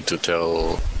don't need to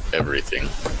tell everything.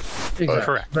 Exactly.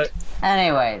 Correct. But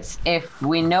Anyways, if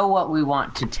we know what we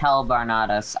want to tell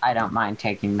Barnabas, I don't mind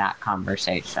taking that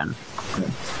conversation.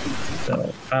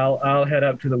 so I'll head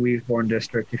up to the Weaveborn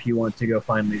district if you want to go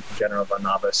find Lieutenant General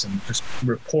Barnabas and just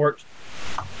report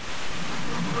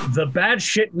the bad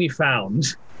shit we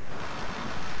found.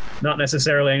 Not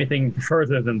necessarily anything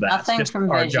further than that. Nothing just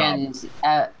from our visions,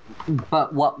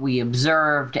 but what we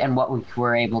observed and what we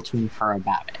were able to infer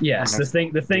about it. Yes, the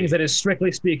things that is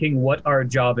strictly speaking what our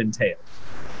job entails.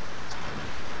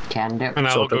 Can do. And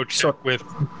I will go check with...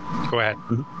 Go ahead.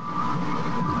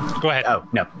 Mm-hmm. Go ahead. Oh,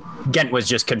 no. Gent was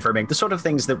just confirming the sort of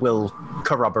things that will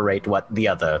corroborate what the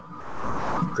other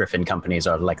Griffin companies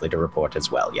are likely to report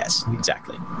as well. Yes,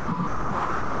 exactly.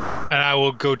 And I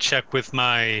will go check with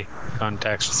my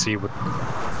contacts to see what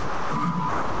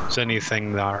there's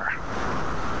anything there.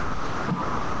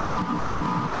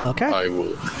 Okay. I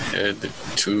will head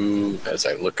to as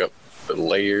I look up the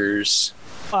layers.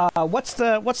 What's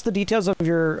the details of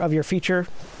your feature,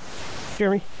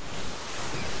 Jeremy?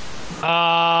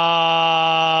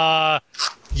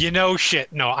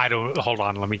 Shit. No, I don't. Hold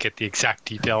on. Let me get the exact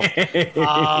details.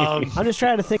 I'm just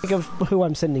trying to think of who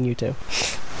I'm sending you to.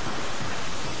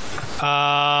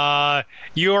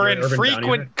 You are in Urban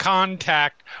frequent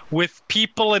contact with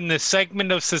people in the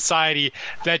segment of society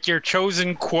that your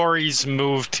chosen quarries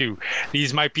move to.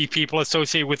 These might be people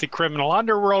associated with the criminal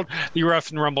underworld, the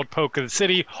rough and rumbled poke of the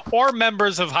city, or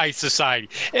members of high society.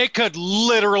 It could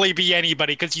literally be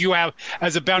anybody, because you have,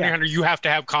 as a bounty hunter, you have to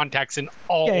have contacts in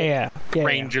all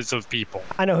ranges of people.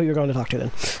 I know who you're going to talk to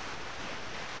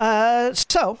then.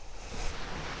 So,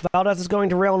 Valdez is going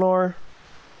to Railnor.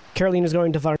 Caroline is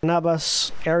going to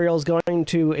Barnabas. Ariel is going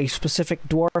to a specific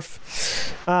dwarf.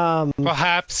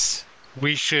 Perhaps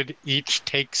we should each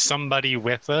take somebody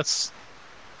with us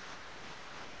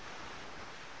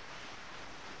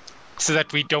so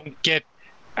that we don't get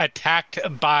attacked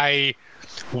by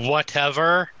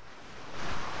whatever.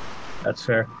 That's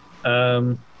fair.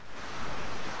 Gent,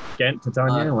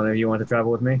 Titania, one of you want to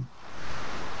travel with me?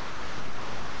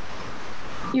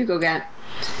 You go, Gat.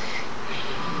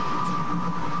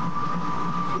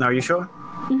 Are you sure?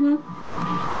 Mm-hmm.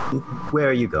 Where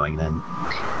are you going then?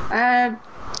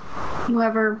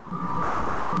 Whoever.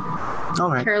 All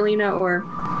right. Carolina or...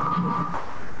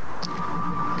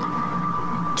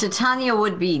 Titania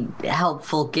would be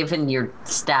helpful given your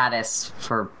status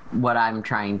for what I'm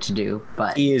trying to do,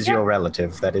 but... He is your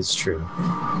relative, that is true.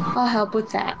 I'll help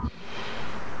with that.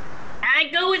 I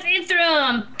go with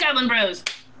Ithram, Goblin Bros.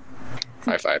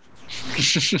 High five.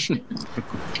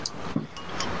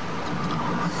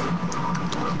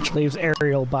 Which leaves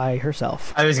Ariel by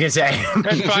herself. I was going to say.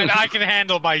 That's fine. I can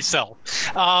handle myself.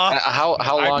 How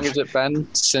long has it been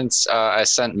since I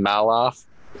sent Mal off?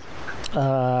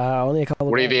 Only a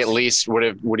couple of days.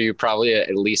 Would you probably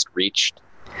at least reached?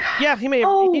 Yeah, he may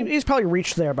have, he's probably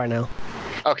reached there by now.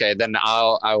 Okay, then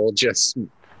I will just,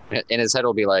 in his head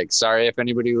will be like, sorry if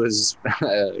anybody was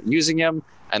using him,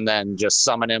 and then just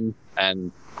summon him,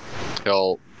 and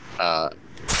he'll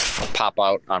pop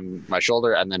out on my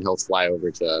shoulder, and then he'll fly over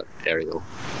to Ariel.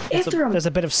 There's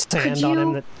a bit of sand on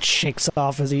him that shakes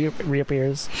off as he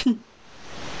reappears.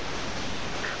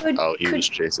 He was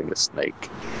chasing a snake.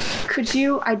 Could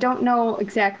you? I don't know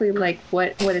exactly like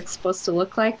what it's supposed to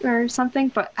look like or something,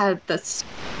 but I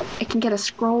can get a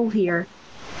scroll here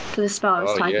for the spell I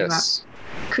was talking about.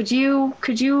 Could you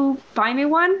buy me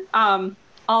one?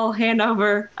 I'll hand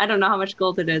over. I don't know how much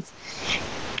gold it is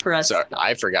for us. Sorry,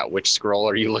 I forgot which scroll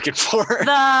are you looking for?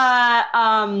 The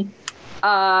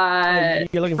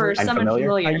you're looking for Summon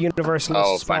Familiar. A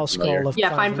universal spell scroll of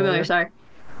Find Familiar. Sorry.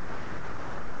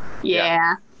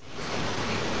 Yeah.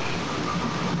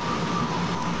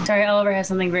 Sorry, Oliver has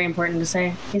something very important to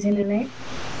say. Can you say your name?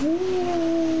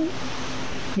 Can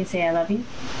you say I love you?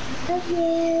 Love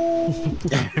you.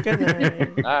 Good night.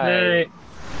 Hey.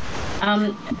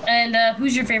 And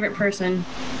who's your favorite person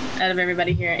out of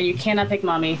everybody here? And you cannot pick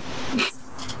mommy.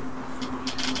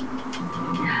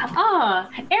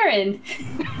 Aaron.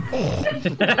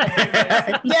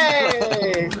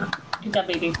 Yay! Good job,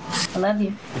 baby. I love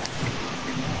you.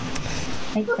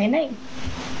 Say night.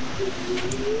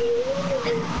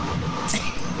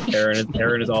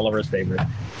 Aaron is Oliver's favorite.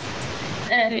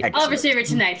 Oliver's favorite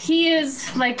tonight. He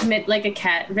is like a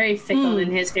cat, very fickle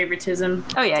in his favoritism.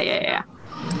 Oh yeah.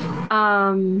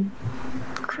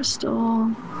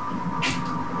 Crystal.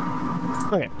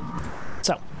 Okay.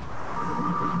 So,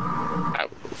 I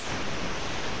will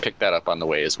pick that up on the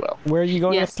way as well. where are you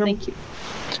going Yes, after him? thank you.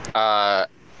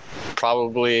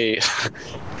 Probably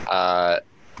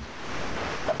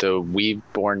the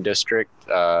Weaveborn district,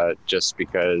 just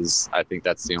because I think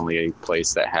that's the only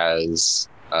place that has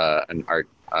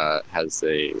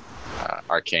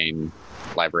arcane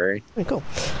library. Okay, cool.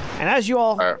 And as you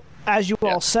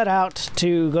all set out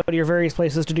to go to your various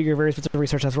places to do your various bits of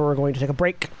research, that's where we're going to take a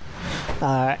break.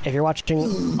 If you're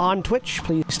watching on Twitch,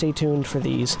 please stay tuned for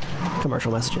these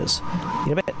commercial messages.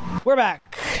 In a bit, we're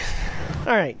back.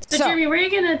 All right. So, Jeremy, where are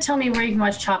you gonna tell me where you can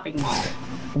watch Chopping Mall?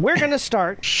 We're gonna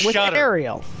start with Shudder.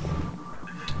 Ariel.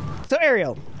 So,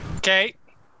 Ariel, Okay.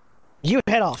 you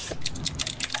head off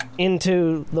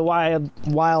into the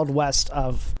wild west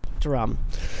of Taram.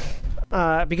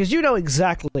 Because you know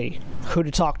exactly who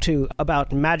to talk to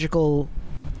about magical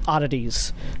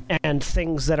oddities and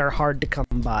things that are hard to come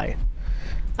by.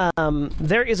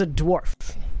 There is a dwarf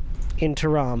in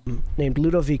Taram named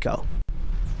Ludovico,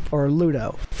 or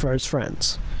Ludo for his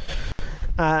friends,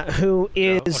 who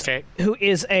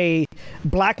is a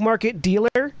black market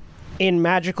dealer in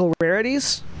magical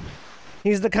rarities.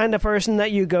 He's the kind of person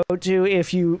that you go to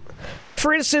if you...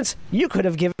 For instance, you could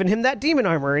have given him that demon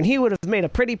armor, and he would have made a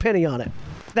pretty penny on it.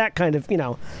 That kind of,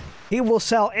 he will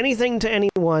sell anything to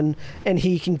anyone, and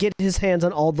he can get his hands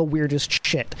on all the weirdest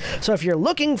shit. So if you're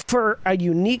looking for a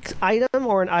unique item,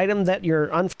 or an item that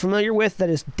you're unfamiliar with that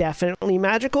is definitely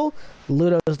magical,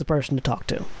 Ludo is the person to talk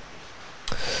to.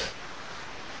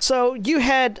 So you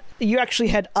actually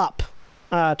head up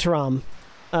Taram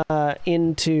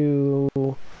into...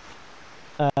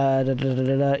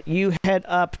 you head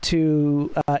up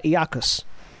to Iakus,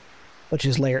 which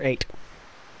is layer 8,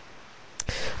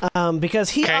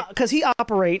 because he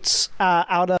operates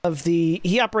out of the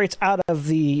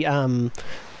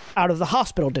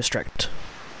hospital district.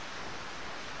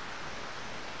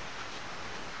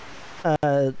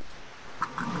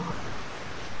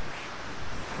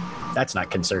 That's not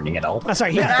concerning at all.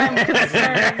 Sorry, he operates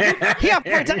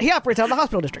out of the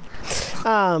hospital district.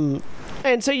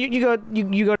 And so you go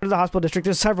to the hospital district.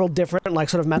 There's several different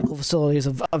sort of medical facilities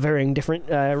of varying different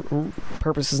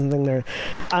purposes and things there.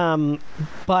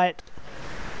 But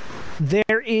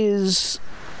there is,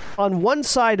 on one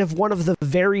side of one of the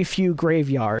very few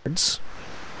graveyards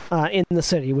in the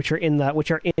city,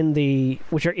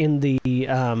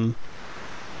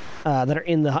 that are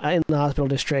in the hospital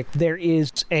district, there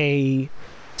is a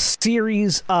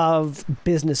series of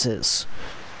businesses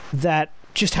that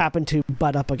just happen to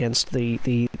butt up against the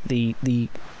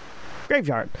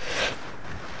graveyard.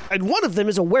 And one of them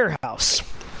is a warehouse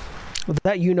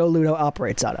that Ludo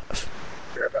operates out of.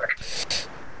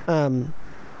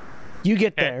 You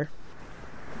get there,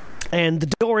 and the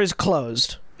door is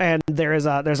closed, and there's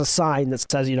a sign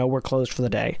that says, we're closed for the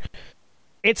day.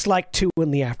 It's like 2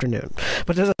 p.m,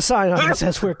 but there's a sign on it that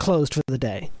says we're closed for the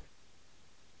day.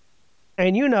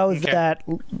 And that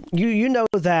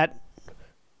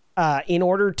in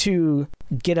order to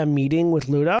get a meeting with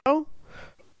Ludo,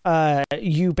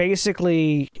 you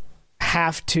basically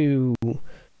have to...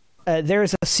 there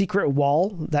is a secret wall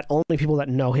that only people that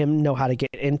know him know how to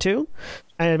get into,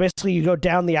 and basically you go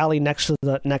down the alley next to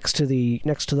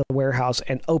the warehouse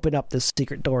and open up this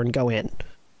secret door and go in.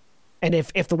 And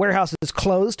if the warehouse is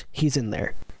closed, he's in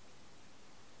there.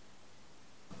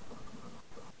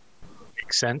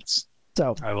 Makes sense.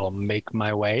 So I will make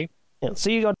my way. Yeah, so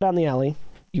you go down the alley.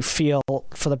 You feel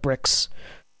for the bricks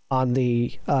on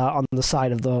the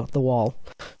side of the wall.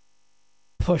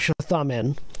 Push a thumb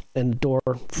in, and the door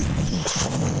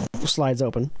slides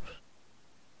open.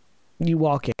 You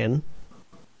walk in,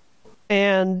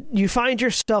 and you find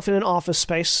yourself in an office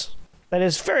space that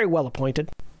is very well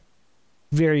appointed.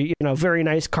 Very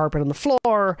nice carpet on the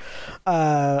floor,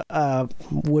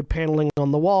 wood paneling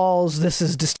on the walls. This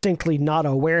is distinctly not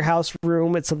a warehouse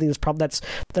room. It's something that's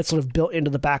sort of built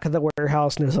into the back of the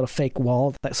warehouse, and there's a fake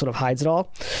wall that sort of hides it all.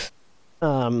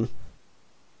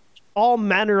 All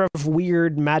manner of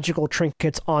weird magical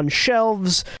trinkets on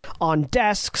shelves, on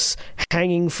desks,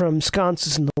 hanging from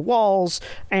sconces in the walls,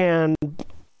 and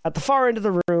at the far end of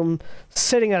the room,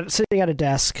 sitting at a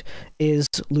desk, is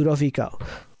Ludovico.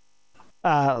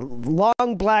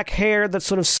 Long black hair that's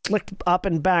sort of slicked up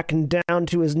and back and down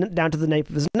to the nape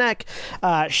of his neck.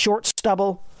 Short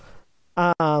stubble.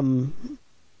 Strong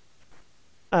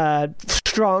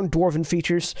dwarven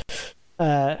features.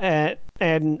 And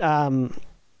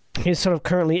He's sort of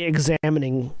currently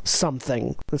examining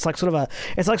something. It's like sort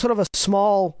of a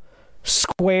small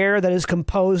square that is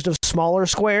composed of smaller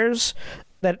squares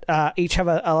that each have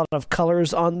a lot of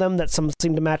colors on them that some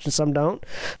seem to match and some don't.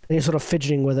 And he's sort of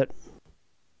fidgeting with it.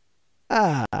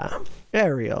 Ah,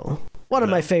 Ariel, one of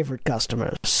my favorite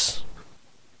customers.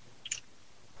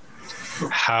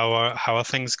 How are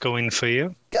things going for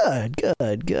you? Good.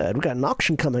 We got an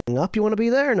auction coming up. You want to be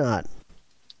there or not?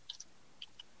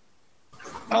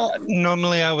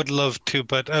 Normally I would love to,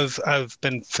 but I've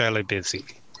been fairly busy.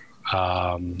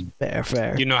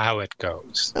 Fair. You know how it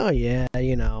goes. Oh yeah,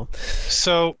 you know.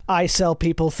 So I sell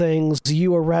people things,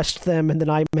 you arrest them, and then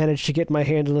I manage to get my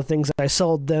hand on the things I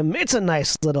sold them. It's a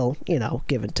nice little,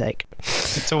 give and take.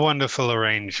 It's a wonderful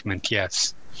arrangement,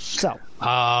 yes. So,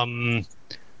 got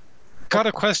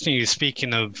a question. You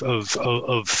speaking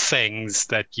of things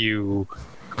that you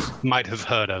might have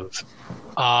heard of.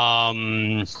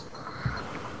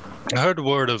 I heard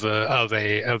word of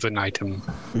an item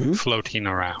floating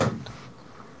around,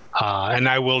 and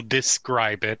I will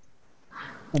describe it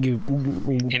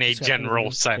in a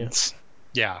general sense.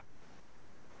 Yeah.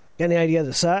 Any idea of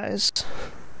the size?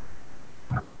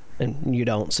 And you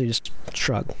don't, so you just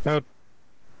shrug.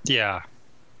 Yeah.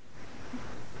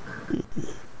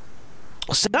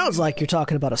 Sounds like you're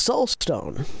talking about a soul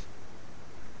stone.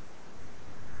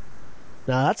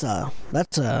 Now that's a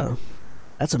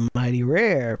mighty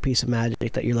rare piece of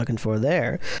magic that you're looking for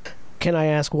there. Can I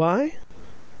ask why?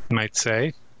 Might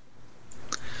say.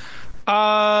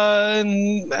 At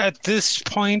this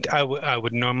point, I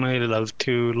would normally love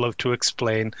to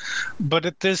explain, but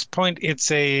at this point, let's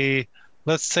say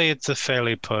it's a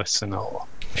fairly personal.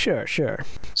 Sure.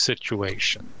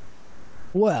 Situation.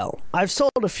 Well, I've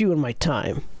sold a few in my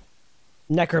time.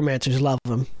 Necromancers love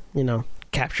them,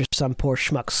 capture some poor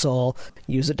schmuck's soul,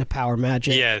 use it to power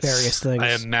magic, various things.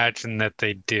 I imagine that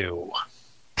they do.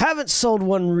 Haven't sold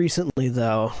one recently,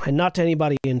 though, and not to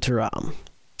anybody in Terra.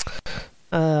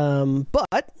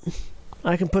 But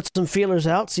I can put some feelers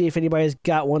out, see if anybody's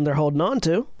got one they're holding on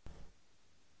to.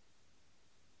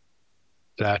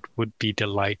 That would be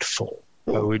delightful.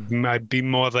 I'd be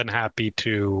more than happy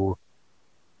to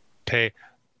pay.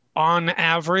 On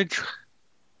average,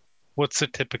 what's the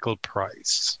typical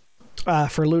price?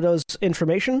 For Ludo's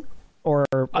information? Or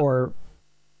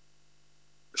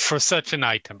for such an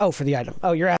item. Oh, for the item.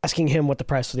 Oh, you're asking him what the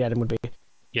price of the item would be.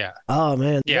 Yeah. Oh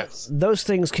man. Yes. Those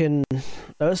things can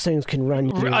run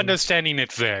you. Understanding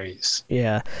it varies.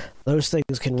 Yeah. Those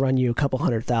things can run you a couple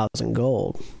 100,000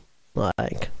 gold.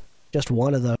 Like, just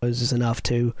one of those is enough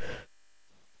to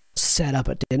set up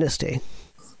a dynasty.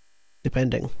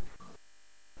 Depending.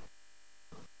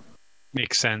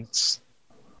 Makes sense.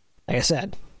 Like I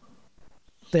said,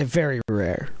 they're very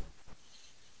rare.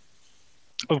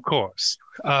 Of course.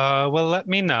 Well, let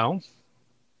me know.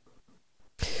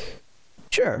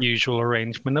 Sure. Usual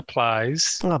arrangement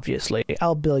applies. Obviously.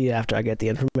 I'll bill you after I get the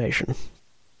information.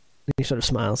 He sort of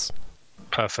smiles.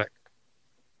 Perfect.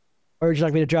 Or would you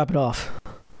like me to drop it off?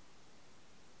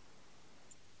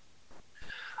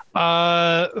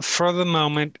 For the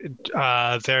moment,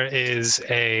 there is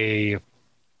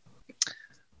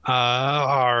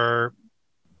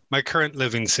my current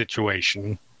living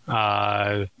situation.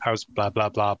 House blah blah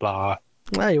blah blah.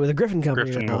 Hey, with a Griffin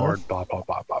company. Griffin Ward, blah blah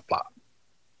blah blah blah.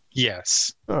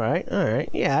 Yes. All right.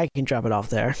 Yeah, I can drop it off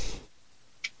there.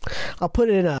 I'll put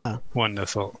it in a...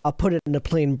 Wonderful. I'll put it in a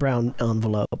plain brown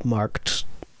envelope marked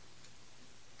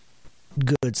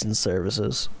goods and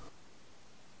services.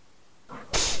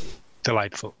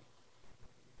 Delightful.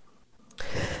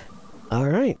 All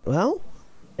right. Well,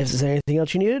 if there's anything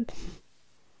else you needed?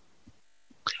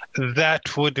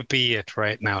 That would be it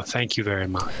right now. Thank you very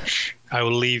much. I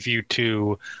will leave you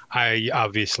to...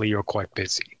 Obviously, you're quite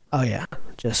busy. Oh, yeah.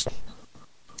 Just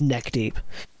neck deep.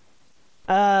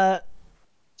 I'll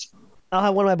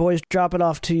have one of my boys drop it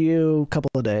off to you a couple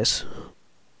of days.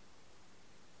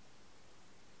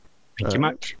 Thank you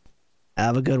much.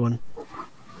 Have a good one.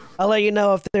 I'll let you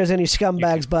know if there's any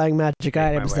scumbags buying magic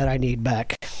items that I need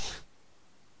back.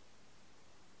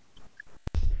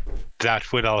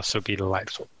 That would also be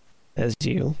delightful. As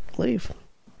you leave.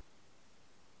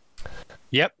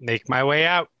 Yep, make my way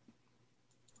out.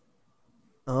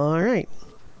 All right.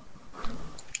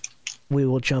 We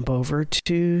will jump over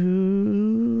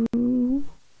to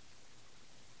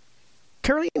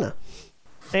Carolina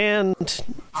and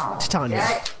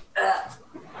Tanya.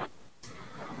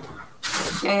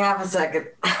 Okay, have a second.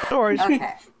 No worries.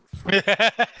 Okay.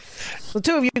 The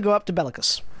two of you go up to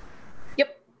Bellicus.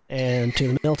 Yep. And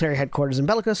to the military headquarters in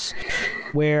Bellicus,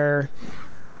 where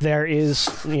there is,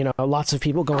 lots of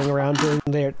people going around doing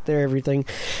their everything.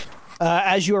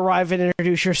 As you arrive and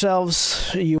introduce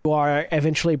yourselves, you are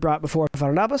eventually brought before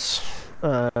Varnabas,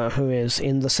 who is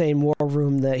in the same war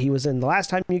room that he was in the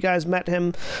last time you guys met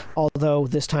him, although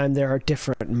this time there are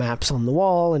different maps on the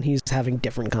wall, and he's having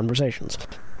different conversations.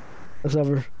 Looks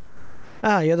over.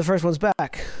 You're the first ones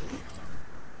back.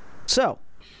 So,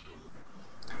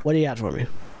 what do you got for me?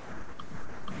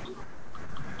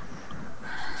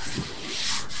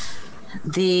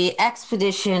 The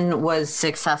expedition was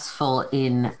successful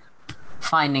in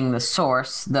finding the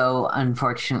source, though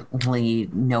unfortunately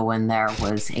no one there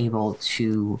was able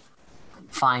to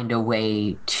find a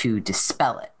way to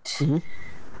dispel it. Mm-hmm.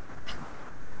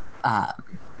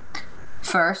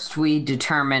 First, we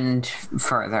determined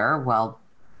further, well,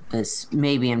 this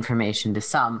may be information to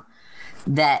some,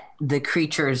 that the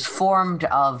creatures formed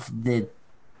of the...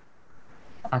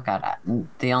 Oh god,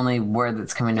 the only word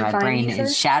that's coming to my brain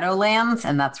is Shadowlands,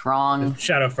 and that's wrong.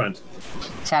 Shadowfront.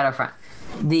 Shadowfront.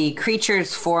 The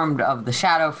creatures formed of the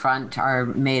Shadowfront are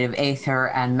made of aether,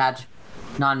 and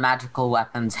non-magical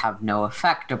weapons have no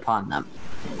effect upon them.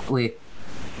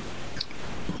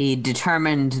 He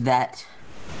determined that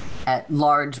at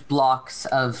large blocks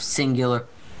of singular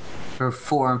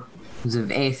forms of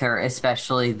aether,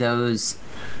 especially those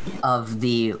of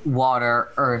the Water,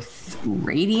 Earth,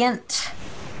 Radiant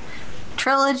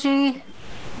Trinity.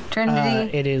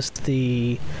 It is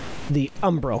the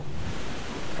Umbral.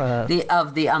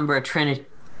 The Umbra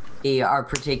Trinity are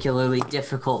particularly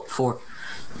difficult for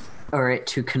it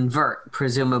to convert,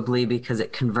 presumably because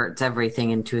it converts everything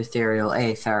into ethereal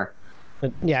aether.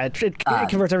 It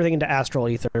converts everything into astral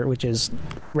ether, which is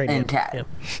radiant.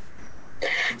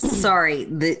 Sorry,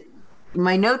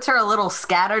 my notes are a little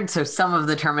scattered, so some of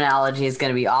the terminology is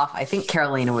going to be off. I think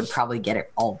Carolina would probably get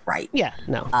it all right. Yeah,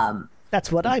 no.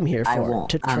 That's what I'm here for,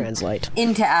 to translate.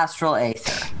 Into astral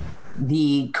aether.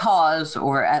 The cause,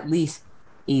 or at least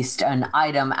an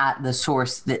item at the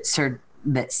source that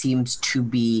seems to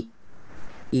be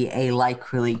a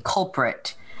likely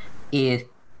culprit, is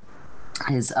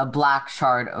a black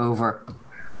shard over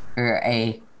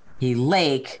a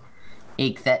lake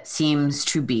that seems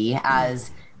to be,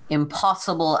 as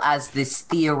impossible as this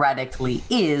theoretically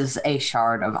is, a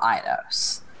shard of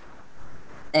Eidos.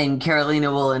 And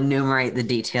Carolina will enumerate the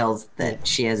details that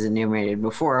she has enumerated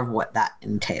before of what that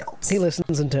entails. He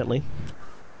listens intently.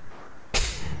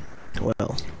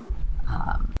 Well,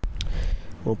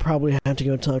 we'll probably have to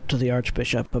go talk to the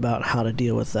Archbishop about how to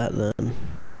deal with that then.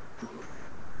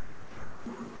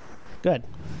 Good.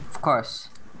 Of course.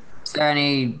 Is there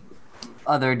any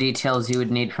other details you would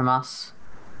need from us?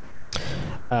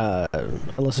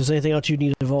 Unless there's anything else you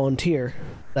need to volunteer.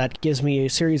 That gives me a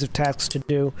series of tasks to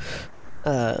do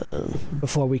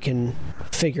before we can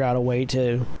figure out a way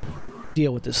to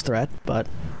deal with this threat, but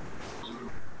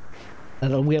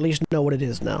we at least know what it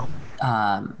is now.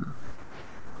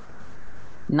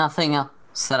 Nothing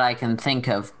else that I can think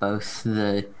of. Both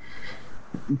the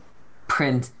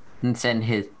prince and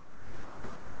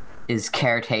his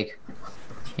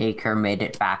caretaker made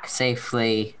it back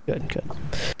safely. Good.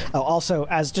 Oh, also,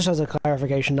 as a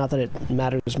clarification, not that it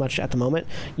matters much at the moment,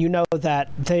 you know that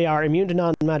they are immune to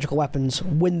non-magical weapons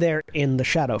when they're in the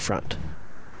Shadowfront.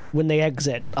 When they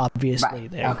exit, obviously,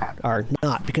 they are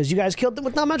not, because you guys killed them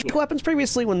with non-magical weapons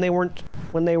previously when they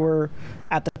were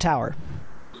at the tower.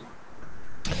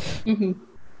 Mm-hmm.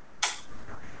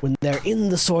 When they're in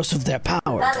the source of their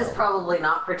power. That is probably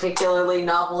not particularly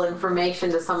novel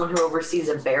information to someone who oversees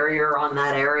a barrier on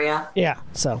that area. Yeah,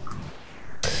 so.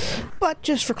 But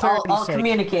just for clarity's sake. I'll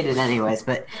communicate it anyways,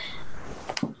 but...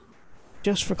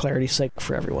 Just for clarity's sake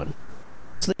for everyone.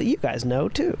 So that you guys know,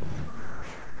 too.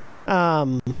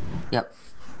 Yep.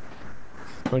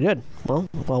 We're good. Well,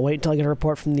 I'll wait until I get a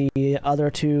report from the other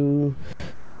two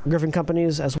Griffin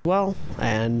companies as well,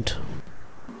 and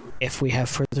if we have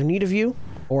further need of you,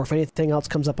 or if anything else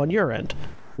comes up on your end,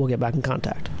 we'll get back in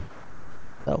contact.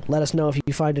 So let us know if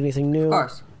you find anything new, of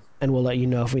course, and we'll let you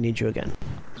know if we need you again.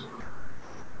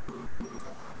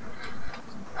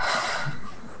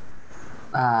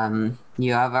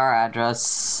 You have our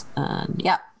address, and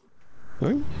yeah.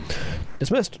 Right.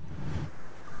 Dismissed.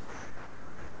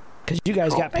 Because you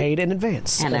guys got paid in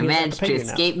advance. And I managed to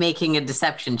escape making a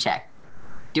deception check.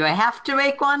 Do I have to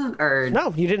make one, or...?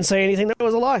 No, you didn't say anything that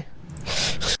was a lie.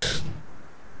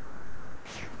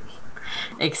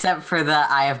 Except for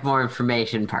the I have more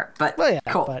information part, but well, yeah,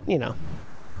 cool. But, you know.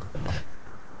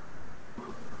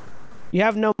 You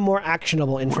have no more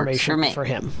actionable information for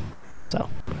him. So.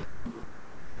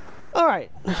 All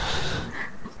right.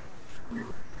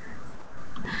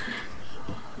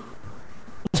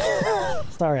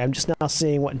 Sorry, I'm just now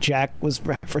seeing what Jack was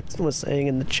saying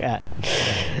in the chat.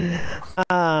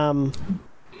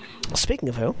 Speaking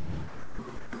of who,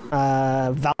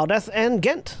 Valdeth and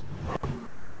Ghent.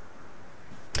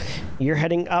 You're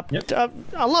heading up,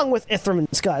 along with Ithram and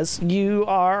Skuz. You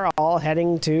are all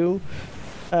heading to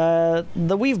the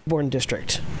Weaveborn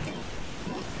district.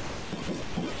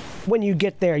 When you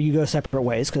get there, you go separate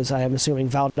ways, because I am assuming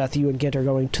Valdeth, you and Ghent are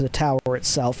going to the tower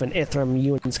itself, and Ithram,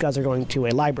 you and Skuz are going to a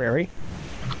library.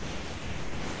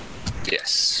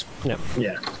 Yes. No.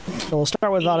 Yeah. So we'll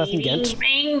start with Valdeth and Ghent.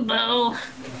 Rainbow.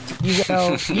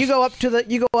 You go up to the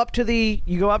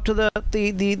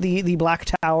black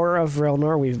tower of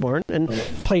Relnor Weaveborn and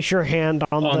place your hand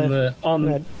on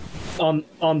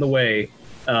the way.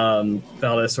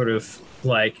 Valdeth sort of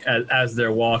like as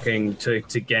they're walking to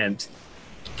Ghent.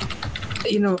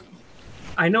 You know,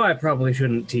 I know I probably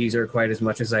shouldn't tease her quite as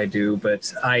much as I do,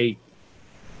 but I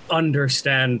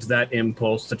understand that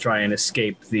impulse to try and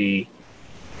escape the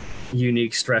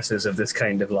unique stresses of this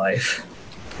kind of life.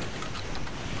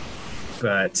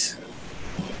 But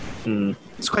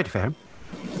it's quite fair.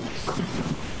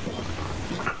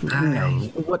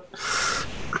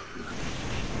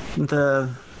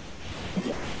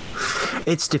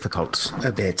 It's difficult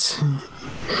a bit.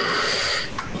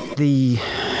 The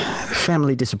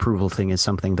family disapproval thing is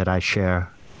something that I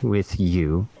share with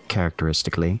you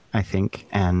characteristically, I think,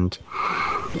 and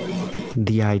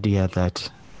the idea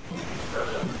that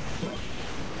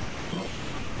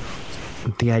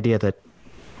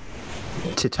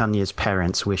Titania's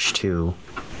parents wish to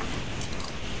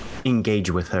engage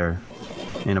with her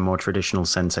in a more traditional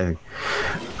sense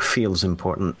feels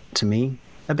important to me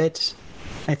a bit,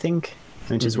 I think,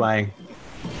 which is why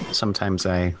sometimes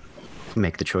I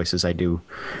make the choices I do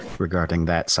regarding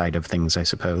that side of things, I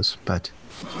suppose. But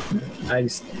I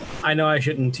know I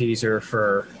shouldn't tease her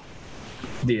for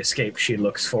the escape she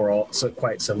looks for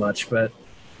quite so much, but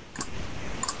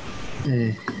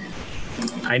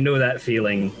I know that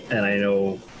feeling, and I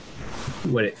know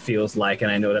what it feels like, and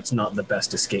I know that's not the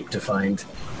best escape to find.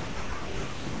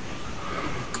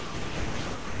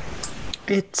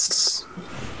 It's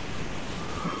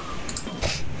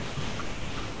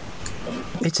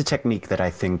a technique that I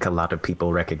think a lot of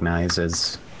people recognize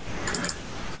as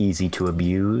easy to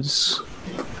abuse.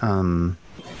 On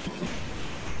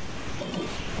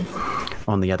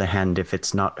the other hand, if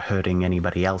it's not hurting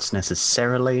anybody else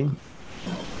necessarily,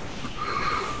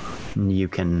 you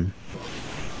can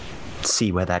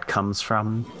see where that comes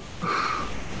from.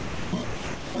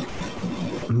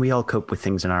 We all cope with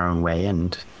things in our own way,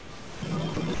 and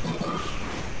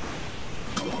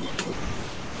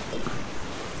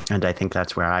I think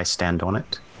that's where I stand on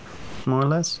it, more or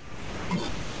less.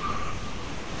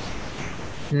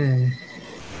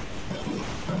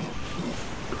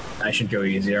 I should go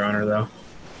easier on her, though.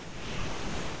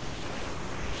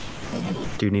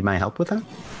 Do you need my help with that?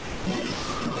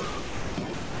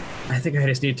 I think I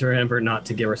just need to remember not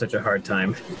to give her such a hard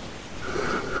time.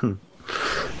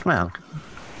 Well,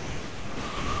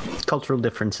 cultural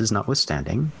differences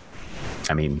notwithstanding.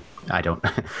 I mean, I don't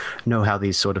know how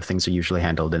these sort of things are usually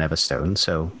handled in Everstone,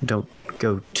 so don't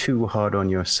go too hard on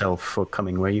yourself for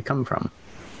coming where you come from.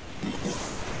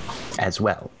 As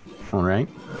well, all right?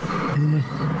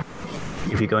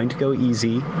 If you're going to go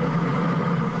easy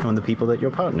on the people that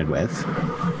you're partnered with,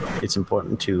 it's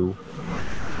important to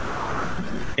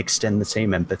extend the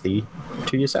same empathy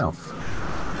to yourself.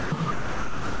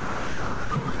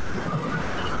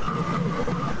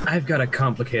 I've got a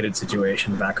complicated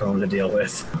situation back home to deal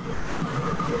with.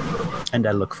 And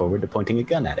I look forward to pointing a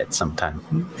gun at it sometime.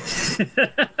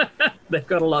 They've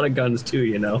got a lot of guns too,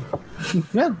 you know.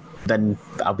 Well, then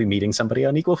I'll be meeting somebody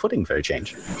on equal footing for a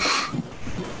change.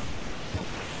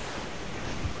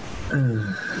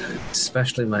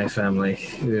 Especially my family.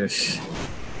 Ugh.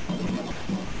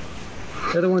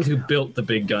 They're the ones who built the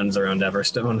big guns around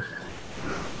Everstone.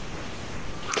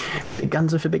 Big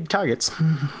guns are for big targets.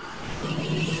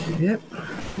 Yep.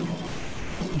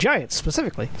 Giants,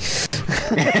 specifically.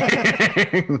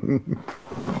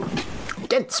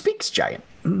 Ghent speaks giant.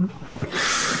 And,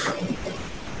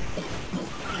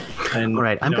 all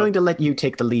right, I'm going to let you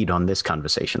take the lead on this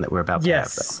conversation that we're about to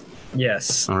have, though.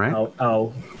 Yes. All right.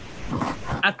 I'll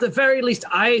at the very least,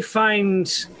 I find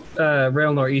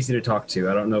Relnor easy to talk to.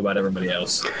 I don't know about everybody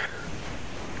else.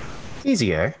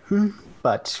 Easier,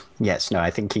 but yes, no, I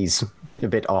think he's a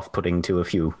bit off-putting to a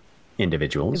few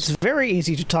individuals. It's very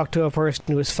easy to talk to a person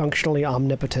who is functionally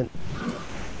omnipotent.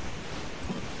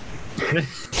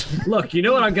 Look, you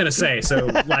know what I'm going to say, so,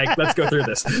 like, let's go through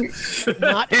this.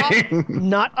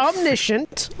 Not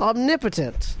omniscient,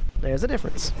 omnipotent. There's a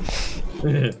difference.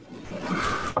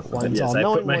 One's Yes, all I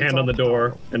knowing, put my one's hand on all the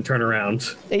door and turn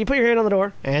around. And you put your hand on the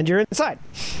door, and you're inside.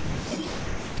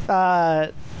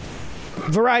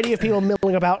 Variety of people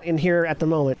milling about in here at the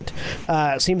moment.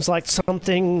 Seems like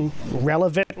something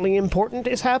relevantly important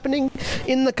is happening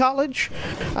in the college.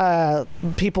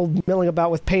 People milling about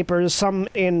with papers, some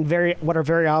in what are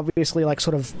very obviously like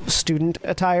sort of student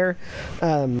attire.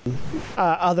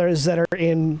 Others that are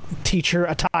in teacher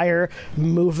attire,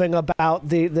 moving about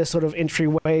the sort of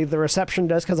entryway. The reception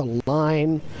desk has a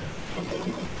line.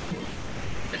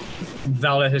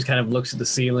 Valdeth just kind of looks at the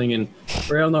ceiling and,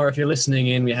 Railnor, if you're listening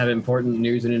in, we have important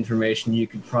news and information you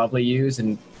could probably use,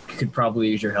 and could probably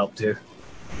use your help too.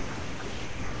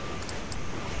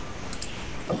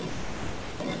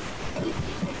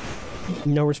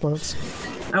 No response.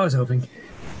 I was hoping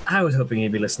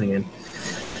he'd be listening in.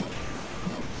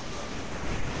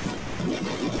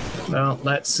 Well,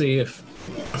 let's see if...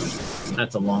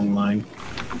 That's a long line.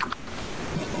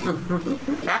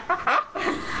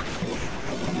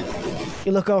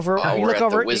 You look over. You look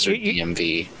over. The Wizard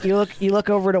DMV. You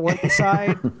look over to one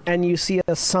side, and you see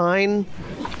a sign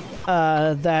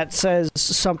that says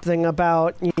something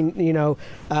about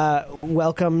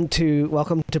welcome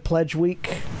to Pledge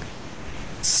Week.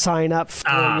 Sign up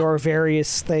for your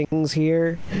various things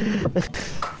here.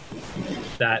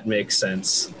 That makes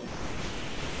sense.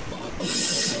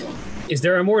 Is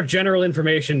there a more general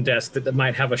information desk that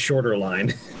might have a shorter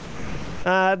line?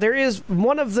 There is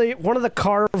one of the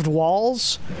carved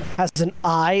walls has an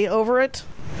I over it.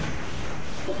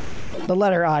 The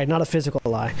letter I, not a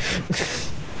physical I.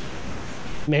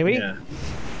 Maybe? Yeah.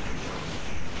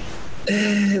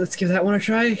 Let's give that one a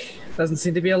try. Doesn't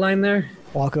seem to be a line there.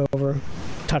 Walk over,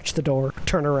 touch the door,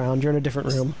 turn around. You're in a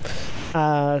different room.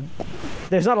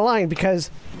 There's not a line because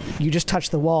you just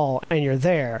touch the wall and you're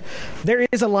there. There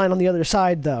is a line on the other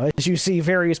side, though, as you see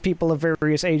various people of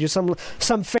various ages,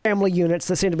 some family units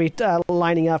that seem to be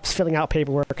lining up, filling out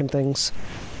paperwork and things.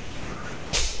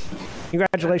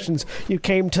 Congratulations, you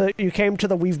came to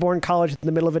the Weaveborn College in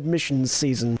the middle of admissions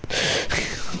season.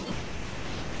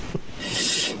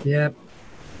 Yep.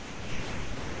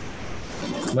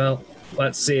 Well,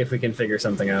 let's see if we can figure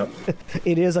something out.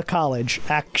 It is a college,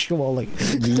 actually.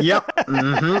 Yep.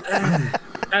 Mm-hmm.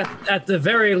 At the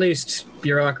very least,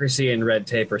 bureaucracy and red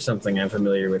tape are something I'm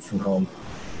familiar with from home.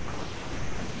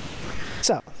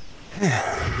 So.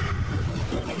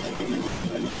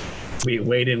 We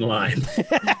wait in line.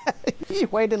 You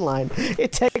wait in line.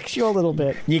 It takes you a little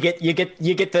bit. You get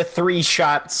the 3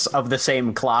 shots of the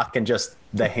same clock and just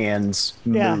the hands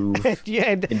move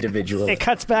individually. It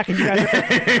cuts back and you guys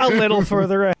are a little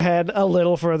further ahead,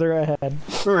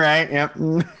 Right, yep.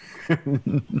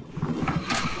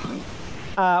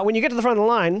 When you get to the front of the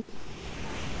line,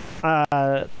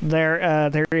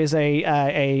 there is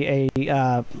a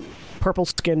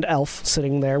purple-skinned elf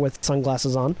sitting there with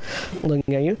sunglasses on,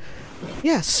 looking at you.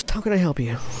 Yes, how can I help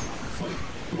you?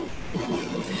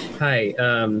 Hi,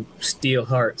 Steel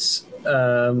Hearts.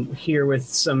 Here with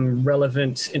some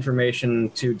relevant information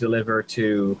to deliver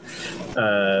to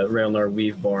Railnor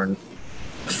Weaveborn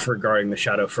regarding the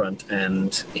Shadowfront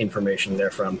and information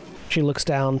therefrom. She looks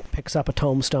down, picks up a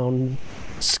tombstone,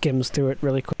 skims through it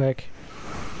really quick.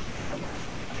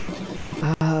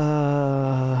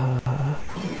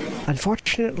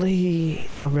 Unfortunately,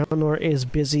 Railnor is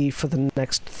busy for the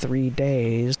next 3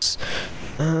 days.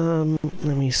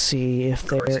 Let me see if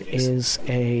there is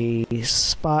a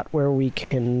spot where we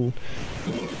can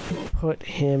put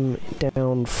him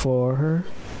down for her.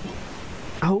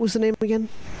 Oh, what was the name again?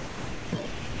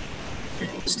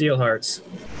 Steel Hearts.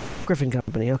 Griffin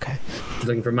Company, okay.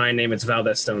 Looking for my name, it's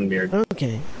Valdez Stonebeard.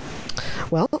 Okay.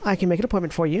 Well, I can make an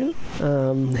appointment for you.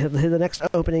 The next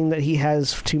opening that he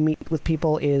has to meet with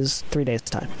people is 3 days'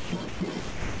 time.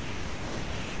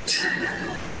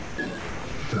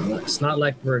 Well, it's not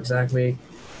like we're exactly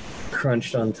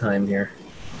crunched on time here.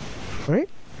 All right.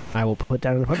 I will put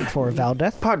down an appointment for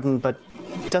Valdez. Pardon, but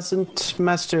doesn't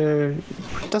Master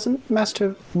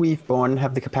Weaveborn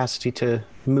have the capacity to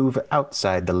move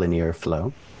outside the linear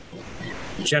flow?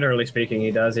 Generally speaking,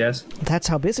 he does, yes. That's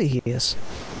how busy he is.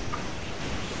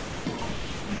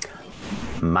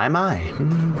 My.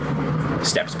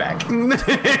 Steps back. Worth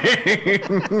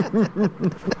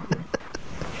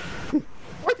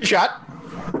a shot.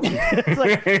 It's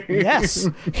like, yes,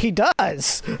 he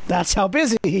does. That's how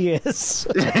busy he is.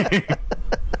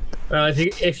 Well,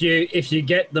 if you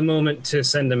get the moment to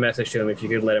send a message to him, if you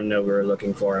could let him know we were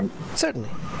looking for him. Certainly.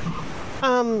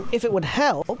 If it would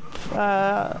help,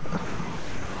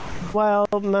 while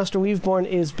Master Weaveborn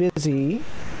is busy,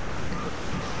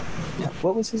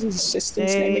 What was his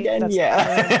assistant's name Hey, again? that's-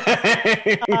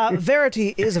 Yeah.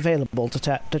 Verity is available to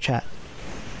chat.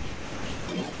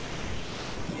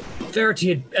 Verity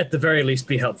would at the very least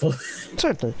be helpful.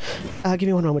 Certainly. Give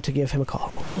me one moment to give him a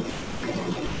call.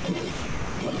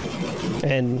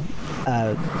 And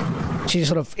she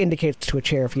sort of indicates to a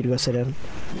chair for you to go sit in.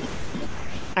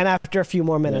 And after a few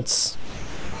more minutes,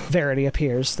 Verity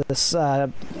appears. This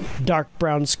dark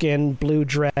brown skin, blue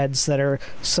dreads that are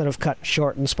sort of cut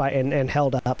short and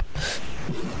held up.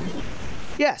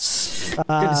 Yes. Good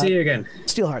to see you again.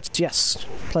 Steelhearts, yes.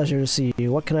 Pleasure to see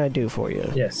you. What can I do for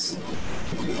you? Yes.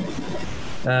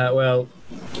 Well,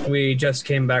 we just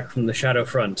came back from the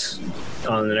Shadowfront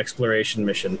on an exploration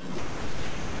mission.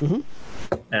 Mm-hmm.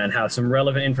 And have some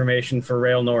relevant information for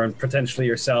Railnor and potentially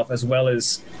yourself, as well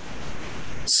as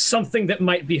something that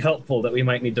might be helpful that we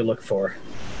might need to look for.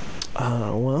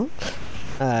 Well,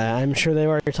 I'm sure they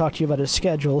already talked to you about his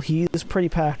schedule. He is pretty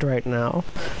packed right now,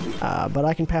 but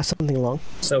I can pass something along.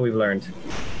 So we've learned.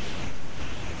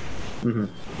 Mm-hmm.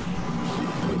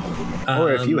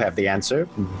 Or if you have the answer,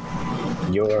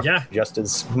 you're just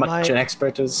as much an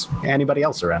expert as anybody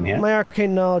else around here. My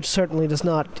arcane knowledge certainly does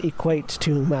not equate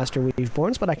to Master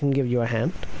Weaveborn's, but I can give you a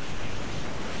hand.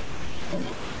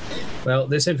 Well,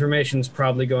 this information is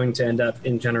probably going to end up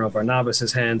in General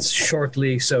Barnabas's hands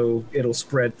shortly, so it'll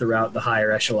spread throughout the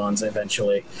higher echelons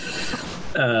eventually.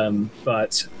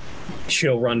 But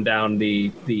she'll run down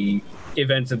the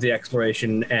events of the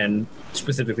exploration and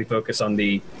specifically focus on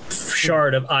the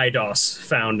shard of Eidos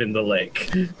found in the lake.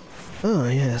 Oh,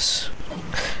 yes.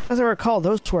 As I recall,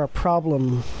 those were a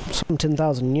problem some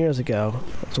 10,000 years ago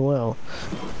as well.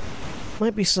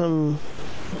 Might be some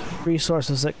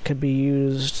resources that could be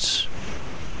used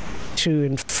to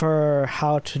infer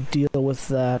how to deal with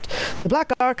that. The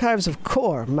Black Archives of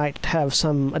Core might have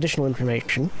some additional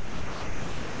information.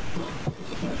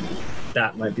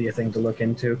 That might be a thing to look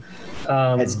into.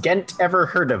 Has Gent ever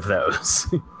heard of those?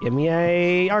 Give me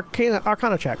a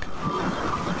Arcana check.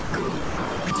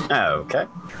 Okay.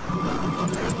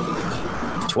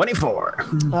 24.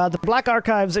 The Black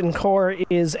Archives in Core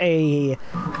is a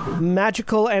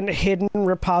magical and hidden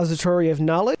repository of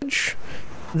knowledge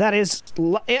that is,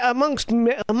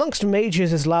 amongst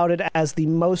mages, is lauded as the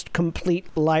most complete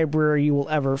library you will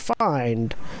ever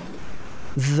find,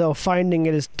 though finding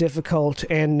it is difficult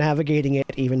and navigating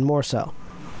it even more so.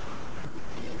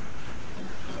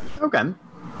 Okay.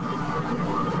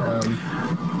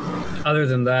 Other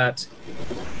than that,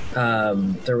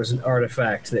 there was an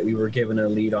artifact that we were given a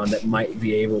lead on that might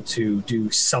be able to do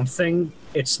something.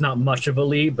 It's not much of a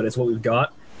lead, but it's what we've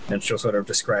got. And she'll sort of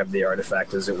describe the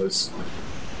artifact as it was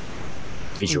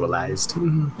visualized.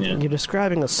 Yeah. You're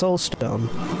describing a soul stone.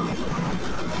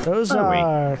 Those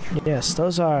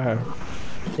those are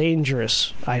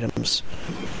dangerous items.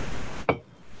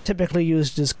 Typically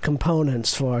used as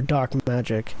components for dark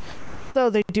magic. Though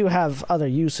they do have other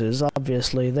uses,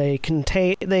 obviously. They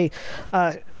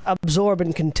absorb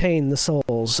and contain the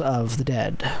souls of the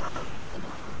dead.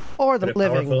 Or the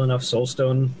living.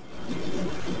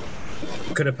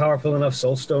 Could a powerful enough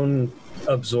soulstone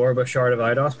absorb a shard of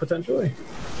Eidos, potentially?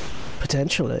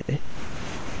 Potentially.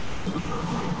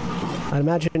 I'd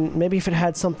imagine maybe if it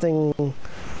had something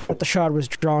that the shard was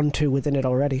drawn to within it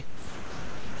already.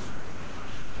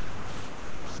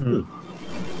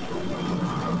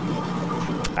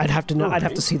 I'd have to know. I'd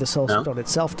have to see the soulstone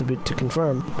itself to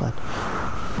confirm. But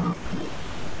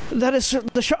that is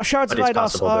the shards of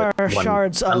Eidos are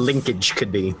shards of a linkage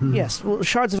could be. Yes, well,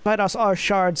 shards of Eidos are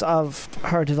shards of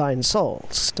her divine soul.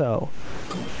 So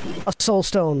a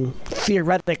soulstone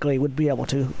theoretically would be able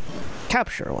to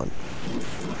capture one.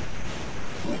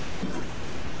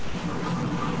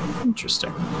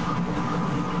 Interesting.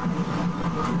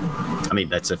 I mean,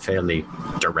 that's a fairly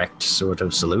direct sort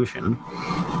of solution.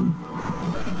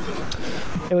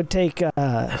 It would take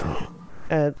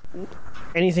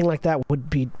anything like that would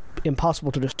be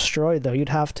impossible to destroy, though. You'd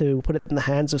have to put it in the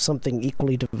hands of something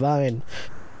equally divine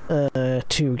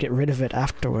to get rid of it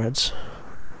afterwards.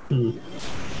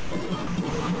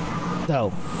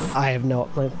 Though, I have no...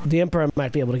 the Emperor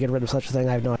might be able to get rid of such a thing.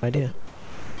 I have no idea.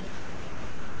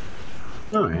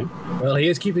 All right. Well, he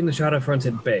is keeping the Shadowfront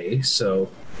at bay, so...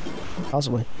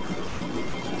 Possibly.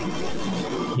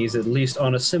 He's at least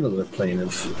on a similar plane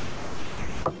of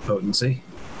potency.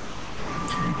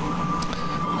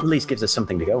 At least gives us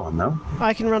something to go on, though.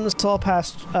 I can run this all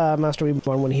past Master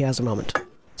Reborn when he has a moment.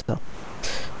 So,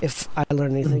 if I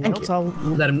learn anything else, I'll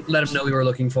let him know we were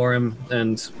looking for him,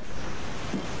 and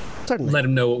certainly let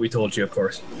him know what we told you, of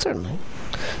course. Certainly,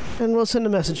 and we'll send a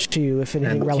message to you if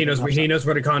anything relevant. He knows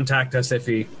where to contact us if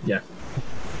he. Yeah.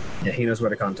 Yeah, he knows where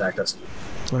to contact us.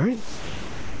 All right.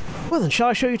 Well, then, shall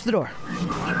I show you to the door?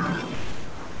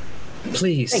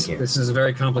 Please. Thank you. This is a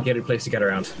very complicated place to get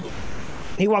around.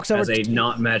 He walks over As a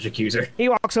not magic user. He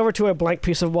walks over to a blank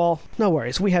piece of wall. No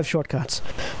worries, we have shortcuts.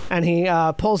 And he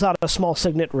pulls out a small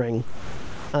signet ring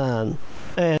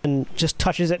and just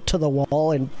touches it to the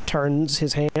wall and turns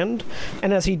his hand.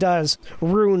 And as he does,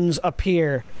 runes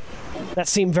appear that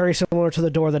seem very similar to the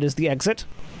door that is the exit.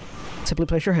 Simply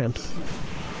place your hand.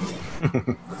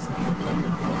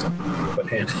 What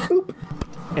hand?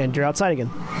 And you're outside again.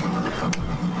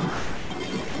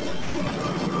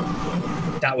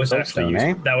 That was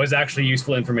actually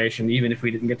useful information, even if we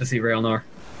didn't get to see Raelnar.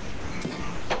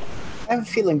 I have a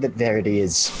feeling that Verity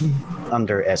is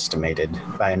underestimated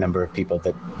by a number of people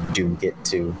that do get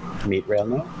to meet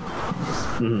Raelnar.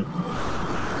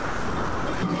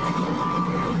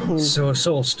 So a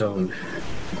soul stone.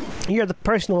 You're the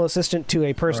personal assistant to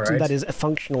a person All right. that is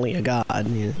functionally a god.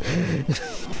 Yeah.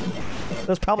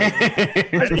 There's probably a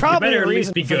at reason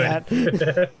least be for good.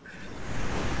 that.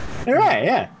 All right,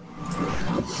 yeah.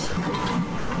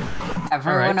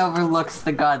 Everyone overlooks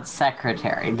the god's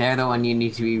secretary. They're the one you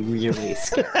need to be really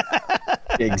scared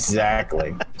of.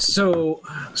 Exactly. So,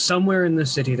 somewhere in the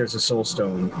city, there's a soul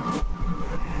stone.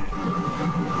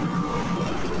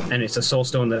 And it's a soul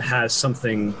stone that has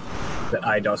something that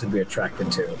IDOS would be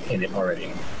attracted to in it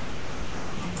already.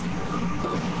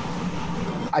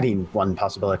 I mean, one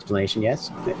possible explanation,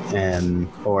 yes.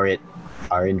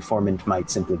 Our informant might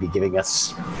simply be giving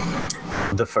us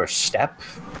the first step,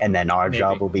 and then our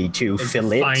job will be to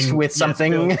fill it with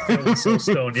something. Fill the soul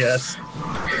stone, yes.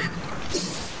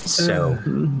 So,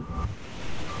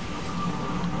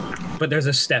 but there's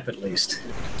a step at least.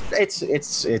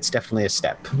 it's definitely a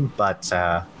step, but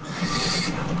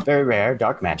very rare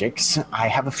dark magics. I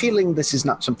have a feeling this is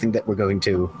not something that we're going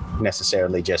to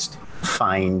necessarily just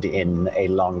find in a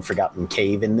long forgotten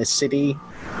cave in this city.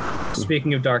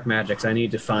 Speaking of dark magics, I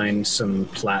need to find some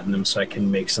platinum so I can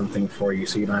make something for you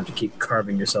so you don't have to keep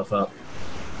carving yourself up.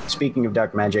 Speaking of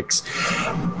dark magics,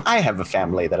 I have a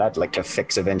family that I'd like to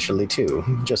fix eventually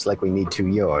too, just like we need to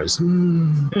yours.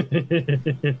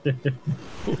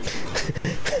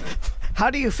 How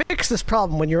do you fix this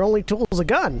problem when your only tool is a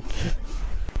gun?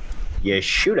 You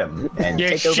shoot them and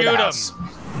take over the house.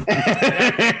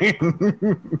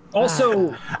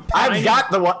 Also, I've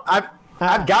got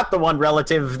the one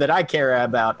relative that I care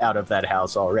about out of that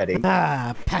house already.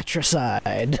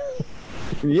 Patricide.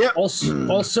 Yep.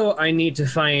 Also, I need to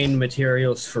find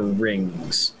materials for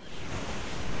rings.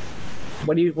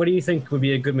 What do you think would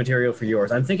be a good material for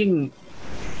yours? I'm thinking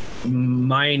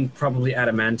mine probably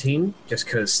adamantine, just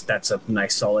because that's a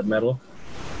nice solid metal.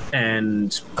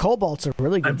 And Cobalt's a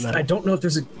really good metal. I don't know if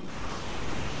there's a.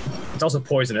 It's also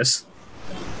poisonous.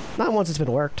 Not once it's been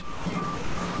worked.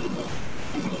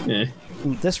 Yeah.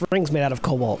 This ring's made out of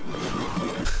cobalt.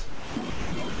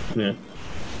 Yeah.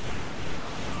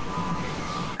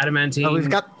 Adamantine. We've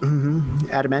got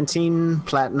adamantine,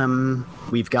 platinum.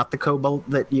 We've got the cobalt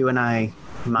that you and I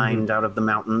mined out of the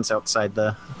mountains outside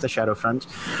the Shadowfront.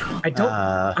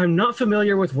 I'm not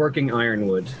familiar with working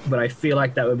ironwood, but I feel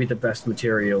like that would be the best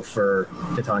material for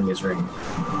Titania's ring.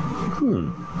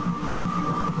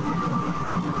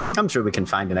 I'm sure we can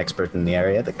find an expert in the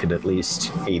area that could at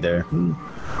least either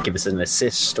give us an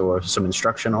assist or some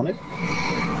instruction on it.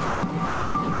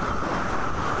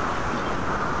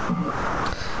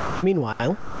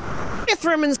 Meanwhile,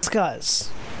 Ithram and Skuz,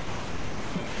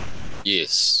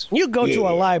 Yes. you go to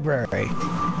a library.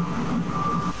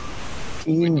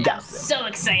 So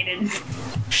excited.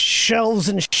 Shelves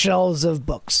and shelves of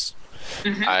books.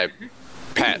 I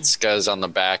pat Skuz on the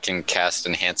back and cast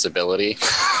Enhance Ability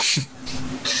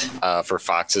for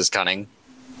Fox's Cunning.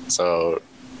 So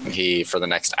for the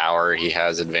next hour, he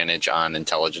has advantage on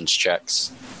intelligence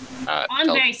checks. I'm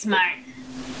very smart,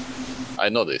 I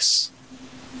know this.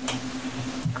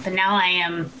 but now I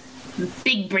am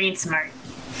big brain smart.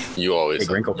 You always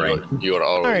Big wrinkle brain. You are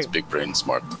always Alright. big brain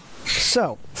smart.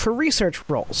 So, for research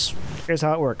rolls, here's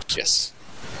how it works. Yes.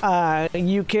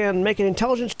 You can make an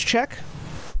intelligence check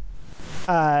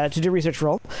to do research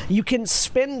roll. You can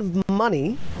spend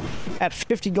money at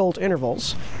 50 gold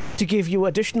intervals to give you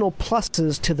additional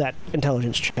pluses to that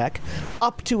intelligence check,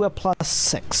 up to a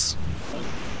 +6.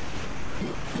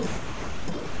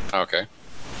 Okay.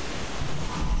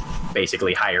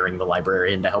 Basically hiring the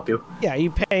librarian to help you. Yeah,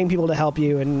 you paying people to help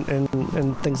you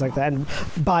and things like that, and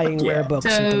buying rare books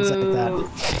and things like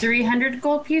that. 300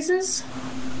 gold pieces?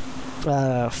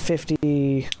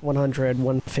 50, 100,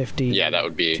 150. Yeah, that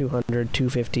would be 200,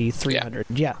 250, 300.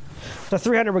 Yeah. So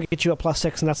 300 would get you a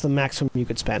 +6, and that's the maximum you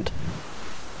could spend.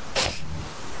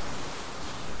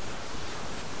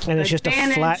 And it's just a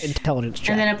advantage, flat intelligence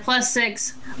check. and then a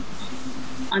 +6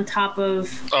 on top of.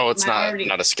 Oh, it's my not already-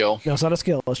 a skill. No, it's not a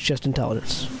skill. It's just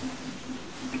intelligence.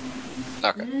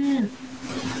 Okay.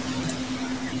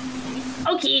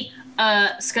 Okay.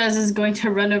 Scuzz is going to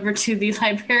run over to the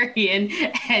librarian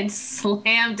and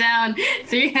slam down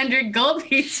 300 gold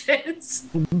pieces.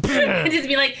 And just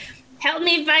be like, help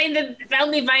me find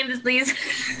this, please.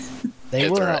 They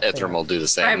will help. Ithram will do the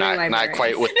same. Private Not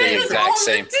quite with the Just exact all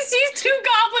same. These two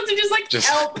goblins are just like,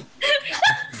 help.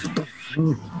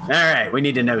 All right, we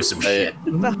need to know some shit.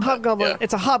 The hobgoblin. Yeah.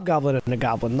 It's a hobgoblin and a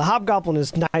goblin. The hobgoblin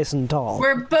is nice and tall.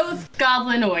 We're both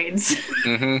goblinoids.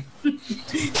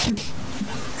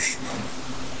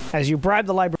 As you bribe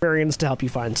the librarians to help you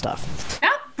find stuff.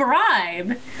 Not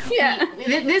bribe. Yeah.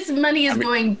 This money is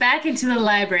going back into the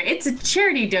library. It's a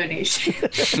charity donation.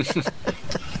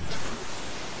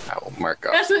 I will mark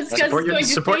up. That's what Scuzz is going to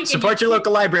take. Support your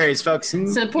local libraries, folks.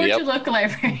 Support Yep. your local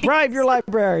library. Bribe your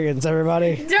librarians,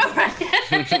 everybody. Don't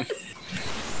bribe.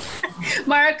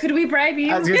 Mara, could we bribe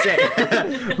you? I was gonna say,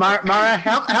 Mara,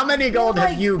 how many gold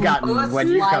have you gotten Most when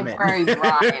you come library in?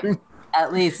 bribes,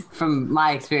 at least from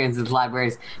my experience with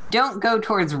libraries, don't go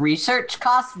towards research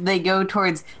costs. They go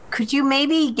towards, could you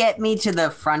maybe get me to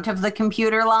the front of the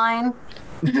computer line?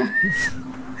 So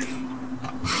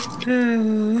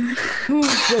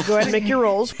go ahead and make your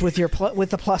rolls with your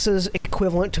with the pluses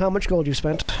equivalent to how much gold you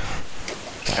spent.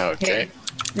 Okay.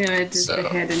 I'm gonna just So- go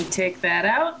ahead and take that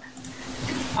out.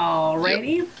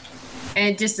 Alrighty.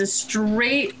 And just a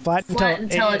straight flat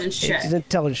intelligence check. It's an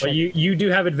intelligence But check. you do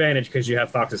have advantage because you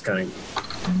have Fox's Cunning.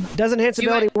 Does enhance You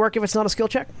ability might- work if it's not a skill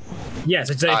check? Yes,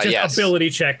 it's just yes. ability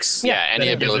checks. Yeah, any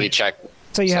That it ability gives check.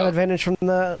 So you have So- advantage from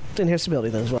the enhanced ability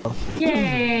then as well.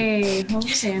 Yay! Roll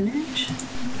advantage.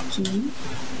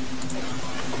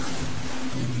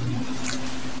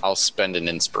 I'll spend an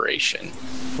inspiration.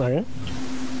 Okay.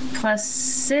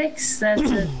 +6, that's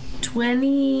a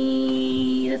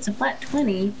 20. That's a flat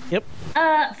 20. Yep.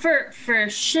 For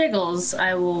Shiggles,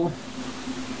 I will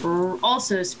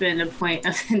also spend a point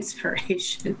of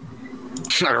inspiration.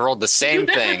 I rolled the same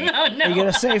thing. Oh no! Are you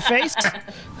gonna save face?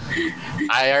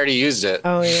 I already used it.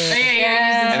 Oh Oh, yeah.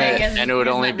 yeah, And it would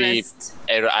only be.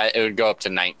 It would go up to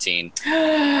 19.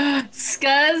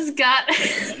 Scuzz got.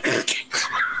 Because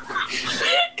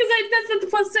that's at the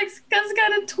 +6. Scuzz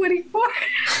got a 24.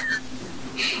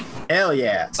 Hell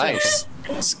yeah. Nice.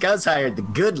 Scuzz hired the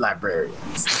good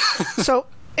librarians. So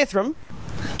Ithram,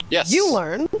 Yes. you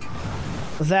learn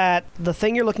that the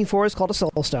thing you're looking for is called a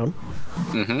soul stone.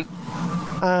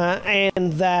 Mm-hmm.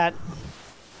 And that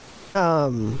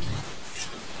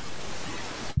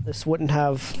this wouldn't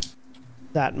have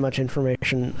that much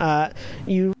information.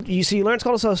 You learn it's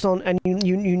called a soul stone, and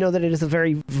you know that it is a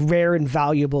very rare and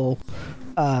valuable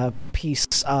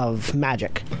piece of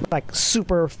magic, like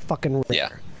super fucking rare. Yeah.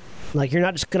 Like you're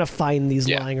not just gonna find these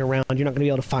Yeah. lying around. You're not gonna be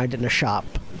able to find it in a shop.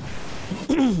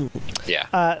 Yeah.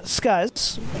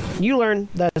 Scuzz, you learn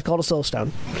that it's called a soul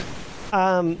stone.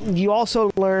 You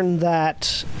also learn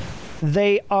that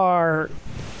they are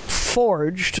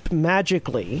forged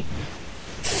magically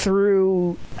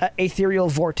through ethereal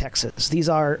vortexes. These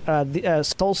are the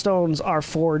soul stones are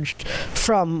forged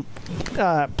from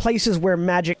places where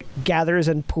magic gathers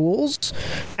and pools,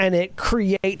 and it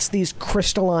creates these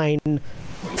crystalline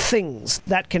things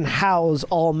that can house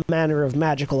all manner of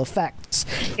magical effects,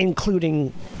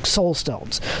 including soul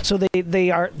stones. So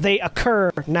they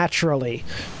occur naturally,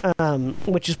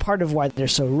 which is part of why they're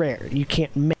so rare. You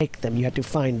can't make them; you have to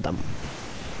find them.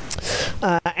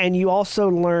 And you also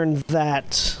learn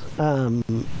that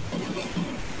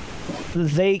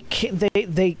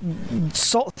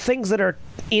things that are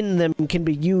in them can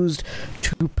be used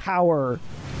to power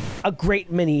a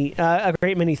great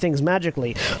many things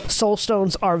magically. Soul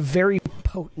stones are very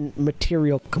potent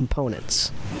material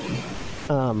components.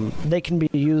 They can be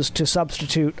used to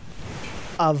substitute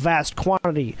a vast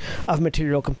quantity of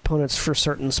material components for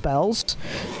certain spells.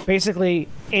 Basically,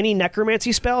 any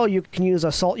necromancy spell, you can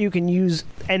use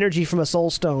energy from a soul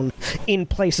stone in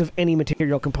place of any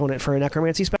material component for a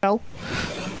necromancy spell,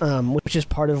 which is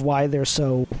part of why they're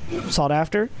so sought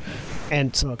after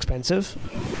and so expensive.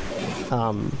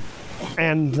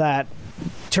 And that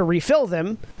to refill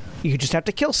them, you just have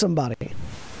to kill somebody.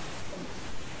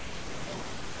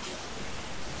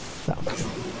 So.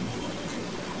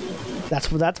 That's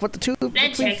what the two.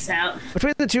 That checks out.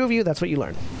 Between the two of you, that's what you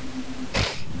learn.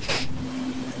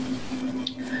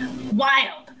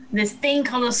 Wild. This thing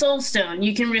called a soul stone.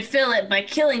 You can refill it by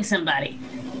killing somebody.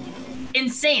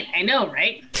 Insane. I know,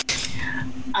 right?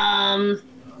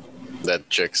 That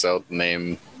checks out.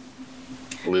 Name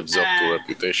lives up to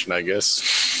reputation, I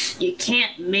guess. You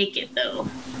can't make it though.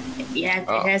 It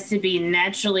Oh. has to be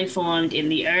naturally formed in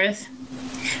the earth.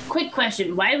 Quick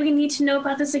question: why do we need to know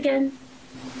about this again?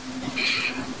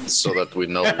 So that we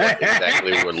know what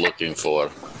exactly we're looking for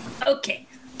Okay.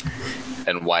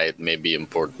 and why it may be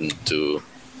important to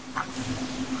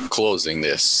closing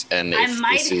this. And I if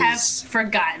might this have is,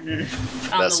 forgotten.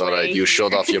 that's all right. You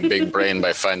showed off your big brain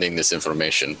by finding this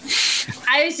information.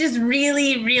 I was just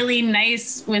really, really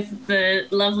nice with the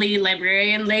lovely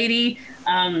librarian lady.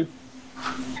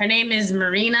 Her name is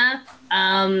Marina,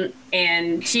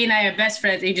 and she and I are best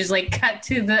friends. We just like cut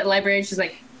to the librarian. She's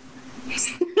like,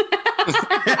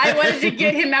 I wanted to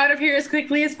get him out of here as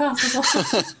quickly as possible.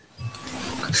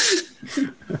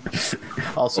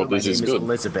 Also, Well, my this name is is good.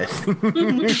 Elizabeth.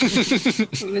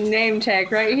 Name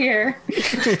tag right here.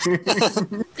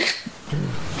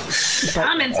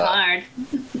 Comment's hard.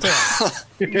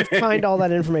 You find all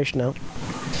that information out.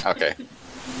 Okay.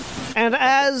 And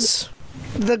as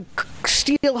the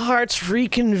Steel Hearts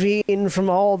reconvene from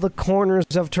all the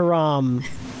corners of Taram,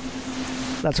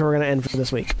 that's where we're going to end for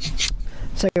this week.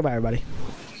 Say goodbye, everybody.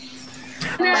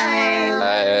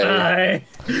 Bye.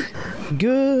 Bye.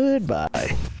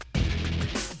 Goodbye.